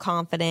him feel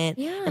confident.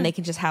 Yeah. And they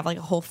can just have like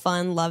a whole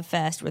fun love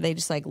fest where they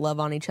just like love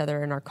on each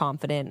other and are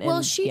confident. Well,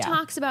 and, she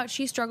talks about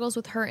she struggles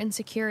with her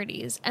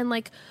insecurities and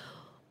like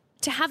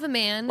to have a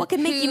man what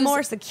can make you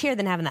more secure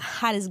than having the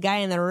hottest guy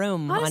in the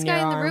room on your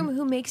arm?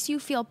 Who makes you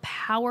feel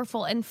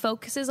powerful and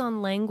focuses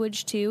on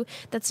language too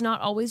that's not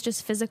always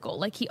just physical.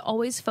 Like he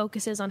always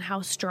focuses on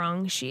how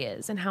strong she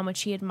is and how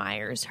much he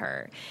admires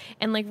her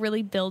and like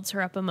really builds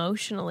her up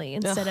emotionally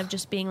instead of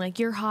just being like,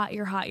 you're hot,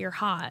 you're hot, you're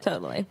hot.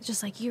 Totally. It's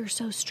just like, you're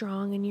so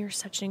strong and you're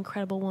such an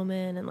incredible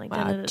woman and like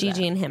wow,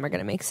 Gigi and him are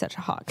gonna make such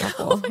a hot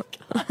couple. Oh my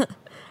God.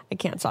 I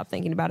can't stop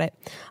thinking about it.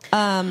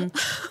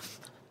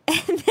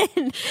 And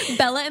then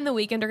Bella and The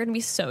Weeknd are going to be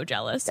so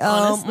jealous.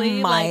 Honestly,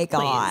 oh my like,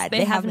 God, please,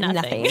 they have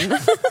nothing.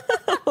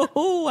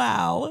 Oh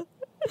wow.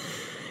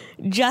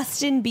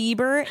 Justin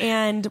Bieber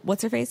and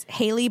what's her face,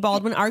 Haley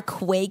Baldwin are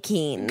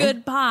quaking.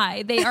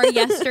 Goodbye. They are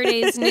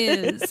yesterday's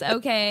news.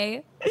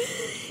 Okay,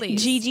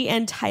 please. Gigi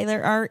and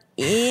Tyler are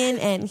in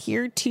and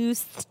here to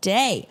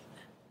stay.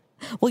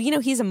 Well, you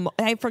know,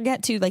 I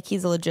forget too, like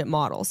he's a legit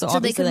model. So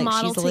obviously they can like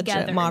model she's a legit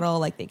together. model.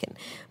 Like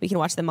we can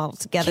watch them model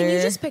together. Can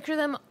you just picture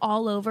them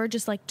all over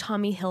just like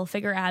Tommy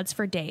Hilfiger ads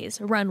for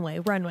days? Runway,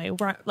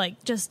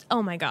 like just,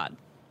 oh my God.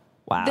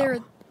 Wow. They're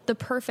the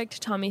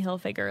perfect Tommy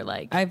Hilfiger,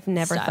 like I've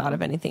never style. thought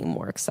of anything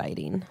more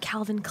exciting.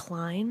 Calvin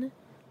Klein.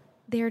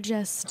 They're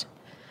just...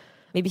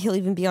 Maybe he'll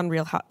even be on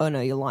Real Housewives. Oh no,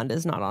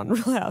 Yolanda's not on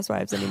Real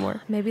Housewives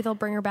anymore. Maybe they'll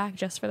bring her back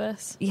just for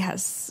this.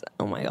 Yes.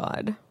 Oh my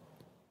God.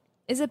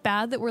 Is it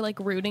bad that we're like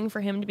rooting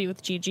for him to be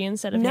with Gigi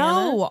instead of Hannah?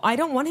 No, I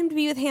don't want him to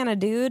be with Hannah,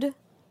 dude.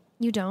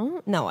 You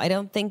don't? No, I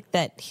don't think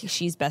that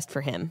she's best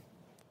for him.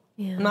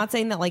 Yeah. I'm not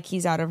saying that like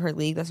he's out of her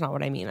league. That's not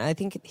what I mean. I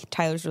think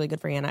Tyler's really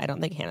good for Hannah. I don't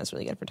think Hannah's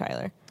really good for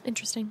Tyler.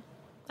 Interesting.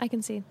 I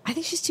can see. I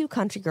think she's too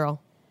country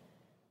girl.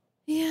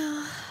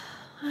 Yeah.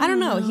 I don't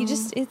know.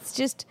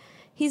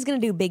 He's going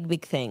to do big,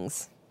 big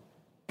things.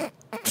 I'm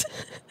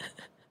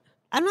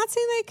not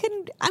saying that I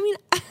couldn't. I mean,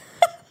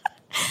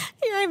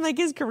 here I'm like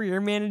his career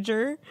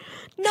manager.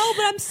 No,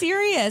 but I'm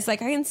serious.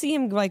 Like I can see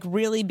him like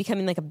really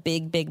becoming like a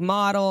big, big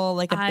model.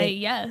 Like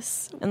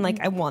yes. And like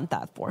I want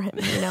that for him.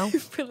 You know,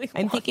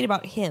 I'm thinking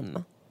about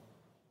him.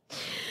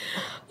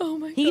 Oh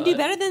my God. He can do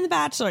better than The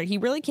Bachelor. He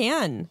really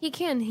can. He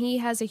can. He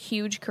has a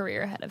huge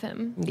career ahead of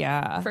him.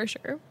 Yeah, for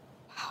sure.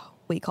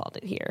 We called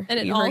it here, and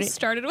it all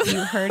started with you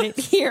heard it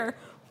here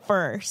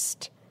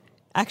first.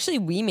 Actually,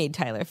 we made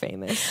Tyler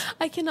famous.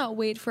 I cannot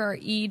wait for our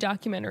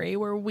documentary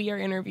where we are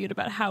interviewed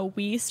about how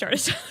we started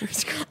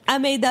Tyler's career. I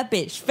made that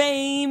bitch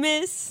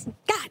famous.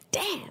 God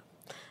damn.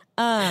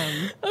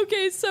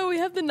 Okay, so we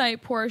have the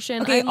night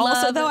portion. Okay,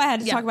 though, I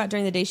had to talk about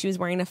during the day she was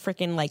wearing a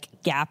freaking like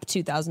Gap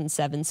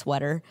 2007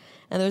 sweater.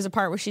 And there was a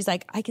part where she's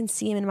like, I can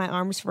see him in my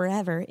arms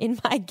forever in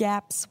my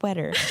Gap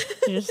sweater.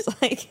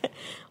 Just like,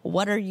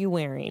 what are you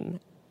wearing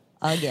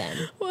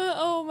again? Well,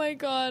 oh my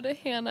God,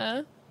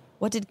 Hannah.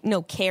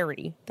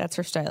 Carrie. That's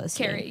her stylist.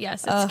 Carrie,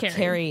 yes, it's Carrie.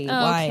 Carrie,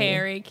 oh, why?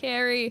 Carrie.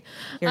 Carrie's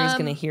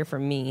going to hear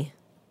from me.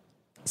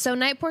 So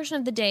night portion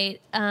of the date,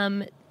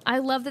 I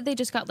love that they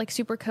just got like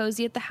super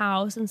cozy at the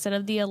house instead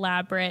of the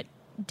elaborate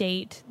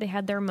date. They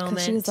had their moment.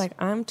 She was like,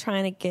 I'm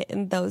trying to get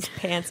in those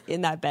pants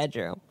in that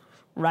bedroom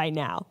right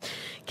now.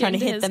 Trying to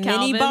hit the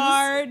mini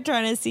bar,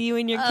 trying to see you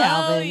in your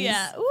Calvins. Oh,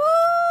 yeah.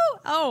 Woo!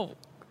 Oh,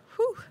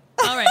 whew.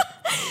 All right.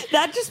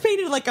 That just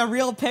painted like a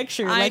real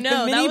picture. I like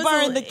know, the mini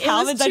bar and the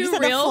Calvins. I just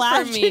had a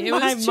flash in my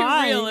mind. It was too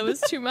real. It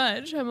was too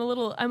much. I'm a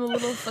little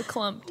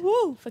verklempt.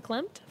 Woo.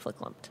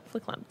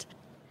 Verklempt.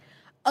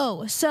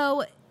 Oh,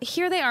 so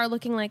here they are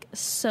looking like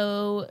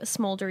so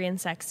smoldery and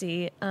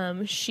sexy.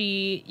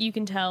 You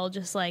can tell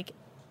just like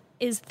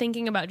is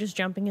thinking about just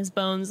jumping his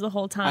bones the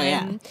whole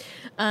time.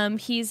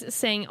 He's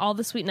saying all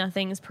the sweet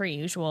nothings per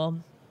usual.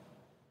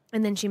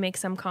 And then she makes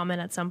some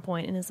comment at some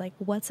point and is like,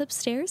 "What's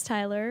upstairs,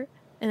 Tyler?"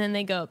 And then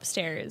they go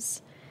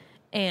upstairs.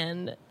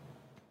 And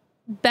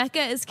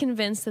Becca is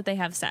convinced that they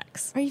have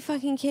sex. Are you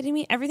fucking kidding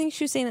me? Everything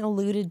she was saying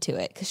alluded to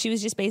it, because she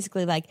was just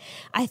basically like,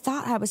 I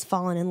thought I was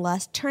falling in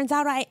lust. Turns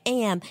out I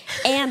am.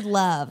 And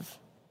love.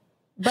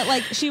 But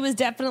like, she was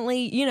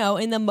definitely,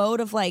 in the mode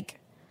of like,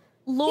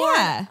 Lord,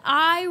 yeah.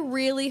 I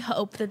really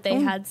hope that they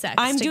had sex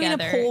I'm together.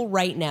 doing a poll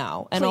right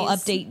now, and I'll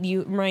Please. update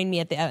you, remind me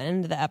at the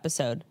end of the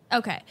episode.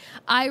 Okay.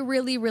 I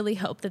really, really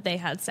hope that they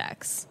had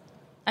sex.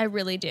 I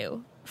really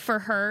do. For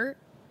her,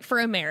 for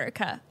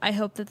America. I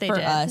hope that they For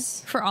did.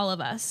 us. For all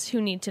of us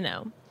who need to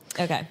know.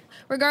 Okay.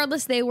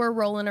 Regardless, they were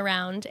rolling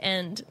around,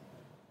 and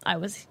I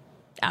was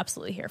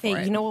absolutely here for it.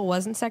 Hey, you know what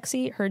wasn't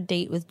sexy? Her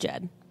date with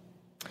Jed.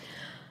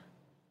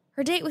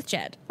 Her date with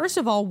Jed. First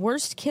of all,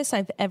 worst kiss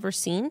I've ever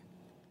seen.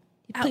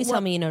 Please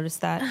tell me you noticed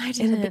that. I In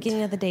didn't. the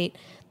beginning of the date,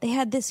 they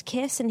had this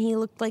kiss, and he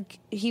looked like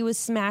he was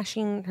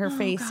smashing her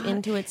face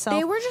into itself.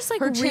 They were just like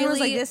her chin really was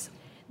like this.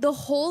 The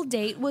whole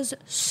date was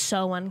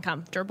so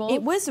uncomfortable.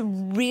 It was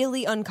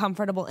really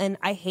uncomfortable, and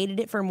I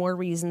hated it for more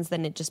reasons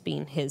than it just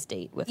being his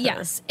date with her.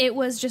 Yes, it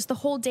was just the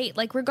whole date.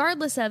 Like,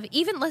 regardless of,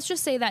 even let's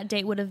just say that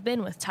date would have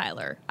been with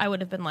Tyler, I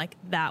would have been like,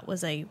 that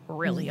was a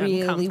really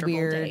uncomfortable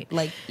weird. date.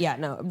 Like, yeah,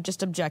 no,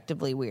 just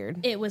objectively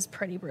weird. It was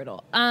pretty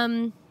brutal.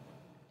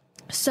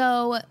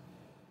 So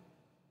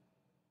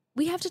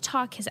we have to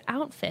talk his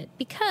outfit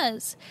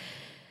because,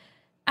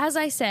 as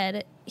I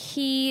said,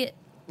 he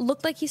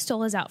looked like he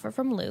stole his outfit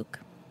from Luke.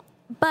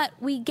 But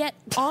we get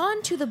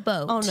onto the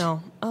boat. Oh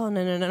no! Oh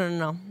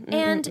no!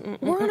 And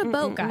we're on a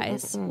boat,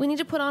 guys. We need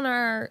to put on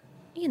our,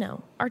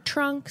 our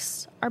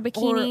trunks, our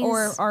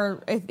bikinis.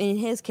 Or if in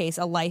his case,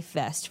 a life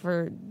vest.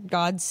 For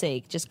God's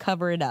sake, just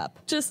cover it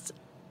up. Just,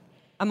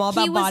 I'm all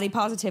about body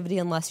positivity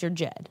unless you're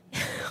Jed.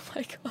 oh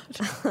my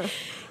God.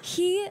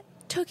 He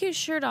took his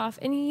shirt off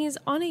and he's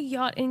on a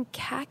yacht in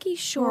khaki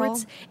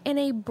shorts and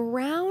a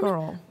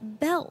brown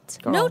belt.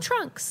 No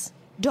trunks.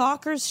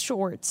 Dockers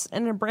shorts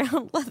and a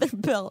brown leather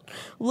belt,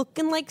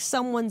 looking like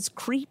someone's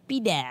creepy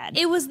dad.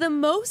 It was the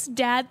most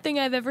dad thing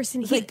I've ever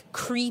seen. Like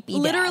creepy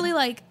dad. Literally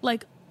like,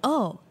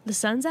 oh, the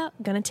sun's out,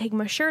 gonna take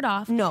my shirt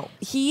off. No,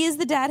 he is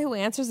the dad who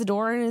answers the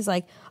door and is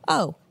like,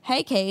 oh,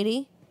 hey,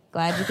 Katie.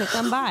 Glad you could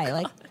come by.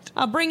 Like,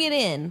 I'll bring it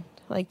in.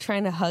 Like,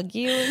 trying to hug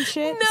you and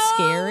shit. No,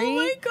 Scary. oh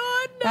my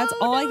God, no, That's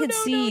all I no, could no,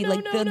 see. no,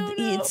 Like, no.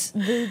 it's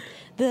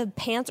the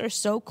pants are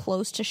so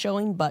close to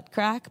showing butt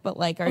crack, but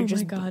like are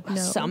just God, no.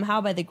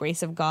 somehow by the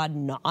grace of God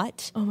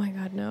not. Oh my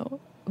God, no.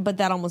 But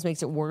that almost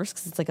makes it worse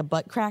because it's like a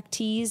butt crack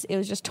tease. It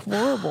was just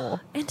horrible.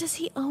 And does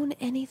he own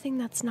anything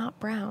that's not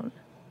brown?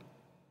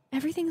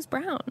 Everything's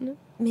brown.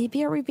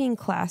 Maybe are we being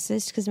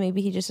classist because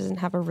maybe he just doesn't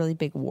have a really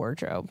big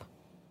wardrobe.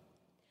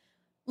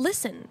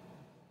 Listen,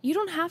 you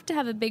don't have to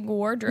have a big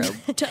wardrobe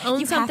to own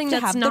You something have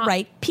to that's have not the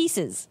right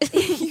pieces.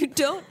 You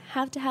don't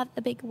have to have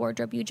a big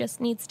wardrobe. You just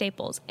need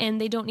staples, and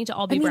they don't need to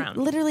all be brown.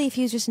 Literally, if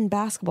he was just in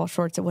basketball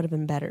shorts, it would have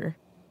been better.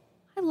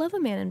 I love a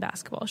man in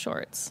basketball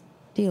shorts.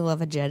 Do you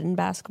love a Jed in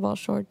basketball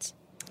shorts?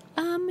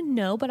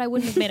 No, but I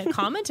wouldn't have made a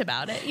comment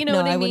about it. You know No,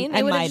 what I I mean? wouldn't-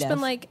 I would have might just have.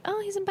 been like,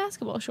 oh, he's in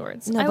basketball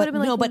shorts. No, I would have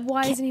been like, but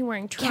why isn't he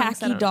wearing trunks? I Khaki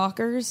don't know.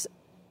 Dockers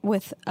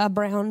with a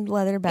brown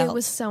leather belt. It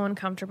was so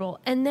uncomfortable.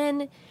 And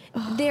then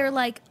they're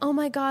like, oh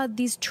my God,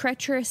 these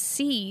treacherous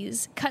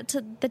seas cut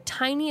to the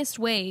tiniest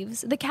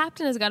waves. The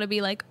captain has got to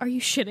be like, are you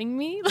shitting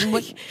me?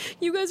 Like,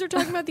 you guys are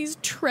talking about these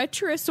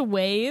treacherous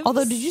waves?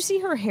 Although, did you see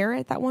her hair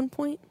at that one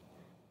point?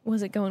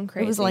 Was it going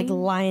crazy? It was like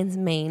lion's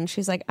mane.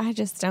 She's like, I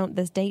just don't,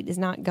 this date is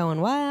not going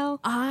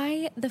well.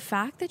 The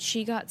fact that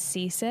she got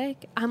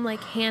seasick, I'm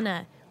like,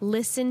 Hannah,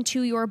 listen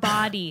to your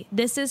body.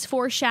 This is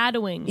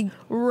foreshadowing.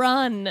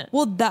 Run.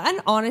 Well,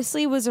 that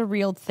honestly was a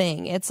real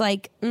thing. It's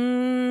like,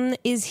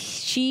 is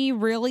she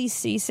really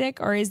seasick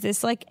or is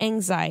this like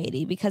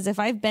anxiety? Because if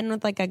I've been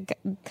with like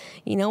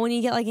when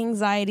you get like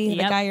anxiety, the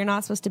Yep. guy you're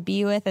not supposed to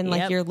be with and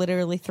like Yep. you're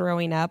literally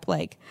throwing up,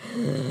 like,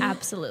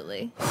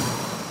 Absolutely.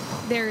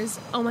 There's,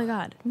 oh my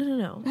God.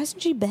 No.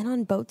 hasn't she been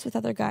on boats with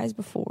other guys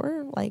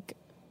before? Like,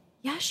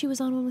 Yeah, she was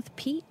on one with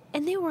Pete.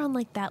 And they were on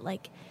like that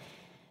like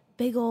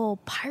big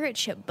old pirate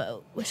ship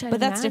boat, which I but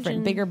that's imagine-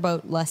 different. Bigger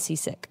boat, less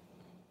seasick.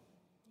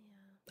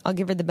 I'll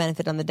give her the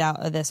benefit on the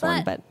doubt of this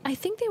one, but I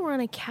think they were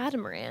on a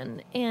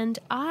catamaran, and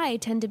I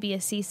tend to be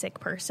a seasick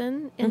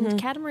person, and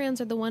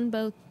catamarans are the one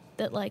boat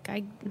that like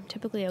I'm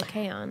typically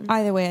okay on.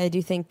 either way, I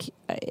do think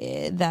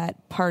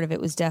that part of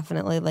it was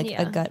definitely like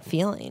Yeah. a gut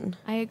feeling.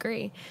 I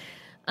agree.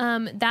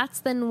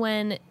 That's then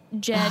when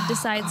Jed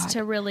decides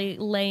to really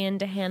lay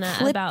into Hannah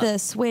Flip about the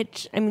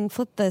switch. I mean,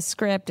 flip the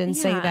script and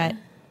say Yeah. that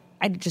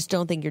I just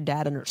don't think your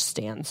dad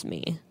understands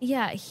me.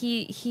 Yeah,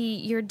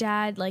 your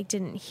dad like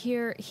didn't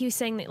hear. He was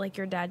saying that like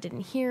your dad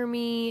didn't hear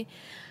me.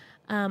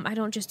 I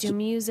don't just do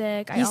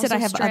music. He said also I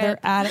have strip.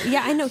 other.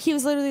 Yeah, I know. He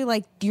was literally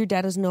like, your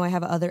dad doesn't know I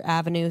have other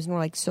avenues, and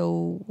we're like,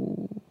 so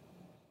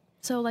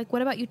So, like,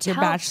 what about you Your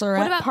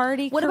bachelorette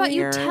party What about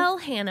you career? tell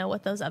Hannah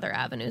what those other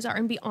avenues are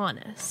and be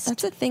honest?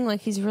 That's the thing.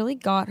 Like, he's really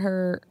got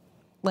her,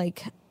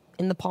 like,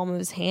 in the palm of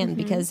his hand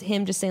because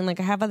him just saying, like,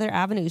 I have other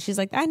avenues. She's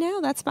like, I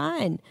know, that's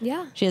fine.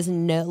 Yeah. She has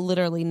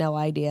literally no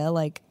idea.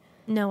 Like,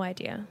 No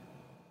idea.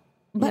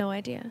 No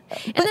idea.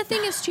 And the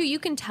thing is, too, you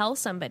can tell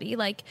somebody,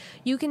 like,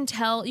 you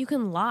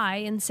can lie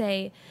and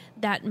say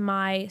that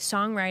my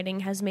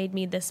songwriting has made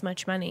me this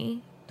much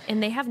money.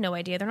 And they have no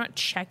idea. They're not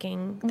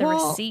checking the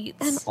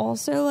receipts. And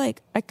also,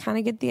 like, I kind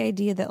of get the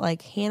idea that,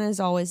 like, Hannah's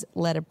always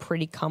led a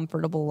pretty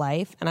comfortable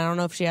life. And I don't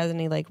know if she has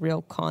any, like,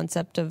 real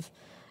concept of,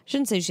 I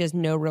shouldn't say she has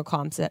no real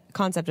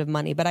concept of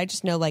money, but I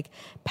just know, like,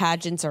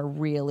 pageants are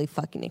really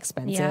fucking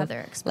expensive. Yeah,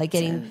 they're expensive. Like,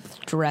 getting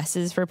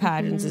dresses for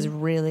pageants is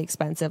really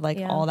expensive. Like,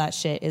 all that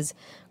shit is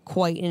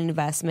quite an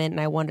investment.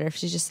 And I wonder if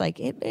she's just like,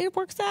 it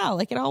works out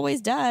like it always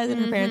does. And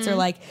her parents are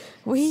like,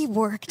 we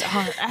worked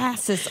our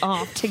asses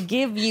off to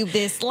give you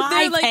this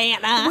life, like,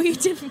 Hannah. we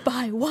didn't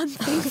buy one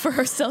thing for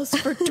ourselves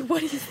for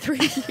 23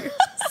 years.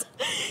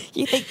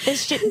 You think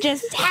this shit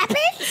just happened?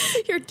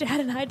 Your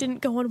dad and I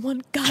didn't go on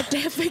one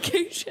goddamn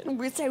vacation.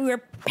 We said we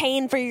were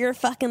paying for your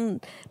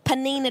fucking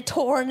Panina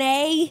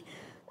Tournay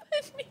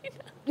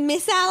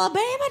Miss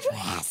Alabama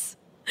dress.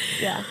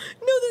 Yeah. No,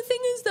 the thing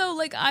is, though,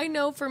 like, I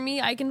know for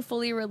me, I can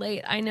fully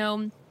relate. I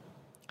know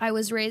I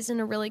was raised in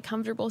a really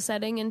comfortable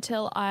setting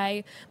until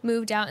I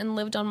moved out and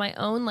lived on my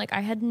own. Like, I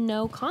had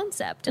no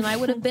concept. And I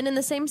would have been in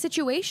the same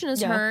situation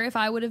as her if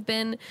I would have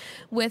been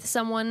with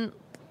someone,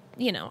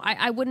 you know,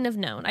 I wouldn't have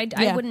known.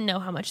 I wouldn't know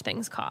how much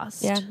things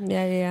cost.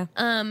 Yeah.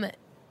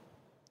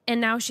 And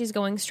now she's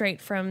going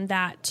straight from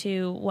that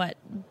to what,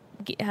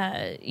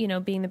 you know,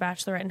 being the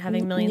Bachelorette and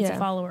having millions of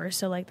followers.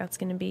 So, like, that's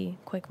going to be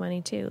quick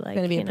money too. Like,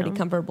 going to be a pretty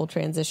comfortable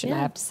transition, I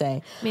have to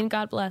say. I mean,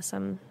 God bless.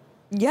 Make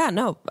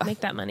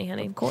that money,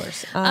 honey. Of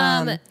course.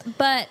 But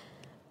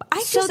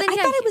I thought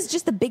it was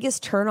just the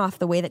biggest turnoff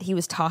the way that he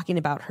was talking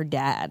about her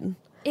dad.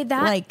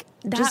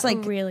 That just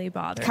like really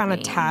bothered kind me.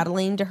 of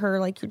tattling to her,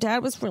 like, your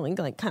dad was really,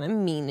 like, kind of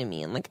mean to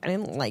me, and, like, I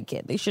didn't like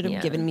it. They should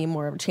have given me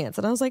more of a chance.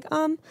 And I was like,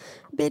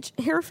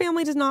 bitch, her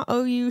family does not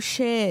owe you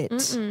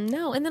shit.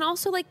 No. And then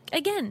also, like,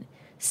 again,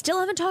 still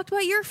haven't talked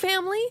about your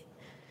family.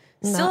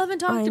 Still haven't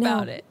talked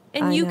about it.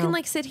 And you can,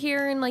 like, sit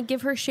here and, like,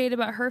 give her shade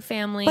about her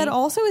family. But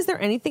also, is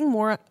there anything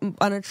more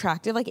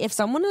unattractive? Like, if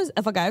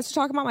a guy was to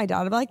talk about my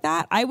daughter like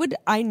that,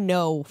 I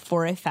know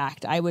for a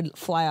fact I would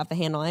fly off the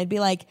handle. I'd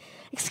be like,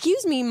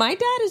 excuse me, my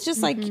dad is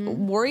just, like,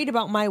 worried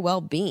about my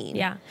well-being.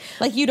 Yeah.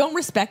 Like, you don't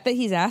respect that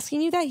he's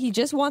asking you that. He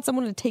just wants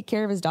someone to take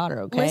care of his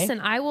daughter, okay?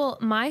 Listen,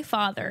 my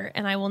father,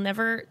 and I will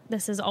never,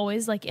 this is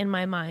always, like, in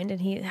my mind,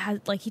 and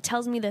he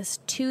tells me this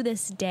to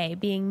this day,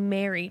 being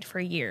married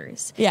for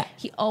years. Yeah.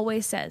 He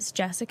always says,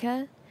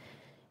 Jessica,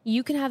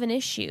 you can have an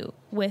issue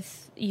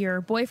with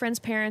your boyfriend's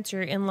parents or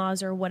your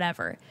in-laws or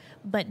whatever,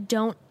 but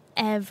don't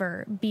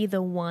ever be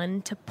the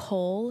one to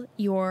pull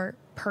your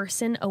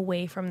person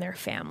away from their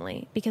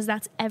family, because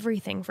that's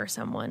everything for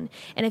someone.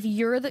 And if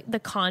you're the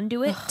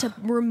conduit to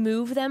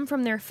remove them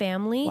from their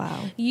family,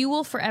 you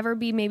will forever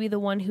be maybe the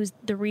one who's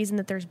the reason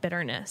that there's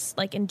bitterness.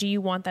 Like, and do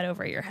you want that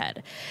over your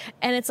head?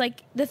 And it's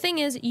like, the thing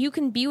is, you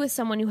can be with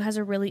someone who has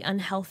a really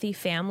unhealthy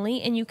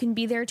family, and you can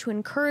be there to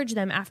encourage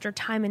them after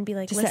time and be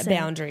like, just listen, set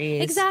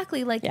boundaries.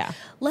 Exactly. Like,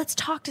 let's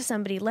talk to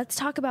somebody. Let's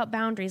talk about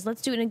boundaries.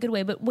 Let's do it in a good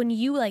way. But when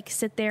you, like,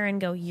 sit there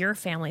and go, your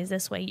family's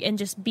this way, and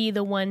just be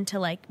the one to,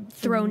 like,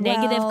 throw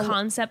negative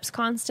concepts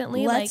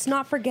constantly. Let's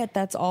not forget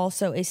that's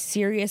also a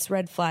serious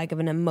red flag of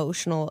an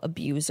emotional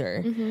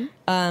abuser.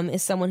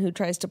 Is someone who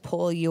tries to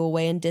pull you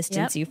away and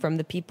distance you from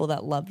the people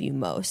that love you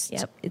most.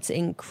 It's an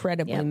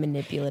incredibly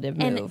manipulative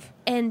move.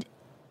 And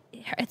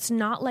it's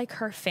not like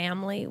her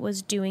family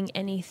was doing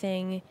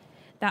anything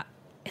that.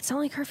 It's not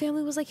like her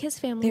family was like his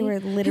family. They were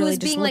literally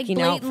just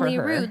looking out for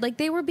her. Rude. Like,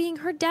 they were being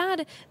her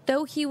dad.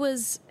 Though he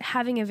was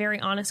having a very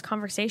honest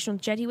conversation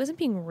with Jed, he wasn't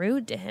being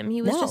rude to him.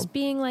 He was just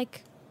being,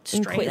 like,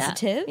 straight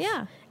inquisitive. Up.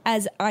 Yeah.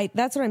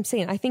 That's what I'm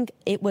saying. I think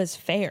it was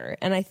fair.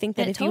 And I think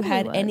that if you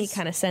had any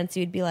kind of sense,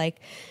 you'd be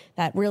like,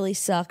 that really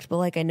sucked, but,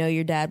 like, I know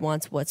your dad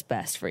wants what's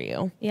best for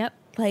you. Yep.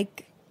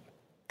 Like,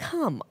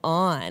 come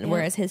on.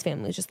 Whereas his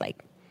family was just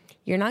like,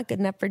 you're not good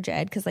enough for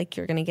Jed because, like,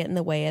 you're going to get in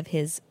the way of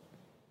his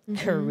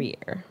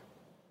career.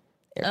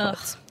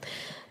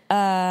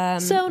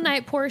 So,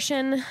 night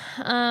portion,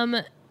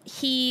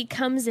 he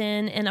comes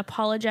in and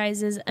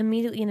apologizes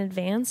immediately in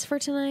advance for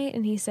tonight,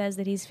 and he says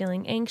that he's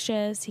feeling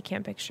anxious. He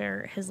can't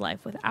picture his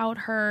life without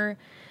her.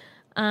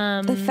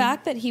 The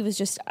fact that he was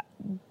just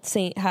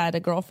had a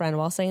girlfriend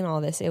while saying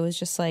all this, it was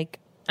just like,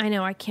 I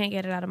know, I can't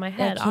get it out of my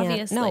head,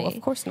 obviously. No, of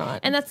course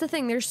not. And that's the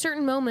thing. There's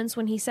certain moments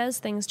when he says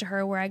things to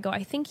her where I go,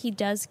 I think he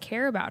does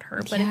care about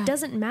her, but it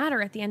doesn't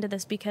matter at the end of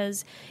this,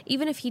 because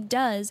even if he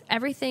does,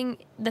 everything,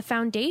 the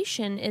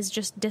foundation is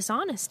just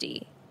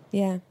dishonesty.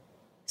 Yeah.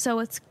 So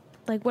it's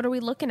like, what are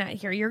we looking at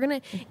here?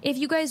 If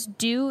you guys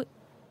do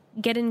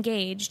get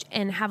engaged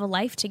and have a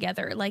life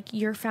together, like,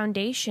 your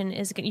foundation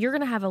is, you're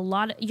going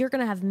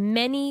to have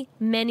many,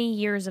 many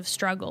years of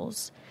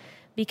struggles,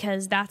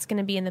 because that's going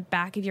to be in the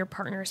back of your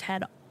partner's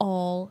head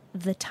all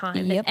the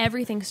time. Yep. That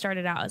everything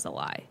started out as a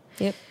lie.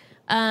 Yep.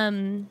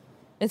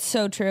 It's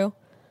so true.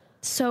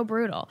 So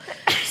brutal.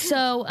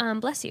 So,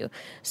 bless you.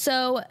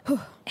 So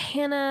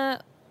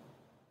Hannah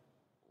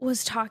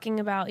was talking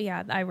about,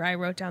 I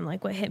wrote down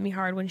like what hit me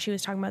hard when she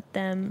was talking about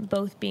them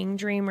both being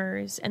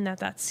dreamers and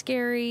that's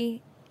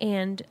scary.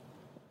 And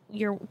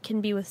can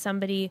be with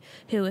somebody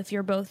who, if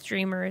you're both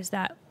dreamers,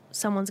 that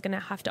someone's going to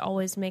have to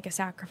always make a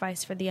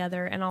sacrifice for the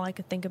other. And all I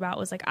could think about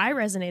was like, I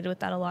resonated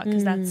with that a lot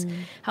because that's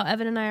how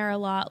Evan and I are a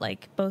lot,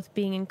 like both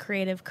being in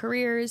creative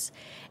careers.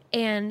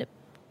 And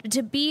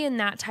to be in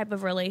that type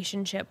of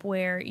relationship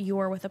where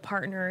you're with a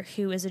partner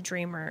who is a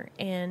dreamer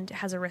and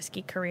has a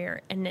risky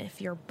career, and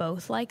if you're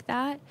both like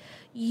that,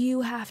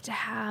 you have to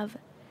have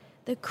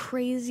the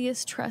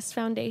craziest trust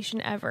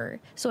foundation ever.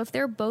 So if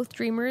they're both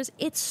dreamers,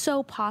 it's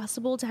so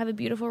possible to have a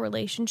beautiful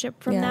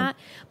relationship from that.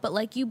 But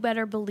like, you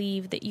better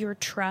believe that your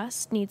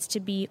trust needs to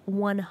be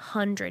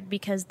 100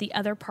 because the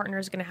other partner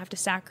is going to have to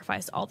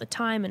sacrifice all the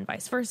time and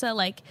vice versa.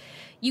 Like,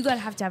 you got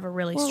to have a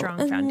really strong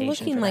foundation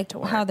looking for like that to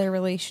work. how their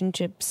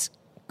relationship's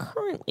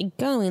currently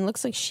going,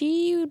 looks like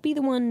she would be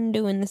the one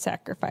doing the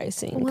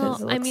sacrificing.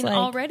 Well, I mean, like,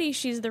 already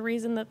she's the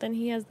reason that then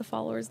he has the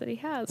followers that he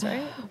has,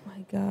 right? oh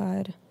my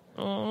God.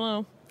 I don't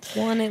know.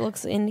 One, it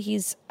looks, and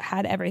he's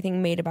had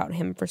everything made about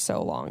him for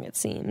so long, it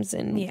seems,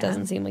 and it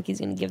doesn't seem like he's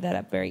going to give that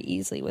up very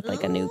easily with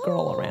like a new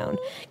girl around.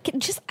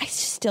 I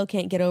still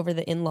can't get over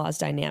the in-laws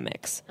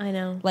dynamics. I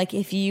know. Like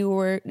if you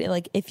were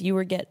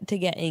to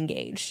get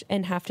engaged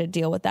and have to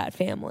deal with that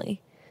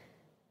family.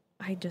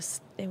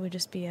 It would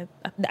just be a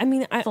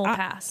full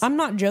pass. I'm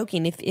not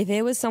joking. If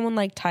it was someone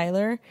like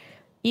Tyler,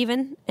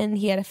 even, and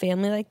he had a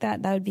family like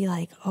that, that would be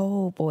like,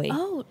 oh boy.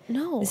 Oh,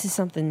 no. This is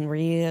something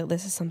real.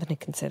 This is something to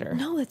consider.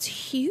 No, it's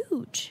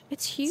huge.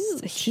 It's huge.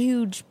 It's a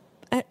huge,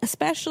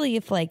 especially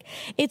if like,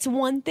 it's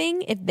one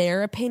thing if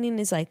their opinion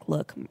is like,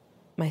 look,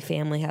 my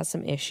family has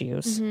some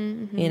issues,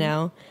 you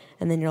know?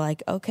 And then you're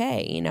like,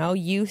 okay, you know,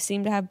 you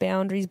seem to have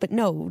boundaries, but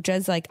no,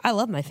 Jed's like, I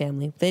love my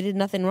family. They did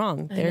nothing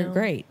wrong. They're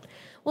great.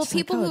 Well, Just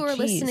people like, who are geez.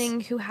 listening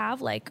who have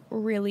like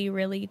really,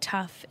 really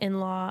tough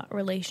in-law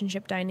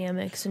relationship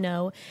dynamics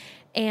know.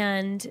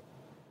 And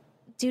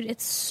dude,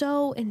 it's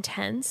so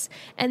intense.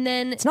 And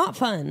then It's not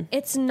fun.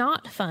 It's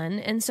not fun.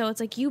 And so it's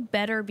like, you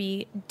better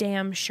be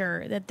damn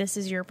sure that this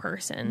is your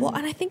person. Well,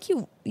 and I think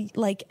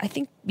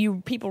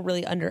people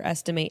really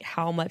underestimate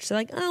how much they're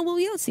like, oh, well,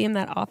 you don't see him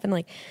that often.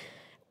 Like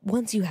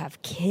once you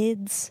have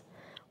kids,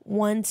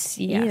 once,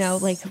 you know,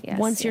 like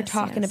once you're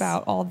talking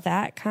about all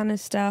that kind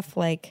of stuff,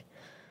 like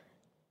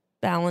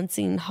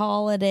balancing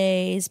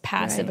holidays,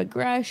 passive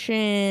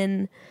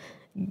aggression,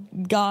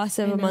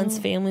 gossip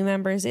amongst family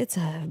members, it's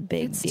a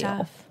big deal.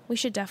 Tough. We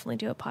should definitely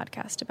do a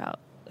podcast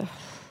about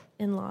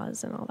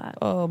in-laws and all that.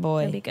 Oh boy.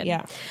 That'd be good.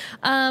 Yeah.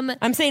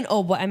 I'm saying,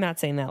 oh boy, I'm not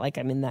saying that like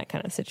I'm in that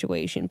kind of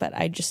situation, but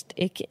I just,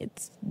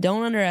 it's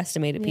don't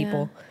underestimate it,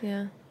 people.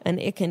 Yeah. And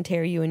it can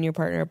tear you and your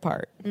partner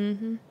apart.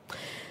 So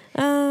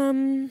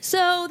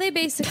they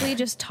basically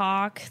just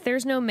talk.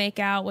 There's no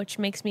makeout, which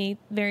makes me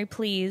very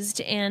pleased.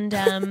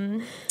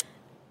 And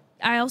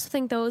I also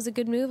think that was a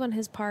good move on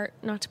his part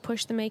not to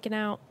push the making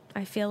out.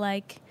 I feel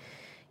like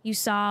you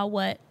saw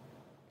what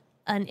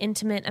an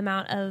intimate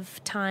amount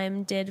of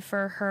time did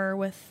for her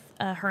with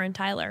her and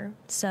Tyler.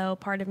 So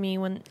part of me,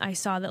 when I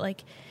saw that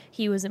like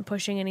he wasn't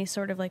pushing any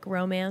sort of like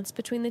romance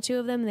between the two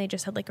of them, and they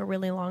just had like a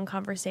really long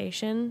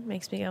conversation,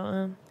 makes me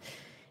go,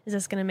 is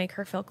this going to make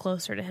her feel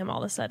closer to him all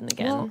of a sudden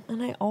again? Well,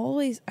 and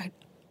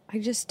I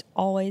just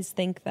always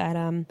think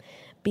that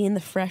being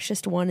the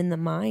freshest one in the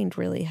mind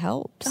really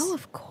helps. Oh,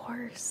 of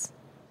course.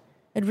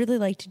 I'd really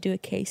like to do a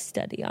case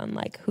study on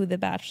like who the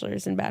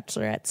bachelors and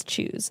bachelorettes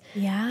choose.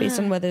 Yeah. Based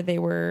on whether they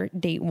were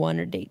date 1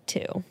 or date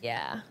 2.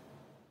 Yeah.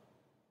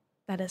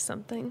 That is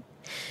something.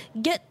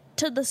 Get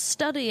to the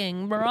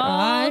studying, bro.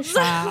 I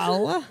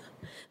shall.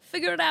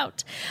 Figure it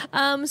out.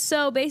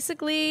 So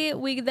basically,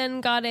 we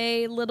then got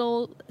a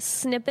little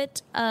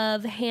snippet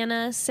of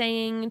Hannah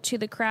saying to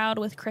the crowd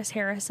with Chris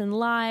Harrison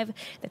live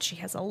that she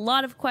has a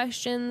lot of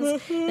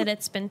questions, that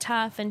it's been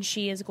tough, and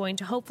she is going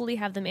to hopefully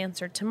have them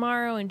answered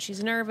tomorrow, and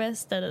she's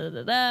nervous.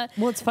 Well,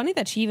 it's funny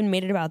that she even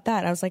made it about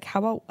that. I was like, how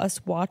about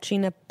us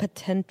watching a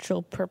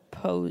potential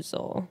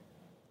proposal?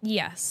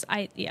 Yes,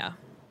 I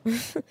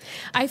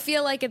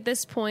feel like at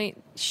this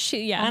point,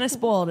 Hannah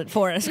spoiled it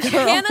for us,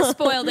 girl. Hannah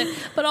spoiled it,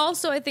 but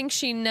also I think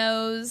she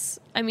knows.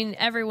 I mean,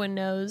 everyone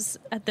knows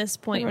at this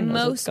point.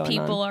 Most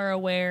people are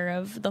aware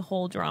of the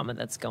whole drama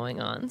that's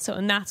going on. So,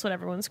 and that's what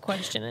everyone's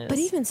question is. But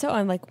even so,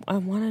 I'm like, I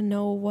want to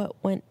know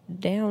what went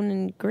down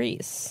in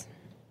Greece.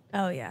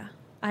 Oh yeah,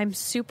 I'm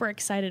super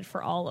excited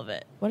for all of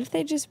it. What if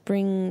they just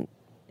bring?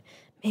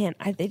 Man,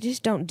 they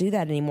just don't do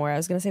that anymore. I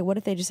was going to say, what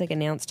if they just like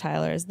announce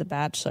Tyler as the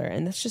Bachelor?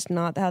 And that's just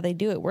not how they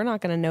do it. We're not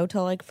going to know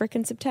till like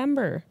freaking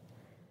September.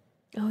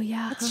 Oh,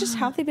 yeah. That's just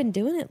how they've been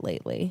doing it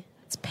lately.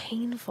 It's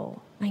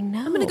painful. I know.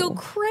 I'm going to go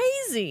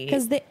crazy.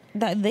 Because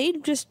they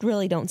just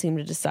really don't seem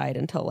to decide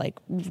until like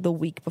the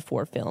week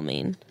before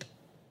filming.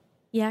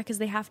 Yeah, because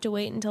they have to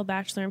wait until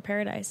Bachelor in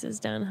Paradise is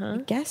done, huh?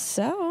 I guess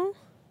so.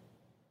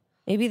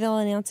 Maybe they'll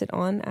announce it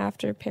on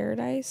After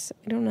Paradise.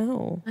 I don't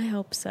know. I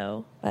hope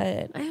so.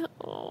 But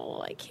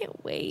I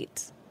can't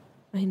wait.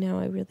 I know.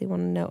 I really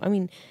want to know. I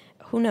mean,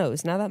 who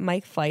knows? Now that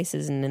Mike Fleiss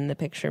isn't in the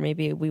picture,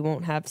 maybe we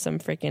won't have some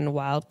freaking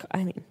wild.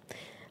 I mean,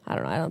 I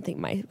don't know. I don't think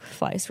Mike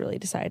Fleiss really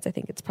decides. I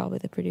think it's probably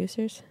the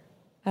producers.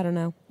 I don't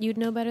know. You'd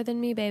know better than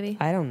me, baby.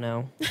 I don't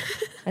know.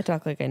 I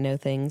talk like I know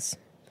things.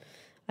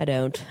 I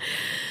don't.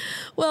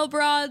 Well,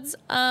 broads,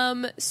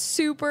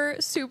 super,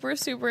 super,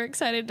 super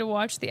excited to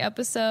watch the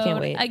episode. Can't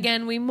wait.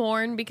 Again, we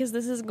mourn because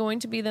this is going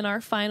to be then our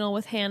final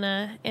with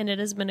Hannah, and it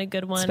has been a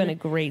good one. It's been a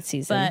great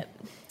season. But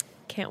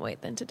can't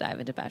wait then to dive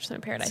into Bachelor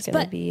in Paradise. It's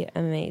going to be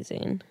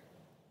amazing.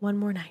 One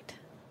more night.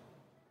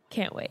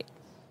 Can't wait.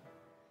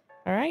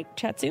 All right.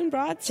 Chat soon,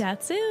 broads.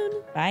 Chat soon.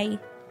 Bye.